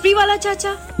हैं ड्यूसबरी वाला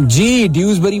चाचा जी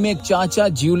ड्यूसबरी में एक चाचा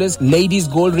ज्वेलर्स लेडीज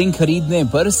गोल्ड रिंग खरीदने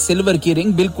पर सिल्वर की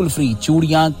रिंग बिल्कुल फ्री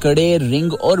चूड़ियां कड़े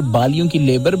रिंग और बालियों की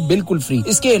लेबर बिल्कुल फ्री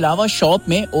इसके अलावा शॉप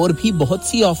में और भी बहुत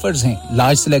सी ऑफर्स हैं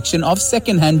large selection of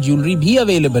second hand jewellery भी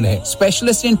अवेलेबल है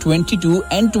specialist in 22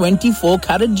 and 24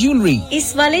 carat jewellery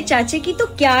इस वाले चाचे की तो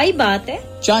क्या ही बात है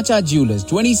Chacha Jewelers,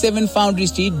 27 Foundry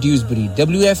Street, Dewsbury,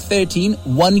 WF13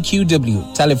 1QW.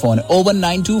 Telephone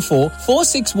 01924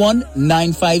 461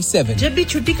 957. जब भी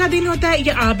छुट्टी का दिन होता है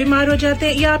या आप बीमार हो जाते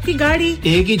हैं या आपकी गाड़ी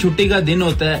एक ही छुट्टी का दिन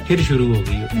होता है फिर शुरू हो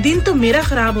गई दिन तो मेरा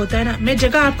खराब होता है ना मैं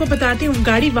जगह आपको बताती हूँ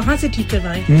गाड़ी वहाँ से ठीक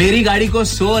करवाएं मेरी गाड़ी को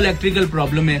 100 इलेक्ट्रिकल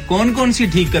प्रॉब्लम है कौन-कौन सी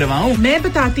ठीक करवाऊँ मैं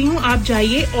बताती हूँ आप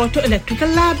जाइए ऑटो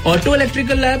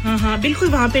इलेक्ट्रिकल लैब हाँ बिल्कुल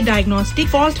वहाँ पे diagnostic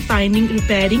fault finding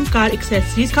repairing car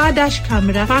accessories car dash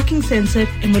camera parking sensor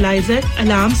immobiliser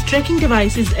alarms tracking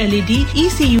devices LED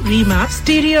ECU remap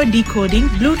stereo decoding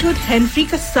bluetooth hand free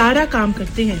का सारा काम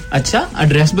करते हैं अच्छा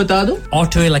एड्रेस बता दो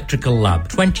Auto Electrical Lab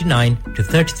 29 to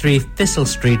 33 Thistle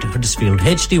Street Huddersfield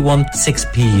HD1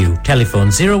 6PU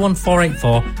telephone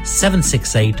 01484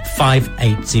 768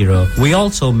 580 we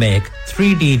also make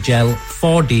 3D gel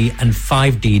 4D and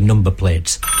 5D number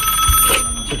plates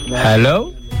Hello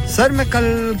sir मैं कल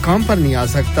काम पर नहीं आ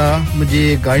सकता मुझे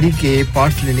गाड़ी के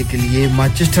पार्ट्स लेने के लिए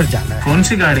मैनचेस्टर जाना है कौन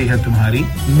सी गाड़ी है तुम्हारी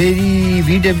मेरी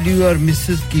VW और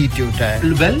मिसेस की टोयोटा है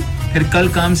वेल फिर कल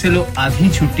काम से लो आधी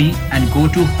छुट्टी and go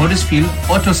to Huddersfield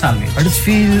auto salvage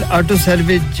Huddersfield auto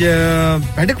salvage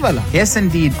paddock वाला Yes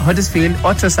indeed Huddersfield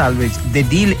Auto Salvage they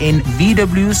deal in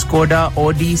VW Skoda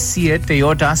Audi Seat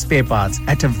Toyota spare parts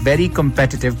at a very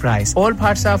competitive price all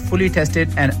parts are fully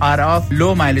tested and are of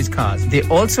low mileage cars they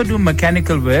also do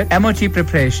mechanical work MOT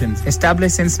preparations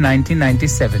established since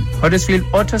 1997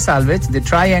 Huddersfield Auto Salvage the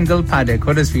Triangle Paddock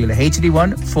Huddersfield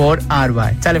HD1 4RY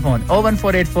telephone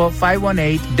 01484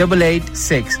 518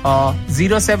 886 or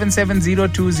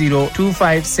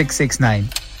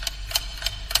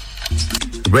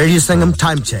 07702025669 Radio Sangam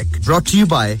time check brought to you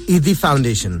by Eidi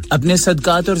Foundation अपने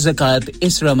सदकात और ज़कात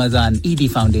इस रमजान ईदी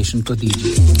foundation को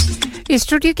दीजिए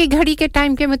studio की घड़ी के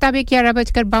टाइम के मुताबिक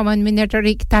 11:52 और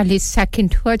 41 सेकंड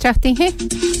हुआ चाहते हैं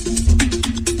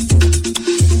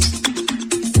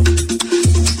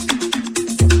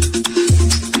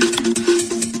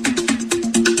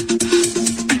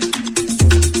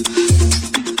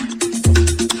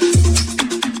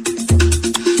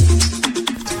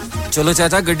चलो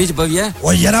चाचा गड्डी च बविया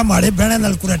ओ यारा माड़े बहने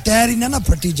नलकुरा टायर ही ना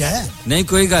फटी जाए नहीं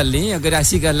कोई गल नहीं अगर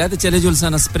ऐसी गल है तो चले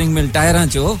जुलसाना स्प्रिंग मिल टायरां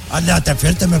चो अल्लाह ते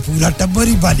फिर तो मैं पूरा टब्बर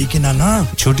ही बाली के ना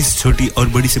छोटी से छोटी और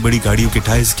बड़ी से बड़ी गाड़ियों के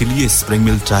टायर्स के लिए spring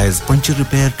mill tyres puncture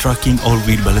repair trekking और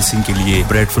व्हील बैलेंसिंग के लिए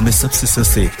ब्रैडफोर्ड में सबसे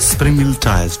सस्ते spring mill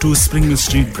tyres 2 spring mill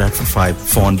street Bradford 5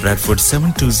 phone Bradford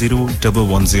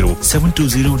 720110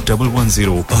 720110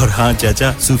 और हां चाचा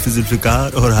सूफी जुल्फिकार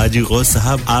और हाजी गौस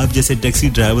साहब आप जैसे टैक्सी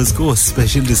ड्राइवर्स को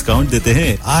स्पेशल डिस्काउंट देते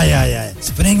हैं आय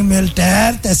स्प्रिंग मिल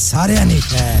टायर ते सारे अनेक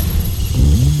है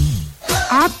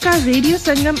आपका रेडियो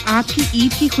संगम आपकी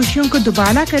ईद की खुशियों को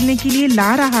दुबारा करने के लिए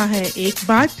ला रहा है एक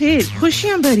बार फिर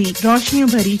खुशियां भरी रोशनियों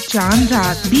भरी चांद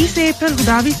रात 20 अप्रैल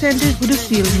गुदावी सेंटर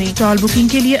हडर्सफील्ड में टॉल बुकिंग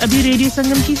के लिए अभी रेडियो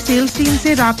संगम की सेल्स टीम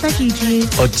से राब्ता कीजिए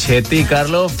और छेती कर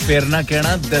लो फिर ना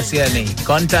कहना दसिया नहीं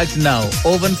कांटेक्ट नाउ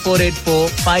 01484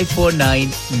 549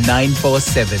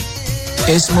 947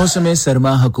 इस मौसम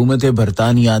सरमा हुकूमत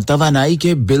बरतानिया तवानाई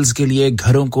के बिल्स के लिए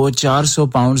घरों को 400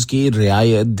 पाउंड्स की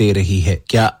रियायत दे रही है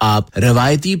क्या आप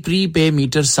रवायती प्री पे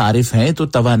मीटर सारिफ हैं तो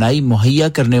तवानाई मुहैया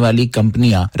करने वाली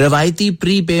कंपनियां रवायती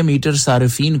प्री पे मीटर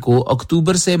सारिफीन को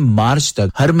अक्टूबर से मार्च तक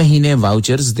हर महीने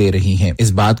वाउचर्स दे रही हैं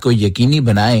इस बात को यकीनी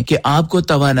बनाएं कि आपको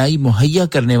तवानाई मुहैया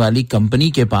करने वाली कंपनी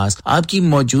के पास आपकी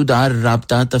मौजूदा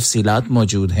राब्ता तफसीलात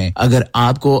मौजूद हैं अगर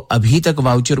आपको अभी तक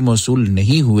वाउचर मौसूल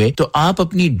नहीं हुए तो आप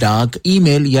अपनी डाक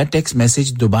ईमेल या टेक्स्ट मैसेज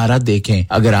दोबारा देखें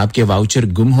अगर आपके वाउचर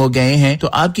गुम हो गए हैं तो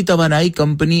आपकी तवानाई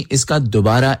कंपनी इसका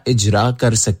दोबारा इजरा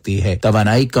कर सकती है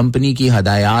तवानाई कंपनी की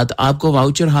हदायत आपको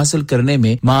वाउचर हासिल करने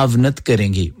में मावनत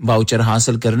करेंगी वाउचर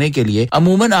हासिल करने के लिए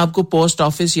अमूमन आपको पोस्ट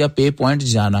ऑफिस या पे पॉइंट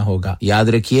जाना होगा याद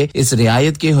रखिए इस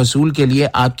रियायत के हुसूल के लिए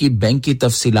आपकी बैंक की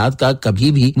तफसीलात का कभी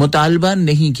भी मुतालबा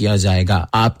नहीं किया जाएगा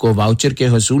आपको वाउचर के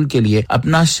हुसूल के लिए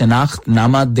अपना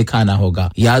शनाख्तनामा दिखाना होगा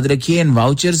याद रखिए इन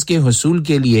वाउचर्स के हुसूल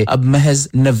के लिए अब महज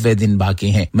 90 दिन बाकी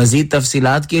हैं मजीद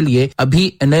तफसीलात के लिए अभी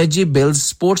एनर्जी बिल्स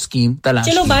स्पोर्ट्स स्कीम तलाश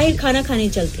चलो बाहर खाना खाने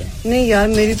चलते हैं नहीं यार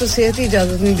मेरी तो सेहत ही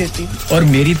इजाजत नहीं देती और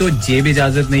मेरी तो जेब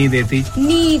इजाजत नहीं देती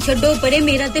नहीं छोड़ो परे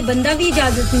मेरा ते बंदा भी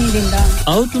इजाजत नहीं देता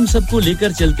आओ तुम सबको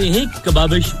लेकर चलते हैं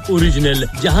कबाबिश ओरिजिनल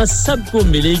जहां सबको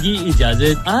मिलेगी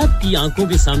इजाजत आपकी आंखों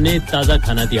के सामने ताजा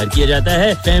खाना तैयार किया जाता है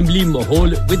फैमिली माहौल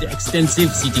with extensive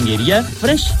seating area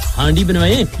fresh handi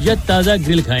बनवाएं या ताजा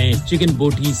ग्रिल खाएं chicken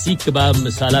boti seekh kebab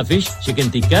masala fish chicken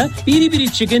tikka piri piri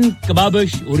chicken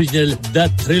kababish original the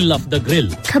thrill of the grill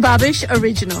kababish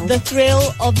original the thrill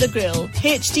of the grill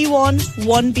HD1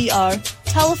 1BR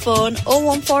telephone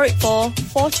 01484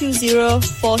 420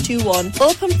 421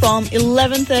 open from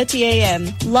 11:30 am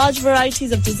large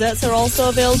varieties of desserts are also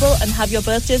available and have your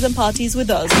birthdays and parties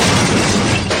with us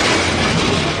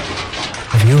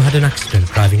Have you had an accident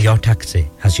driving your taxi?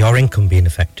 Has your income been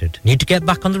affected? Need to get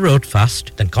back on the road fast?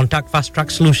 Then contact Fast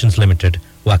Track Solutions Limited,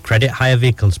 who are credit hire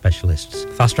vehicle specialists.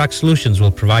 Fast Track Solutions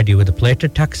will provide you with a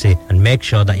plated taxi and make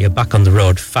sure that you're back on the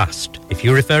road fast. If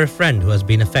you refer a friend who has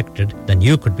been affected, then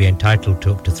you could be entitled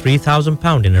to up to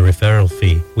 £3,000 in a referral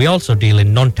fee. We also deal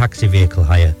in non-taxi vehicle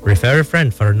hire. Refer a friend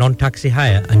for a non-taxi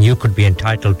hire and you could be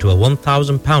entitled to a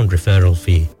 £1,000 referral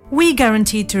fee. We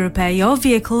guarantee to repair your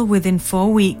vehicle within 4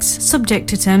 weeks, subject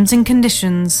to terms and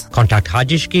conditions. Contact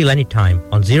Haji Shakil anytime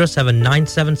on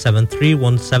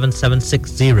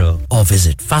 07977317760 or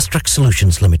visit Fast Track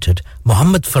Solutions Limited,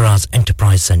 Mohammed Faraz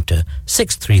Enterprise Centre,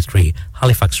 633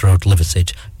 Halifax Road,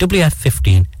 Liversedge,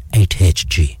 WF15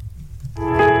 8HG.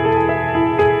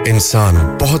 इंसान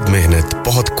बहुत मेहनत,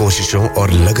 बहुत कोशिशों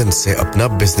और लगन से अपना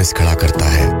business खड़ा करता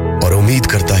है, और उम्मीद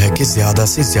करता है कि ज़्यादा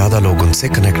से ज़्यादा लोग उनसे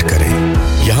कनेक्ट करें।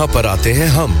 यहाँ पर आते हैं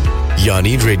हम,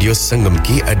 यानी रेडियो संगम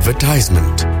की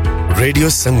एडवर्टाइजमेंट। रेडियो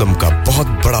संगम का बहुत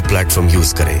बड़ा प्लेटफॉर्म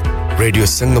यूज करें। रेडियो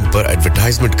संगम पर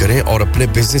एडवर्टाइजमेंट करें और अपने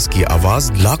बिजनेस की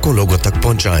आवाज लाखों लोगों तक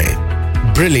पहुंचाएं।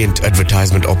 Brilliant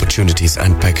advertisement opportunities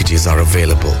and packages are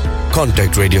available.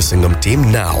 Contact Radio Sangam team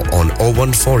now on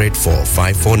 01484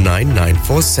 549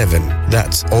 947.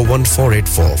 That's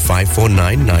 01484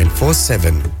 549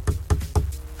 947.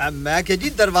 मैं के जी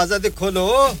दरवाजा दे खोलो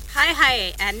हाय हाय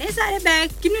एने सारे बैग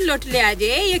किनु लुट ले आजे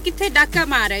ये किथे डाका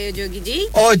मार रहे हो जोगी जी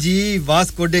ओ जी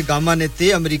वास्को डे गामा ने ते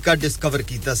अमेरिका डिस्कवर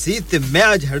कीता सी ते मैं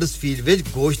आज हडर्सफील्ड विच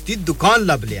गोश्त दी दुकान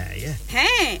लब ले आया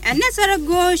है एने सारा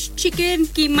गोश्त चिकन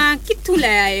कीमा किथु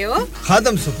ले आए हो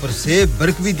खादम सुपर से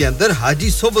बरकवी दे अंदर हाजी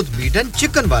सोबत मीट एंड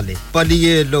चिकन वाले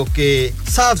पलिए लोके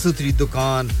साफ सुथरी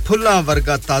दुकान फुल्ला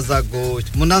वर्गा ताजा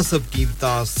गोश्त मुनासिब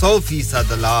कीमतां 100%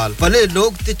 दलाल भले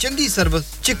लोग ते चंगी service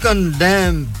chicken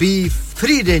lamb beef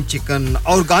free range chicken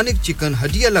organic chicken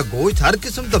हड्डी वाला गोश्त हर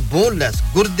किस्म दा बोनलेस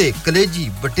गुर्दे कलेजी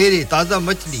बटेरे ताजा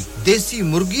मछली देसी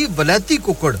मुर्गी बलाती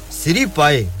कुकड़ सिरी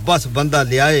पाए बस बंदा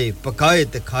ले आए पकाए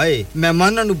ते खाए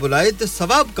मेहमानां नु बुलाए ते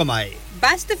सवाब कमाए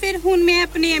बस तो फिर हुन मैं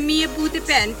अपने अम्मी अब्बू ते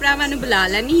भैन भरावां नु बुला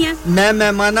लेनी है मैं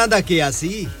मेहमानां दा किया सी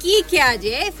की क्या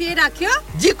जे फिर आखियो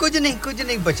जी कुछ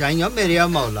नहीं बचाइयो मेरे या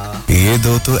मौला ये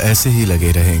दो तो ऐसे ही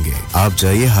लगे रहेंगे आप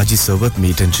जाइए Haji Sobat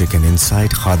meat and chicken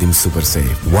inside Khadim super से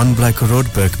 1 Black Road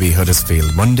Birkby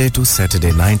Huddersfield Monday to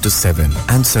Saturday 9 to 7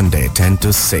 and Sunday 10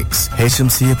 to 6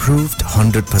 HMC approved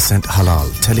 100%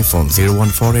 halal telephone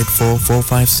 01484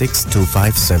 456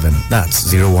 257 that's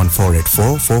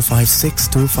 01484 456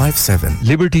 257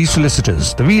 Liberty solicitors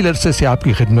तवील अरसे से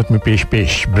आपकी खिदमत में पेश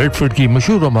ब्रेडफोर्ड की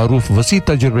मशहूर और मारूफ वसी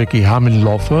तजुर्बे की हामिल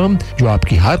लॉ फर्म जो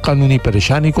आपकी हर कानूनी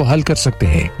परेशानी को हल कर सकते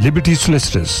हैं Liberty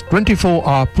solicitors 24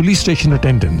 hour police station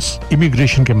attendance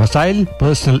immigration के मसाइल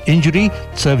पर्सनल इंजरी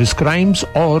सर्विस क्राइम्स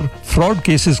और फ्रॉड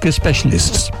केसेस के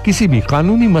स्पेशलिस्ट्स किसी भी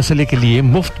कानूनी मसले के लिए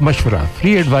मुफ्त मशवरा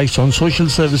free advice on social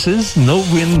services no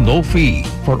win no fee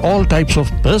for all types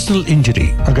of personal injury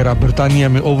अगर आप बर्तानिया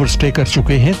में ओवरस्टे कर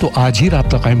चुके हैं तो आज ही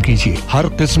राब्ता कायम कीजिए हर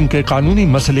किस्म के कानूनी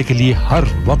मसले के लिए हर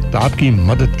वक्त आपकी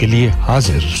मदद के लिए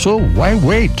हाजिर so why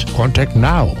wait contact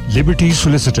now Liberty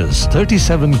solicitors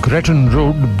 37 Gretton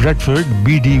Road Bradford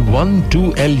BD1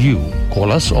 2LU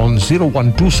call us on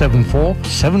 01274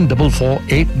 744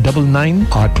 899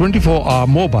 or 24-hour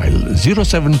mobile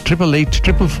 07888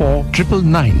 444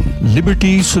 999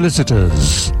 Liberty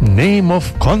Solicitors name of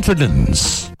confidence.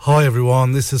 Hi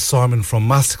everyone, this is Simon from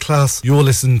Masterclass. You're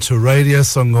listening to Radio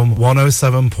Sangam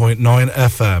 107.9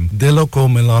 FM. Dilo ko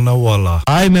milana wala.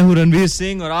 Hi, मैं हूं रणवीर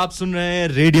सिंह और आप सुन रहे हैं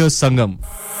radio Sangam.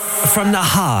 From the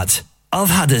heart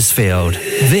of Huddersfield,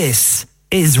 this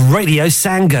is Radio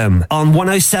Sangam on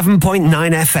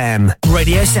 107.9 FM.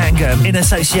 Radio Sangam in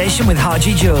association with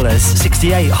Haji Jewellers,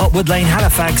 68 Hotwood Lane,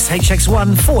 Halifax,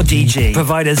 HX1 4DG.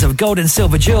 Providers of gold and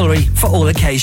silver jewellery for all occasions.